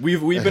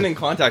We've been in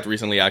contact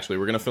recently. Actually,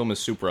 we're gonna film a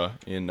Supra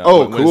in.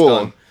 Oh, when it's cool.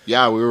 done.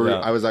 Yeah, we were. Yeah.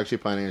 I was actually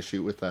planning to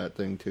shoot with that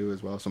thing too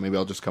as well. So maybe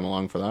I'll just come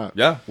along for that.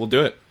 Yeah, we'll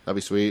do it. That'd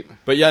be sweet.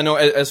 But yeah, no.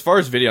 As far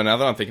as video, now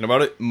that I'm thinking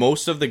about it,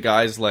 most of the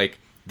guys like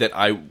that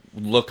I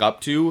look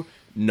up to,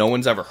 no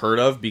one's ever heard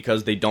of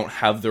because they don't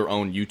have their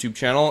own YouTube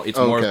channel. It's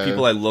more of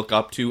people I look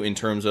up to in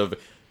terms of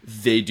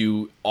they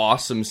do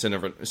awesome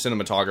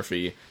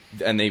cinematography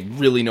and they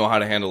really know how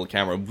to handle the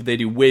camera. They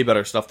do way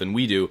better stuff than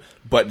we do,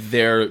 but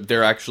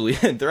they're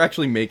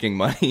actually making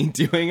money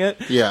doing it.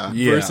 Yeah.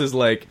 Versus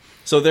like,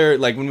 so they're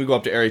like, when we go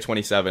up to Area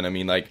 27, I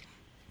mean, like,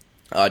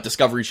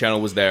 Discovery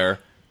Channel was there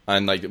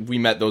and like we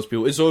met those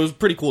people. So it was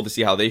pretty cool to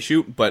see how they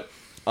shoot, but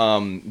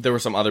there were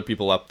some other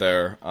people up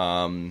there.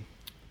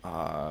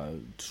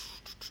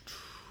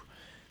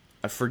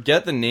 I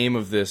forget the name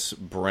of this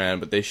brand,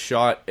 but they've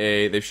shot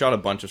a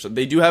bunch of stuff.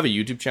 They do have a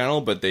YouTube channel,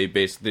 but they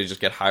just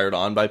get hired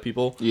on by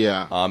people.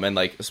 Yeah. And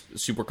like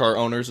supercar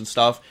owners and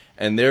stuff,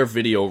 and their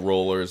video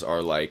rollers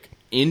are like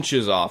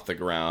inches off the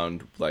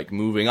ground, like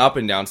moving up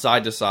and down,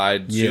 side to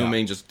side,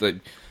 zooming, just like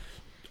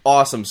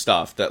awesome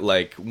stuff that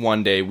like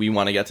one day we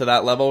want to get to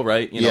that level,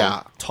 right? You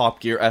know, Top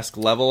Gear-esque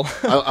level.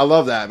 I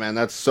love that, man.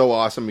 That's so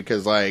awesome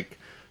because like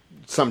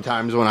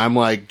sometimes when I'm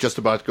like just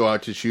about to go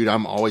out to shoot,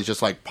 I'm always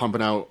just like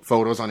pumping out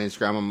photos on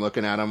Instagram. I'm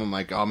looking at them. I'm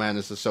like, oh man,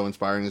 this is so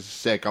inspiring. This is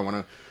sick. I want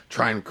to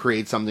try and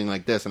create something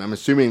like this. And I'm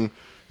assuming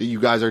that you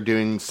guys are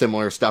doing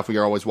similar stuff.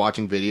 You're always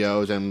watching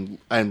videos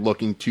and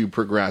looking to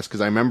progress.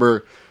 Because I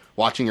remember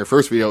watching your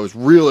first video, it was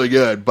really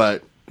good,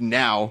 but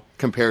now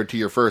compared to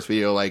your first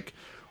video, like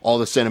all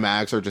the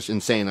cinematics are just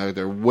insane. Like,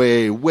 they're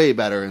way, way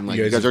better. And like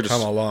you guys are have just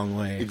come a long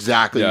way.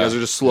 Exactly. You guys are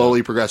just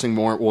slowly progressing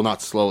more. Well,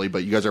 not slowly,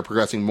 but you guys are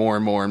progressing more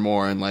and more and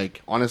more. And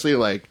like honestly,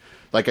 like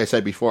I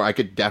said before, I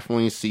could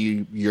definitely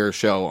see your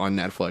show on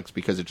Netflix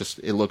because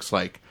it looks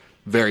like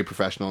very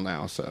professional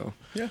now. So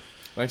yeah,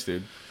 thanks,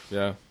 dude.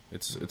 Yeah,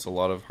 it's a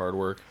lot of hard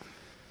work.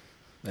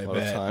 A lot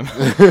of time.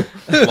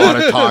 A lot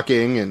of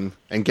talking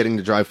and getting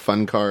to drive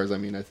fun cars. I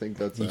mean, I think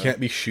that's... You can't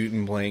be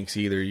shooting blanks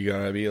either. You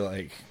gotta be,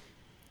 like,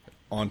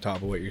 on top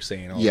of what you're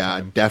saying all the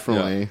time.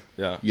 Definitely.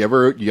 Yeah. You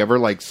ever,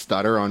 like,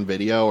 stutter on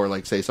video or,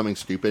 like, say something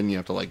stupid and you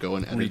have to, like, go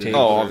and edit it?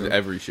 Oh,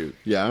 every shoot.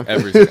 Yeah?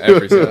 Every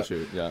single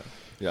shoot, yeah.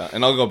 Yeah,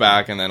 and I'll go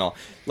back and then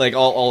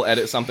I'll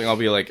edit something. I'll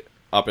be, like,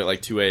 up at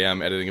like 2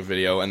 a.m. editing a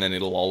video, and then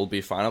it'll all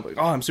be fine. I'll be like,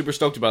 oh, I'm super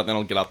stoked about it. Then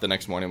I'll get up the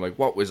next morning. I'm like,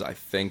 what was I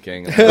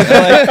thinking? Cut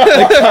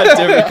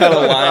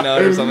a line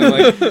out or something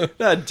like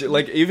that.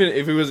 Like, even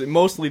if it was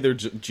mostly they're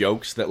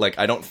jokes that like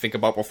I don't think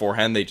about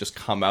beforehand, they just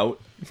come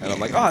out, and I'm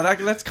like, oh,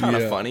 that's kind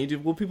of funny.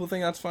 Will people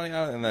think that's funny?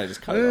 And then I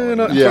just cut it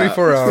out. Not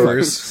 24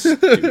 hours. I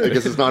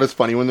guess it's not as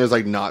funny when there's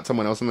like not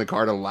someone else in the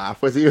car to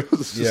laugh with you.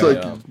 It's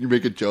just you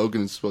make a joke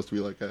and it's supposed to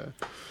be like a...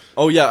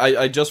 Oh yeah,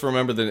 I just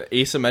remember that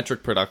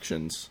Asymmetric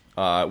Productions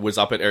was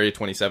up at Area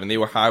 27. They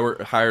were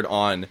hired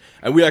on,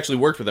 and we actually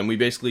worked with them.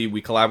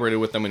 We collaborated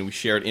with them and we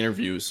shared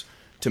interviews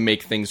to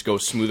make things go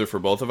smoother for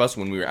both of us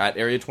when we were at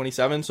Area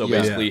 27. So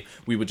basically,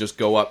 we would just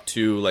go up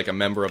to like a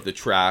member of the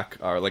track,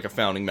 or like a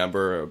founding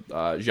member,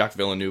 Jacques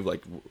Villeneuve,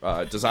 like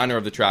designer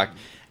of the track,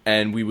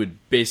 and we would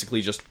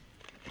basically just...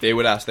 They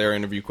would ask their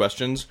interview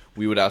questions.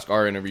 We would ask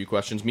our interview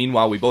questions.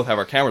 Meanwhile, we both have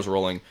our cameras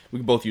rolling. We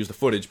could both use the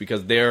footage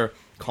because their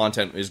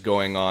content is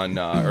going on,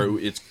 or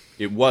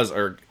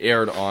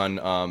aired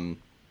on,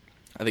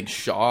 I think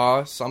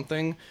Shaw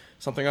something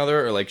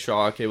other, or like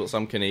Shaw Cable,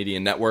 some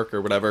Canadian network or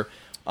whatever.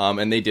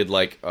 And they did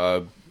like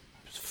a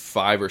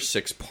 5 or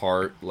 6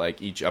 part, like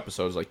each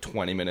episode is like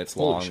 20 minutes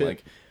long.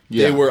 Like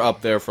they were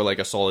up there for like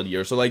a solid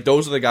year. So like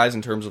those are the guys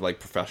in terms of like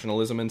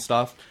professionalism and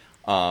stuff.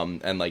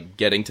 And like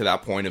getting to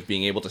that point of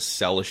being able to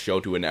sell a show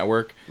to a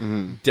network,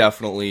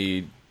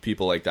 definitely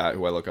people like that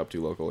who I look up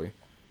to locally.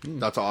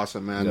 That's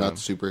awesome, man. Yeah.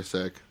 That's super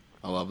sick.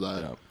 I love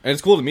that. Yeah. And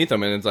it's cool to meet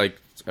them, and it's like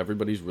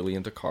everybody's really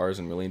into cars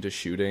and really into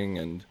shooting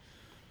and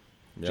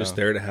just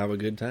there to have a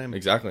good time.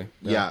 Exactly.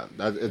 Yeah,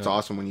 it's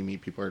awesome when you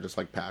meet people who are just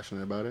like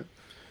passionate about it.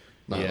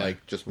 Not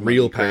like just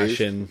real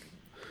passion,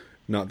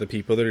 not the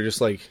people that are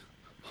just like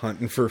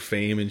hunting for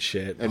fame and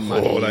shit. And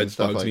money that and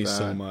stuff bugs like me that.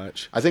 so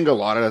much. I think a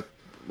lot of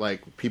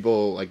like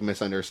people like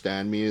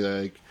misunderstand me.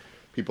 Like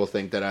people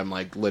think that I'm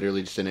like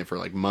literally just in it for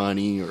like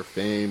money or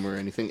fame or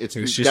anything. It's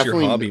just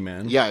definitely your hobby,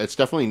 man. Yeah, it's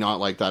definitely not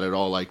like that at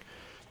all. Like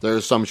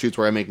there's some shoots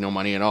where I make no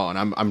money at all,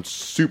 and I'm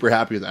super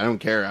happy with that. I don't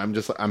care.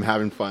 I'm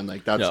having fun.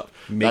 Like that's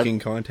making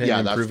content.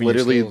 Yeah, that's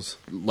literally your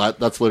skills.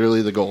 That's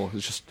literally the goal.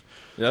 It's just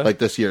like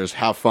this year is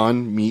have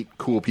fun, meet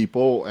cool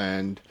people,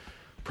 and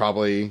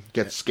probably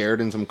get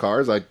scared in some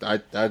cars. I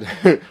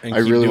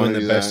really want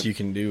to do the best you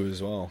can do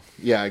as well.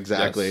 Yeah,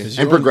 exactly. Yes.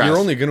 And progress. You're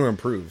only going to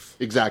improve.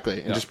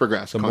 Exactly, and just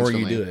progress. The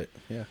constantly. more you do it.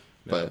 Yeah.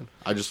 But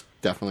I just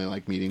definitely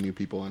like meeting new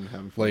people and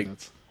having fun. Like,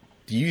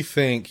 do you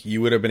think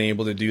you would have been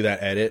able to do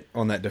that edit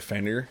on that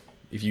Defender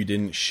if you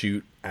didn't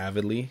shoot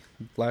avidly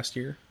last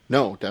year?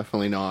 No,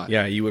 definitely not.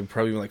 Yeah, you would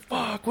probably be like,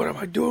 fuck, what am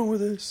I doing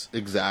with this?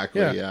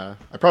 Exactly, yeah.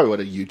 I probably would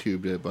have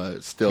YouTubed it,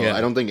 but still, I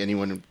don't think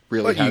anyone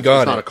really has. It's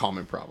not a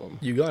common problem.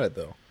 You got it,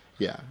 though.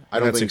 Yeah.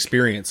 That's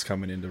experience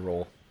coming into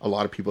role. A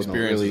lot of people don't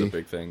really is a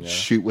big thing,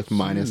 shoot with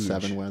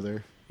 -7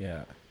 weather.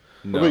 Yeah.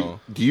 No.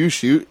 Do you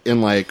shoot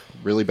in, like,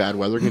 really bad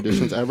weather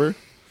conditions ever?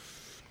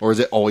 Or does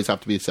it always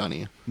have to be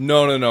sunny?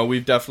 No.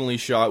 We've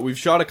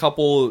shot a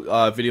couple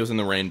videos in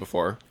the rain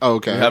before. Oh,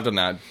 okay. We have done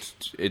that.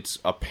 It's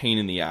a pain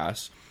in the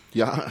ass.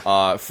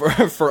 Yeah.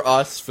 For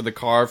us, for the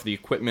car, for the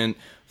equipment,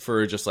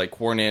 for just like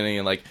coordinating,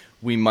 and like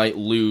we might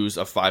lose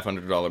a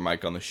 $500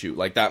 mic on the shoot.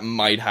 Like that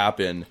might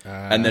happen,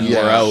 and then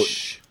we're out,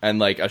 and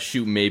like a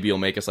shoot maybe will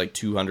make us like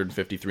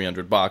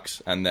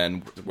 $250-$300, and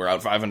then we're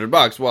out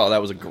 $500. Well,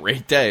 that was a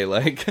great day.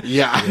 Like,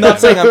 not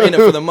saying I'm in it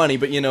for the money,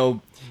 but you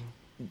know,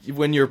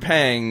 when you're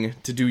paying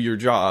to do your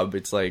job,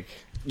 it's like.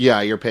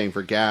 Yeah, you're paying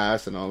for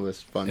gas and all this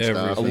fun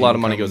stuff. A lot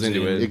of money goes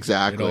into it.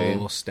 Exactly. It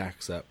all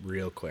stacks up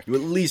real quick. You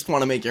at least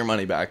want to make your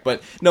money back.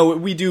 But no,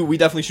 we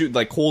definitely shoot.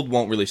 Like, cold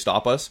won't really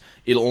stop us.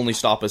 It'll only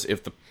stop us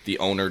if the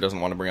owner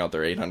doesn't want to bring out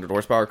their 800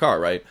 horsepower car,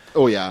 right?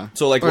 Oh, yeah.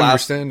 So, like,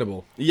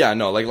 understandable.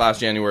 Like last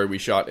January, we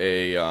shot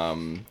a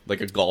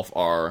Golf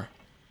R,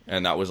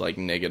 and that was like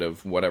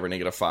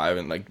 -5,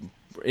 and like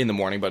in the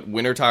morning. But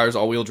winter tires,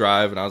 all-wheel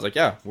drive, and I was like,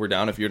 yeah, we're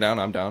down. If you're down,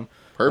 I'm down.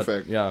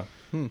 perfect. Yeah.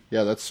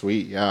 Yeah, that's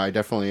sweet. Yeah, I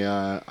definitely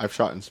I've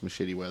shot in some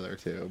shitty weather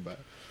too, but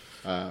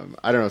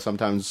I don't know,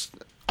 sometimes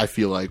I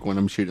feel like when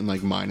I'm shooting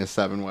like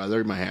 -7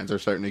 weather, my hands are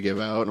starting to give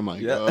out and I'm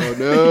like, oh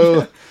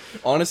no.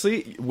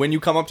 Honestly, when you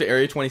come up to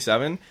Area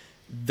 27,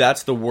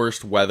 that's the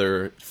worst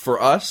weather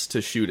for us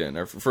to shoot in,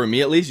 or for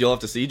me at least. You'll have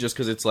to see, just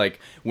because it's like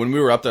when we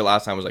were up there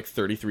last time it was like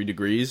 33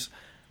 degrees,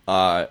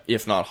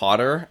 if not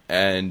hotter,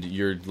 and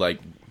your like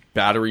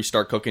batteries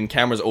start cooking,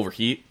 cameras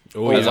overheat.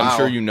 As I'm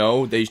sure you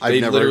know, they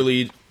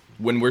literally,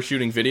 when we're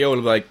shooting video,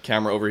 it'll be like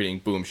camera overheating,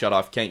 boom, shut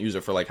off, can't use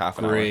it for like half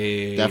an hour.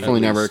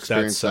 Definitely never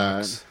experienced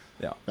that.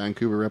 Yeah,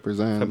 Vancouver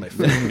represent. My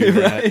phone do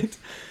that. right.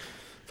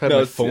 I've had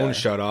my phone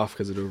shut off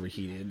because it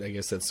overheated. I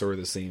guess that's sort of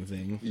the same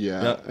thing.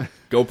 Yeah.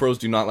 GoPros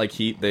do not like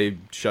heat. They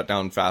shut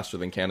down faster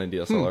than Canon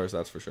DSLRs,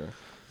 that's for sure.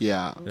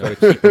 Yeah. Gotta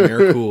keep them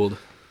air cooled.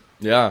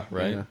 Yeah,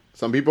 right. Yeah.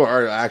 Some people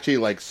are actually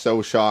like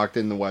so shocked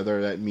in the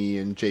weather that me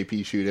and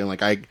JP shoot in.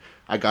 Like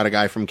I got a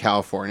guy from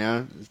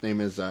California. His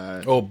name is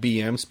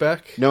BM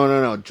spec?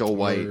 No, Joel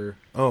White.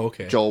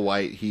 Okay. Joel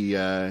White. He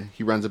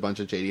runs a bunch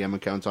of JDM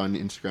accounts on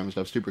Instagram and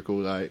stuff. Super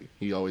cool guy.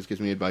 He always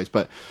gives me advice.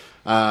 But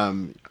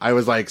I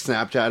was like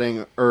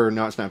Snapchatting, or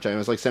not Snapchatting. I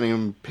was like sending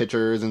him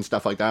pictures and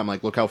stuff like that. I'm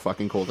like, look how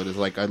fucking cold it is.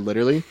 Like I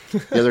literally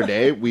the other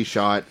day we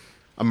shot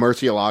a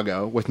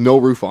Murcielago with no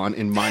roof on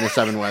in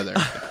 -7 weather.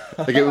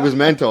 Like it was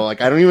mental.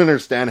 Like I don't even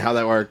understand how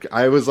that worked.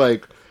 I was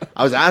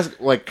asked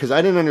like, because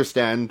I didn't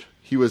understand.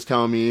 He was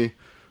telling me,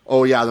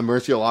 oh yeah, the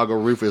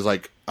Murcielago roof is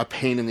like a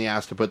pain in the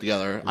ass to put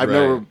together. I've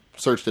never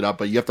searched it up,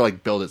 but you have to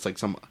like build it. It's like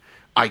some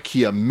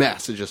IKEA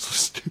mess. It's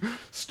just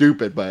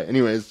stupid. But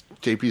anyways,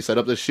 JP set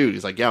up this shoot.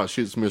 He's like, yeah, let's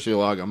shoot this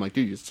Murcielago. I'm like,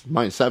 dude, it's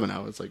 -7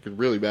 out. It's like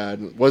really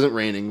bad. It wasn't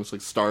raining. It was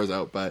like stars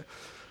out. But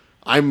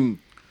I'm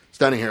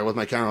standing here with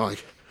my camera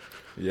like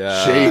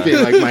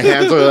shaking. Like my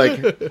hands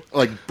are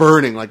like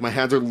burning. Like my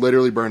hands are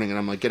literally burning. And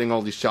I'm like getting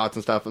all these shots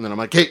and stuff. And then I'm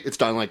like, hey, it's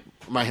done. Like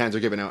my hands are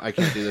giving out. I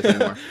can't do this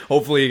anymore.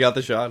 Hopefully you got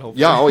the shot.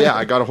 Hopefully. Yeah, oh yeah,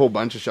 I got a whole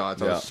bunch of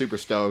shots. I was super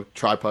stoked.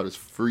 Tripod was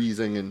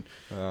freezing, and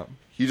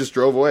he just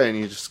drove away, and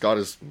he just got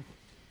his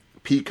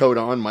P coat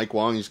on. Mike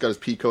Wong, he just got his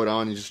P coat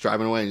on. He's just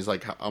driving away, and he's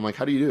like, I'm like,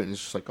 how do you do it? And he's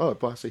just like, oh, it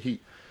blasts the heat.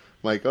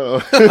 I'm like,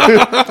 oh,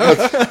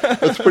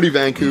 that's pretty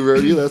Vancouver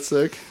of you. That's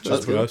sick.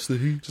 Just blast the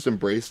heat. Just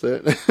embraced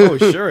it. Oh,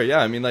 sure, yeah.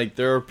 I mean, like,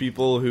 there are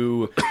people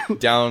who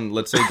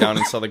let's say down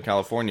in Southern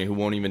California, who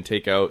won't even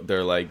take out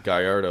their, like,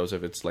 Gallardos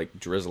if it's, like,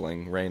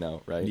 drizzling rain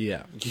out, right?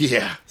 Yeah.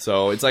 Yeah.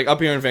 So, it's like,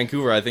 up here in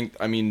Vancouver,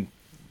 I mean,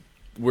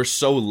 we're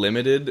so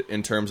limited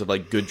in terms of,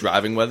 like, good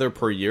driving weather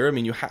per year. I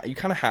mean, you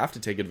kind of have to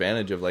take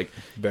advantage of, like,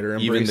 better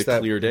even the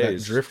clear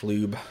days. That drift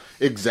lube.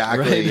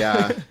 Exactly, right?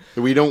 Yeah.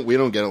 We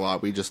don't get a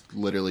lot. We just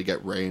literally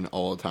get rain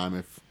all the time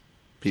if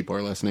people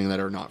are listening that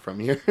are not from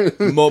here.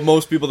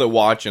 Most people that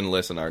watch and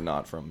listen are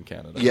not from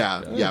Canada.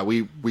 Yeah.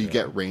 We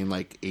get rain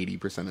like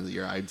 80% of the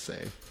year, I'd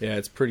say. Yeah,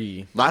 it's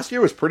pretty... Last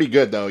year was pretty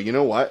good, though. You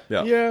know what?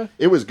 Yeah.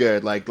 It was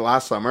good. Like,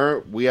 last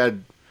summer, we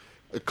had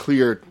a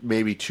clear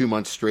maybe 2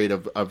 months straight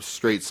of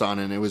straight sun,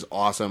 and it was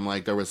awesome.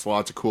 Like, there was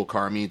lots of cool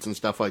car meets and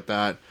stuff like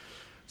that.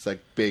 It's like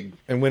big...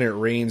 And when it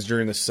rains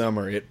during the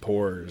summer, it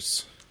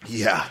pours.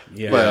 Yeah,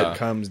 but it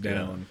comes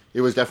down.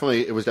 It was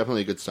definitely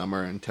a good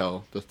summer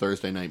until the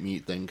Thursday night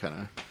meet thing kind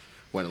of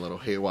went a little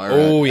haywire.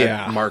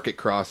 At Market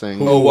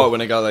Crossing. Oh, what,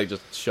 when it got like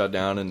just shut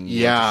down and shit?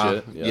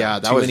 Yeah,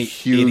 that was a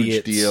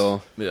huge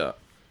deal. Yeah,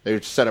 they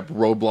just set up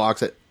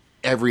roadblocks at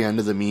every end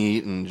of the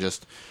meet, and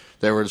just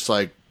there were just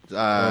like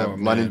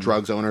London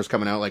drugs owners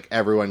coming out, like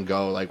everyone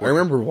go. Like I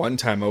remember one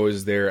time I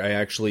was there, I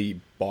actually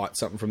bought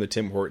something from the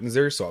Tim Hortons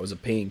there, so I was a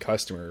paying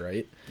customer,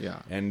 right? Yeah.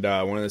 And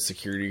one of the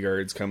security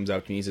guards comes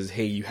up to me and says,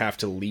 hey, you have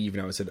to leave.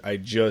 And I said, I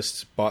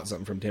just bought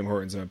something from Tim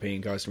Hortons, I'm a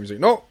paying customer. He's like,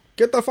 no,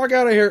 get the fuck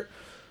out of here.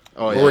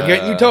 Oh, yeah. We're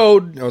getting you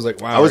towed. I was like,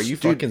 wow, are you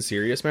fucking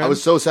serious, man? I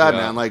was so sad,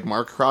 man. Like,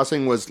 Market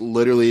Crossing was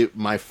literally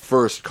my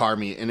first car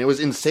meet, and it was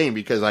insane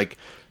because, like,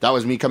 that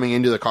was me coming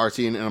into the car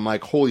scene, and I'm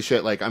like, holy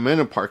shit, like, I'm in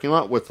a parking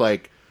lot with,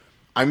 like,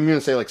 I'm going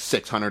to say, like,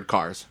 600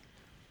 cars.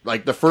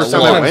 Like, the first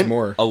time I went...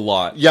 more. A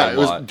lot. Yeah, it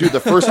was... Dude,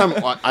 the first time...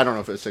 I don't know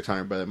if it was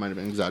 600, but it might have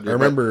been exaggerated. I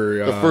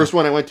remember... the first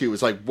one I went to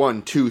was, like,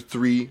 1, 2,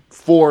 3,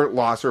 4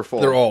 lots are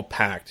full. They're all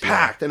packed.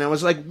 Packed. Yeah. And I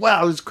was like,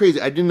 wow, this is crazy.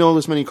 I didn't know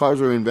this many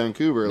cars were in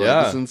Vancouver.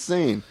 Like, it's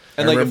insane.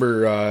 And I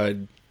remember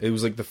it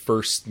was, like, the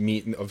first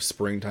meet of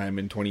springtime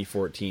in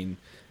 2014.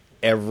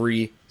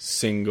 Every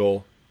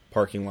single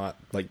parking lot,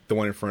 like the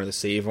one in front of the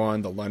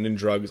Save-On, the London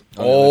Drugs,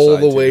 all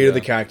the way to the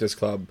Cactus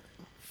Club,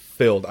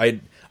 filled.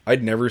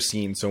 I'd never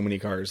seen so many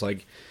cars.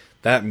 Like,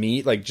 that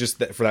meet, like,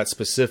 just for that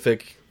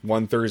specific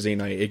one Thursday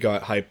night, it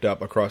got hyped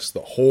up across the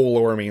whole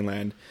Lower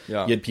Mainland.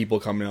 Yeah. You had people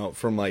coming out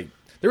from, like...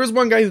 There was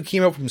one guy who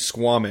came out from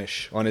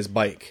Squamish on his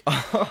bike.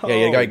 Yeah,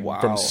 you had a guy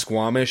from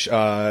Squamish,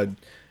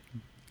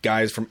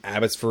 guys from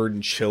Abbotsford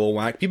and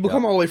Chilliwack. People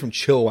come all the way from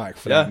Chilliwack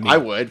for that meet. I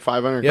would.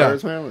 500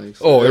 cars, man. Like,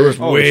 oh, there was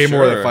way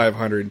more than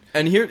 500.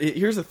 And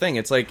here's the thing.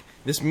 It's like,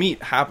 this meet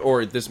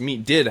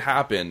did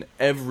happen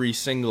every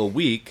single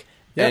week.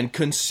 Yep. And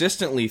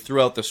consistently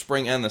throughout the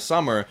spring and the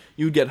summer,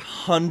 you'd get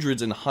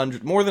hundreds and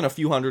hundreds, more than a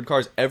few hundred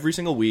cars every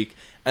single week.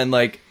 And,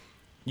 like,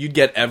 you'd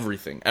get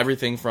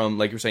everything from,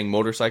 like you're saying,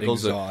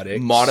 motorcycles,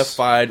 exotics,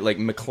 modified, like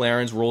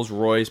McLarens, Rolls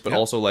Royce, but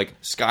also like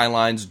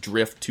Skylines,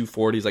 Drift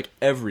 240s, like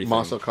everything,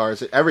 muscle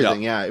cars,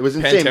 everything. Yeah, it was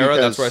insane. Pantera,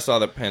 that's where I saw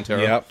the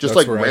Pantera. Yep, just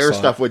like rare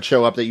stuff would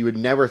show up that you would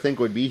never think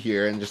would be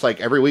here, and just like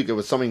every week it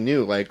was something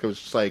new. Like it was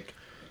just like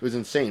it was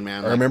insane,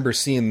 man. I remember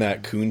seeing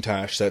that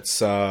Countach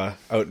that's out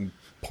in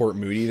Port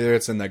Moody there.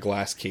 It's in that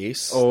glass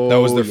case. Oh, that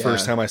was the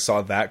first time I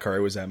saw that car.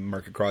 It was at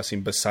Market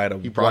Crossing beside a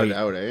He brought it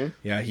out, eh?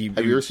 Yeah, Have you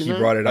ever seen he that?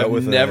 brought it out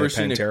with a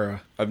Pantera.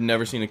 I've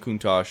never seen a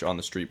Countach on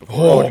the street before.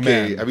 Oh, okay.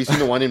 man. Have you seen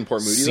the one in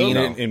Port Moody? Seen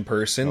though? it in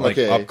person, like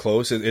Okay. up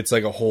close. It's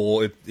like a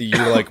whole.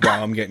 You're like,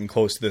 wow, I'm getting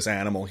close to this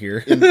animal here.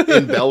 in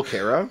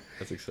Belcara.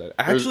 That's exciting.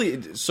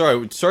 Actually,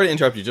 sorry to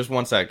interrupt you. Just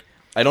one sec.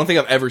 I don't think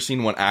I've ever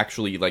seen one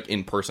actually like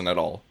in person at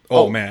all.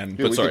 Oh man, Dude,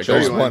 but sorry,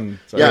 there's you one.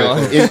 Yeah,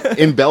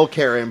 in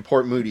Belcara in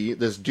Port Moody,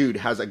 this dude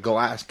has a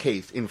glass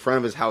case in front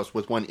of his house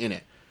with one in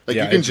it. Like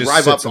Yeah, you can it just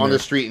drive up sits in on the there.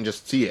 street and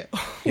just see it.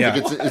 Yeah.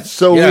 Like, it's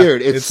so Yeah,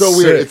 weird. It's so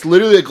weird. sick. It's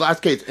literally a glass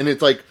case, and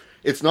it's like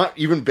it's not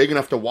even big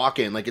enough to walk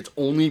in. Like it's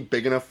only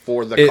big enough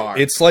for the car.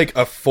 It's like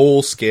a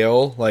full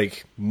scale,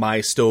 like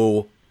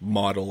Maisto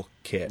model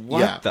kit. What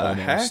Yeah, the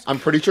almost. heck? I'm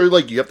pretty sure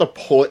like you have to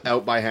pull it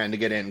out by hand to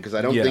get in because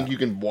I don't Yeah. think you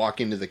can walk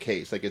into the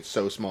case. Like it's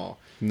so small.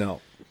 No,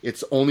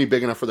 It's only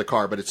big enough for the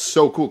car, but it's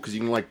so cool because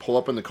you can like pull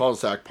up in the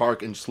cul-de-sac,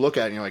 park, and just look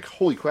at it, and you're like,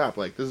 "Holy crap!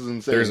 Like this is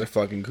insane." there's a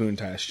fucking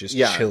Countach just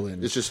yeah,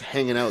 chilling. it's just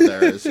hanging out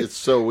there. It's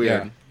so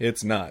weird. Yeah,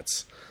 it's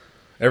nuts.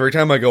 Every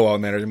time I go out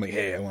there, I'm like,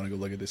 hey, I want to go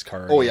look at this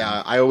car. Oh again.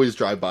 yeah, I always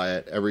drive by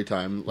it every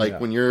time. Like Yeah.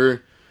 when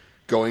you're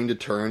going to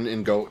turn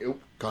and go, oh,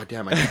 God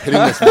damn, I keep hitting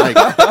this mic.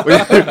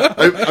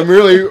 I'm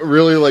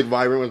really like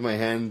vibrant with my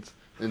hands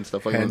and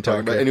stuff like Hand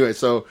that. But talker. anyway,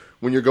 so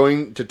when you're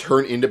going to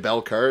turn into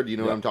Belcar, do you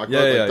know what I'm talking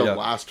about? Yeah, Like the yeah.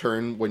 last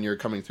turn when you're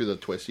coming through the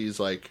twisties,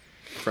 like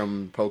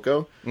from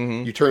Poco,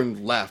 you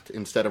turn left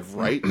instead of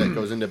right. That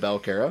goes into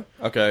Belcara.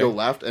 Okay. Go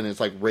left, and it's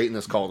like right in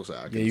this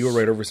cul-de-sac. Yeah, you were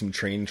right over some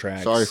train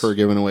tracks. Sorry for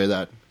giving away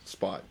that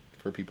spot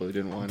for people who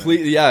didn't want to.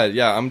 Please,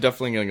 yeah. I'm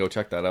definitely gonna go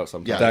check that out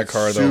sometime. Yeah, that it's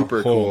car though. super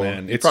Oh cool.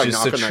 man, You'd it's probably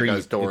just knock a on that treat.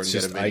 guy's door It's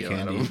and just get a eye video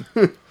out of candy.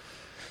 him.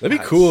 That'd be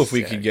That's cool if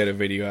we sick. could get a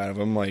video out of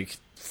him. Like,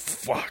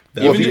 fuck.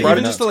 That Even, would be even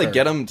nuts just to like car.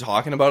 get them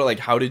talking about it, like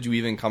how did you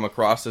even come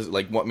across this?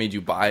 Like what made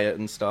you buy it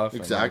and stuff.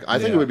 and, Exactly. like, I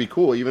think Yeah. it would be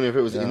cool, even if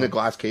it was in the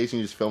glass case and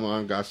you just film it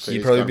on glass case.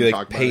 He'd probably come be talk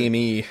like, about pay it.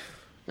 me.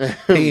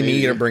 Pay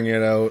me to bring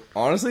it out.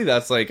 honestly,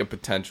 that's like a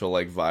potential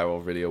like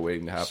viral video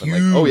waiting to happen.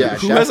 Huge. Like, Oh, yeah,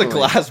 who has a definitely.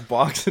 glass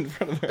box in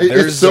front of their? It's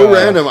There's, so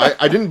random.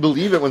 I didn't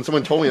believe it when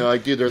someone told me,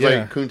 like, dude, there's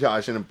Yeah. like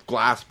Countach in a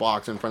glass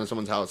box in front of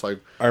someone's house. Like,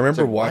 I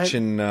remember it's like, what?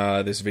 watching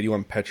this video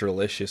on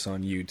Petrolicious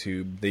on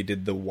YouTube. They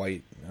did the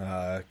white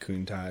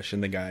Countach,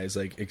 and the guy's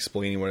like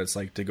explaining what it's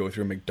like to go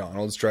through a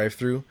McDonald's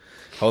drive-through.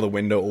 How the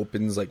window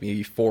opens like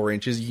maybe 4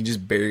 inches. You can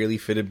just barely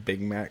fit a Big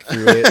Mac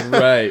through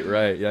it.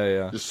 right,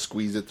 yeah. Just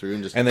squeeze it through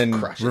and just And then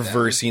crush it down.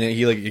 reversing it,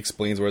 he like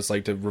explains what it's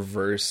like to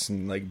reverse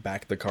and like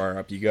back the car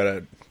up. You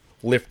gotta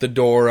lift the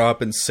door up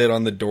and sit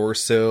on the door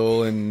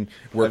sill and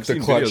work I've the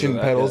seen clutch videos of and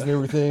that, pedals yeah. and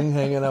everything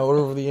hanging out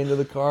over the end of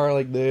the car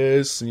like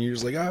this, and you're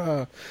just like,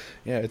 yeah,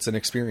 it's an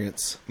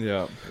experience.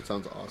 Yeah. It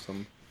sounds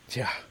awesome.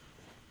 Yeah,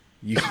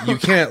 you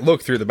can't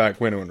look through the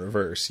back window in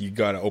reverse. You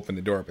gotta open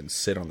the door up and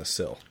sit on the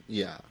sill.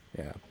 Yeah.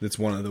 Yeah, it's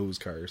one of those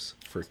cars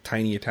for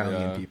tiny Italian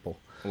Yeah. people.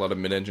 A lot of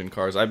mid-engine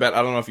cars. I don't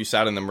know if you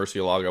sat in the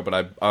Murcielago,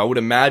 but I would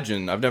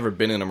imagine, I've never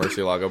been in a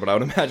Murcielago, but I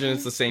would imagine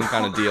it's the same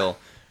kind of deal,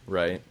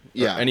 right?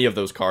 Yeah. Or any of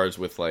those cars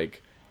with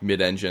like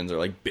mid-engines or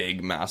like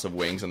big massive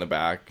wings in the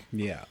back,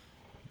 Yeah,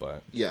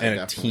 but Yeah. and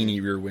definitely. a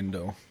teeny rear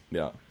window.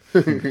 yeah.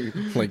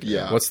 Like,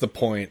 Yeah. what's the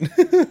point?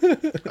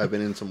 I've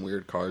been in some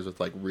weird cars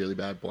with like really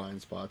bad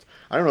blind spots.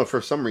 I don't know,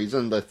 for some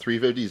reason the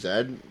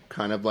 350Z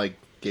kind of like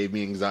gave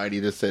me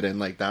anxiety to sit in.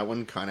 Like that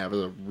one kind of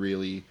has a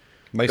really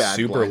My bad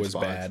Supra blind was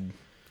spots. bad.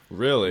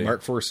 Really?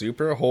 Mark IV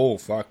Supra, oh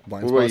fuck,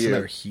 blind What about spots in you?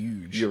 there are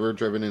huge. You ever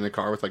driven in a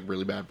car with like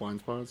really bad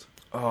blind spots?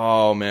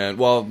 Oh man.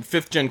 Well,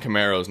 5th gen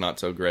Camaro is not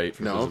so great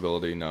for No?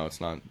 visibility. No,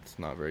 it's not. It's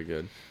not very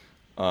good.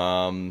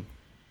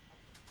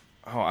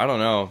 I don't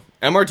know.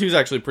 MR2 is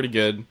actually pretty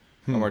good.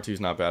 MR2 is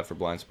not bad for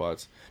blind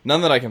spots.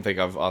 None that I can think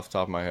of off the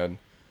top of my head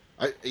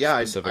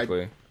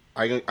specifically.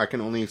 I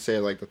can only say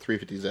like the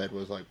 350Z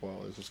was like, well,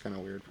 this is kind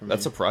of weird for me.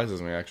 That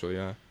surprises me actually.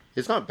 Yeah.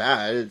 It's not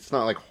bad. It's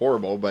not like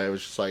horrible, but it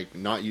was just like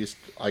not used.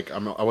 Like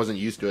I wasn't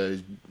used to it. It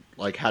was,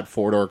 like had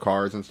 4-door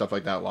cars and stuff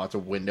like that. Lots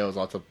of windows,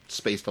 lots of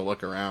space to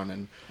look around,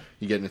 and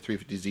you get in a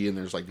 350Z and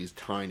there's like these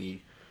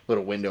tiny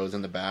little windows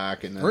in the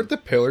back. And then, Aren't the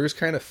pillars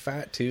kind of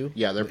fat too?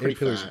 Yeah, they're The pretty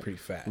pillars fat. are pretty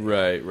fat.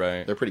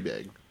 Right. they're pretty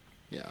big.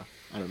 Yeah,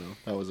 I don't know.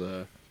 That was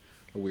a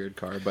weird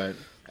car, but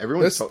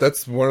everyone's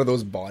That's one of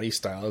those body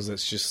styles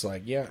that's just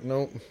like, yeah,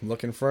 no,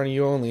 look in front of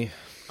you only.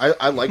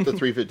 I like the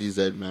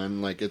 350Z,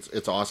 man. Like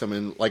it's awesome,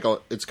 and like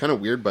it's kind of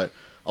weird, but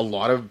a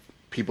lot of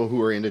people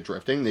who are into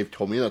drifting, they've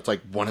told me that's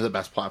like one of the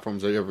best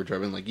platforms they've ever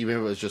driven. Like even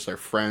if it was just their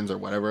friends or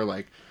whatever.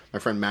 Like my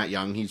friend Matt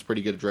Young, he's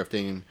pretty good at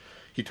drifting, and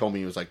he told me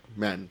he was like,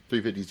 man,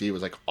 350Z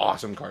was like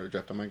awesome car to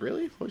drift. I'm like,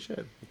 really? Holy shit!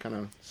 It kind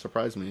of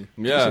surprised me.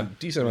 Yeah.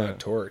 Decent amount of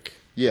torque.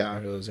 Yeah, Out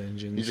of those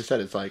engines. you just said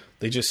it's like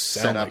they just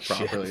set sound up like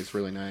properly. shit. It's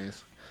really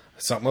nice.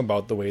 Something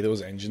about the way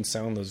those engines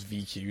sound, those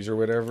VQs or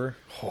whatever.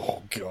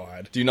 Oh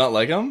God. Do you not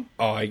like them?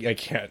 Oh, I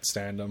can't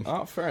stand them.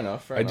 Oh, fair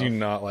enough. I do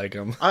not like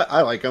them.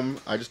 I like them.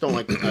 I just don't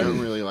like. I don't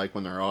really like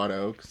when they're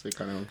auto because they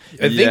kind of.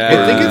 I think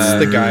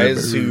it's the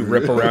guys who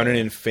rip around in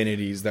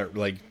Infinities that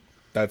like.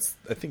 I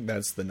think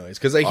that's the noise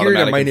because I hear it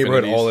in my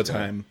neighborhood all the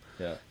time.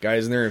 Yeah.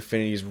 Guys in their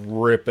Infinities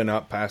ripping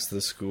up past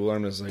the school.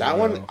 I'm just like that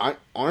one. I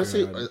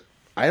honestly.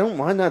 I don't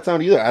mind that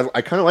sound either.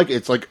 I kind of like it.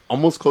 It's like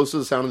almost close to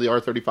the sound of the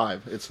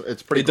R35. It's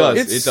pretty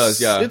close. It does,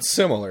 yeah. It's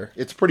similar.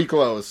 It's pretty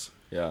close.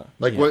 Yeah.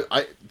 Like what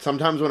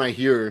sometimes when I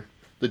hear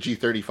the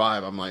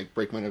G35, I'm like,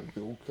 break my neck.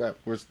 Oh, crap,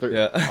 where's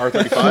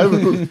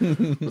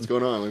R35? What's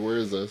going on? Like, where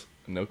is this?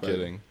 No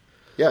kidding.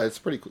 Yeah, it's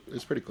pretty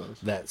close.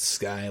 That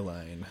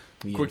skyline.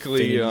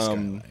 Quickly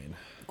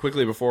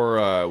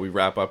before we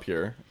wrap up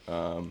here,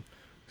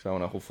 because I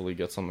want to hopefully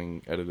get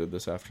something edited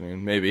this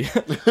afternoon, maybe.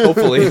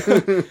 Hopefully.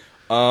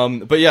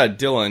 But yeah,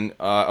 Dylan,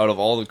 out of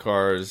all the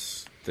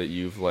cars that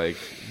you've like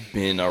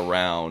been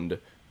around,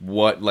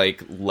 what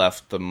like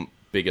left the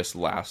biggest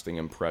lasting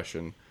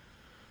impression?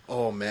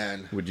 Oh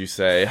man, would you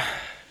say?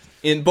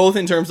 In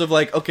terms of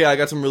like, okay, I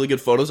got some really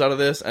good photos out of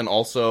this, and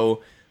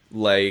also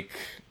like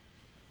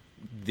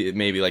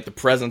maybe like the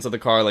presence of the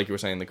car, like you were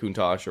saying, the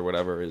Countach or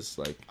whatever is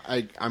like.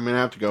 I'm gonna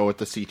have to go with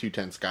the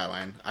C210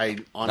 Skyline. I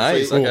honestly,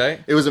 nice,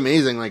 okay. It was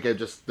amazing. Like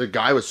the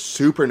guy was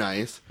super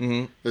nice.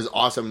 Mm-hmm. It was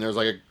awesome. There was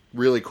like a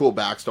really cool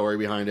backstory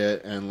behind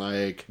it, and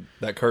like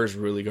that car's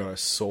really got a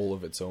soul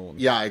of its own.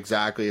 Yeah,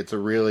 exactly. It's a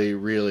really,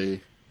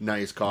 really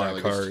nice car.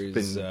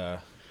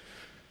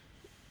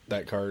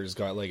 That car's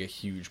got like a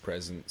huge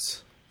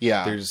presence.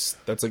 Yeah,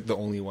 that's like the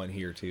only one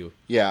here too.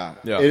 Yeah.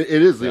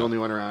 It is the only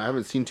one around. I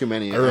haven't seen too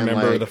many. I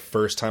remember the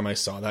first time I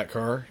saw that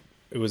car.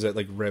 It was at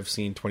like Rev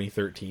Scene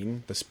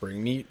 2013, the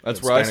spring meet.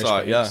 That's where Spanish I saw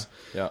it.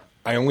 Yeah.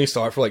 I only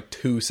saw it for like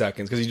 2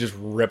 seconds because he just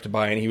ripped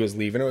by and he was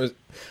leaving. It was.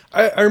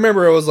 I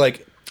remember it was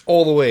like.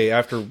 All the way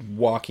after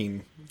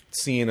walking,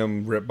 seeing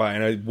him rip by,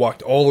 and I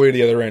walked all the way to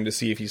the other end to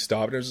see if he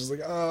stopped. And I was just like,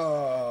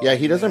 oh. Yeah,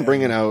 he doesn't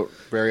bring it out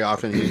very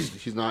often.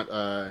 He's not.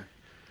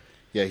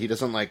 He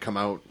doesn't like come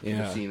out in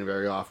the scene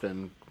very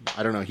often.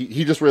 I don't know.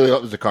 He just really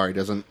loves the car. He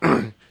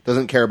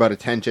doesn't care about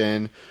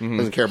attention.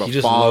 Doesn't care about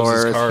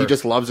followers. He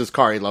just loves his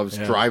car. He loves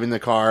driving the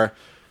car,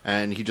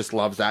 and he just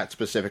loves that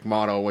specific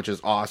model, which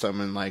is awesome.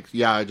 And like,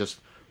 just.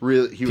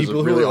 Really, he was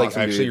people really who are like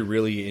awesome actually dude.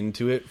 really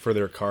into it for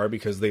their car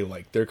because they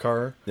like their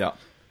car. Yeah.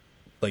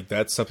 Like,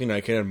 that's something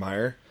I can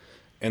admire.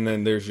 And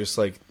then there's just,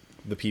 like,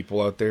 the people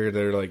out there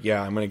that are like,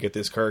 yeah, I'm going to get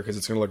this car because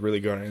it's going to look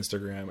really good on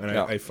Instagram. And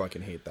I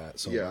fucking hate that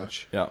so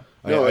much. Yeah.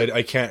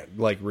 I can't,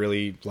 like,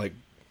 really, like,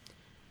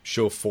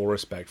 show full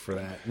respect for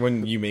that.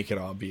 When you make it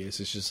obvious,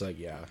 it's just like,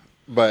 yeah.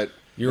 But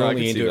you're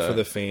only into it for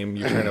the fame.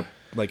 You're trying to,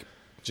 like,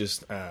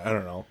 just, I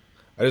don't know.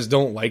 I just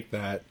don't like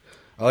that.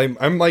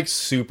 I'm, like,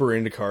 super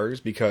into cars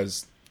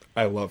because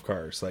I love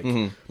cars. Like,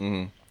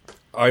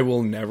 I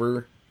will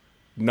never...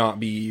 not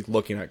be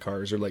looking at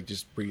cars or like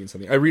just reading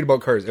something. I read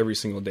about cars every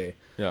single day.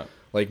 Yeah.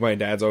 Like my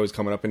dad's always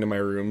coming up into my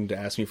room to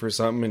ask me for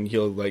something and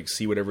he'll like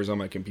see whatever's on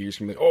my computer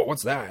and be like, oh,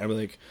 what's that? I'm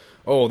like,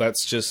 oh,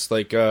 that's just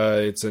like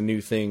it's a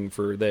new thing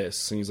for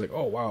this. And he's like,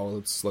 oh wow,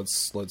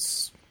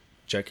 let's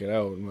check it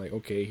out. I'm like,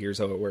 okay, here's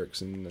how it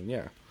works. And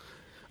then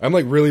I'm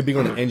like really big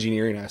on the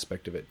engineering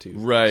aspect of it too.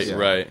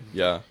 Right.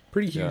 Yeah.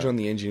 Pretty huge on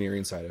the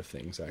engineering side of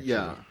things actually.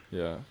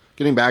 Yeah.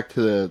 Getting back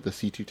to the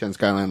C210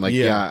 Skyline, like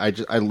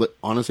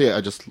honestly,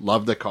 I just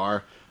love the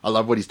car. I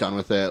love what he's done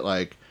with it.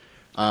 Like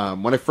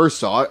when I first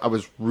saw it, I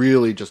was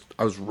really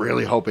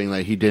hoping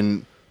that he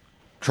didn't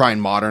try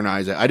and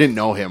modernize it. I didn't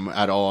know him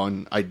at all,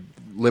 and I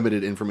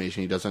limited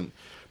information. He doesn't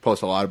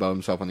post a lot about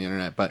himself on the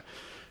internet, but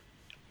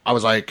I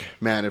was like,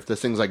 man, if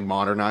this thing's like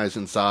modernized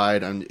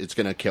inside, it's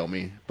gonna kill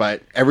me.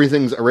 But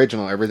everything's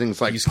original. Everything's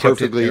like he's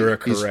perfectly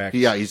correct.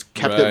 He's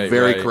kept it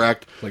very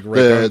correct. Like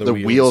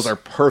the wheels are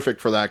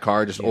perfect for that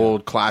car. Just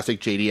old classic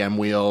JDM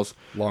wheels.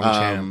 Long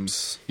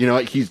champs. You know,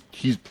 he's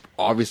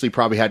obviously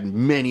probably had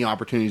many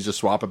opportunities to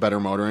swap a better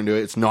motor into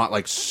it. It's not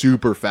like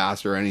super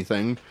fast or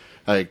anything.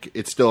 Like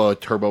it's still a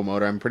turbo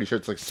motor. I'm pretty sure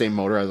it's like the same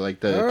motor as like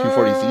the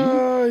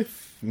 240Z.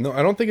 No,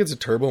 I don't think it's a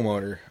turbo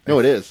motor. No,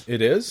 it is.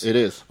 It is? It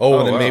is.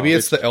 Oh, then maybe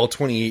it's the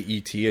L28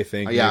 ET, I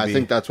think. Yeah, maybe. I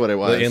think that's what it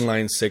was. The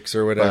inline 6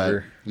 or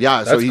whatever.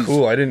 But, that's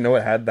cool. I didn't know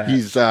it had that.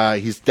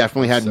 He's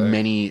definitely had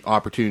many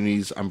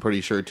opportunities, I'm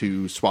pretty sure,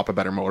 to swap a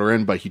better motor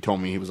in, but he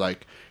told me he's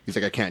like,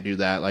 I can't do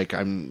that. Like,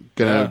 I'm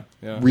going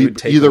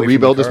to either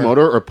rebuild this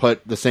motor or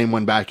put the same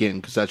one back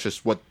in, because that's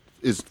just what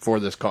is for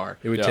this car.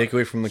 It would take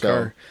away from the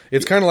car.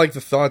 It's kind of like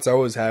the thoughts I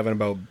was having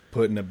about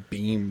putting a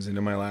beams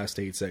into my last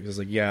 8.6. It's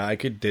like, yeah, I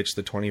could ditch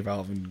the 20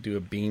 valve and do a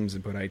beams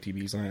and put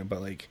ITBs on it,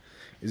 but like,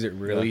 is it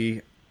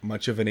really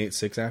much of an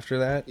 8.6 after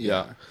that?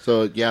 Yeah.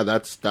 So yeah,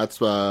 that's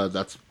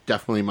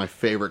definitely my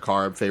favorite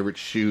car, favorite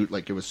shoot.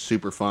 Like it was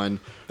super fun.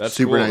 That's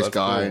super cool. nice That's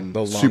guy. cool. And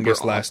the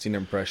longest lasting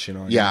impression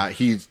on you.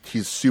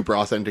 He's super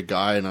authentic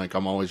guy, and like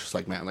I'm always just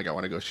like, man, like I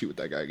want to go shoot with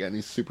that guy again.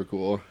 He's super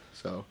cool.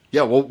 So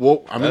yeah, I'm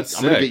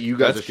gonna get you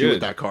guys That's to shoot good.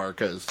 with that car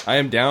because I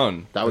am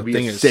down. that would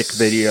be a sick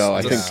video.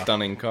 It's a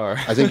stunning car.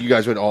 I think you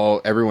guys would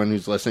everyone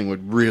who's listening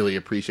would really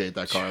appreciate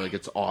that car. Like,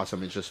 it's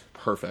awesome. It's just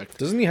perfect.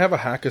 Doesn't he have a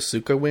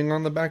Hakosuka wing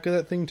on the back of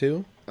that thing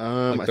too?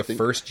 Like the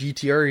first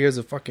GTR, he has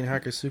a fucking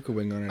Hakosuka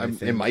wing on it. I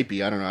think. It might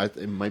be. I don't know.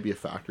 It might be a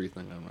factory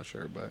thing. I'm not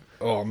sure, but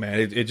oh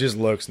man, it just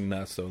looks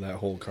nuts though. That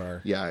whole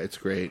car. Yeah, it's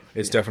great.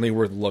 It's definitely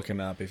worth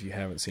looking up if you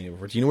haven't seen it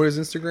before. Do you know what his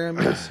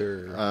Instagram is?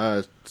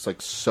 Or it's like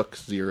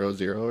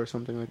Sook00 or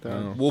something like that.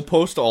 Oh. We'll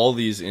post all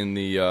these in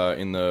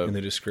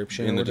the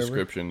description. In the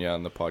description, yeah,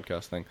 in the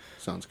podcast thing.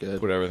 Sounds good.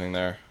 Put everything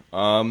there.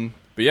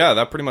 But yeah,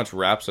 that pretty much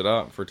wraps it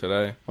up for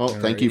today. Well,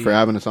 thank you for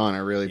having us on. I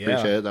really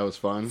appreciate it. That was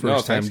fun.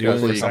 First time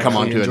doing this. Come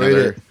on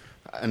to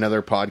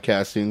another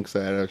podcasting because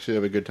I actually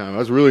have a good time. I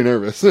was really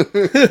nervous.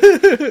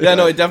 Yeah,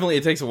 no,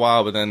 it takes a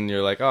while, but then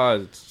you're like,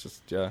 oh, it's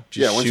just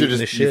once you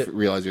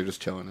realize you're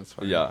just chilling, it's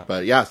fine. Yeah,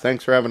 but yeah,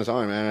 thanks for having us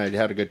on, man. I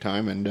had a good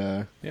time,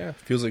 and yeah,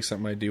 feels like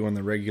something I do on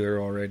the regular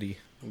already.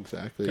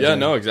 Exactly. Yeah,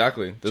 no,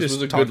 exactly. This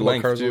was a good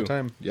length too.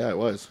 Yeah, it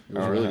was. It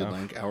was a really good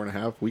length. Hour and a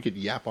half. We could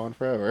yap on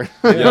forever.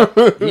 Yeah,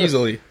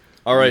 easily.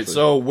 All right,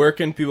 so where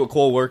can people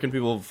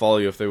follow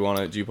you if they want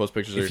to? Do you post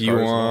pictures of your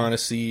cars? If you want to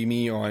see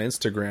me on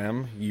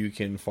Instagram, you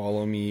can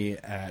follow me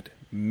at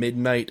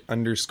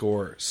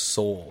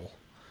midnight_soul.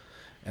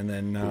 And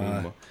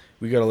then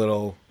we got a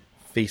little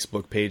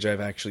Facebook page I've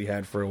actually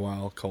had for a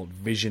while called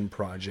Vision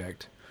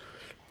Project.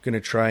 I'm going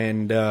to try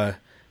and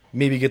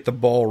maybe get the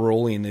ball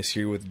rolling this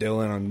year with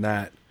Dylan on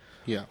that.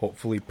 Yeah.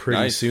 Hopefully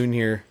pretty soon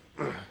here.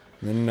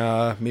 And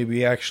then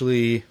maybe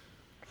actually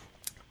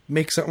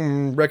make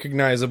something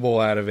recognizable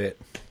out of it.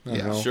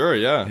 Yeah, sure,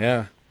 yeah.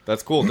 Yeah.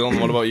 That's cool. Dylan,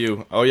 what about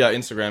you? Oh, yeah,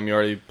 Instagram. You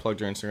already plugged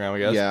your Instagram, I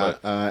guess. Yeah,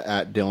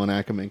 at Dylan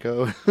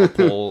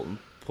Akaminko.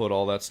 Put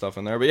all that stuff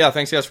in there. But yeah,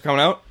 thanks, guys, for coming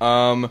out.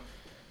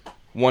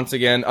 Once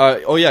again,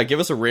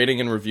 give us a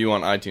rating and review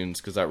on iTunes,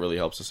 because that really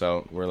helps us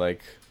out. We're,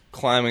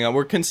 climbing up.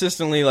 We're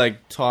consistently,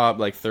 top,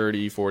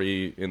 30,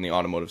 40 in the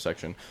automotive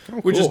section,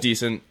 which is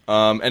decent.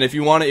 And if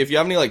you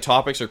have any,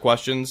 topics or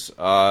questions,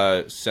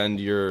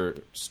 send your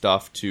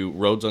stuff to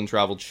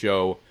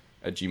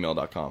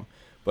roadsuntraveledshow@gmail.com.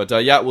 But,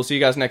 we'll see you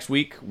guys next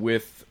week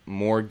with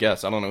more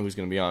guests. I don't know who's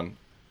going to be on.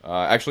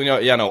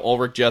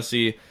 Ulrich,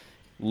 Jesse,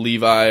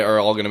 Levi are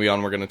all going to be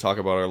on. We're going to talk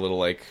about our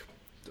little,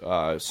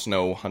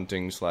 snow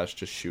hunting /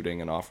 just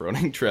shooting and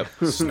off-roading trip.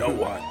 Snow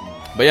what?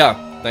 But,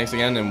 yeah, thanks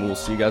again, and we'll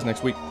see you guys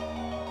next week.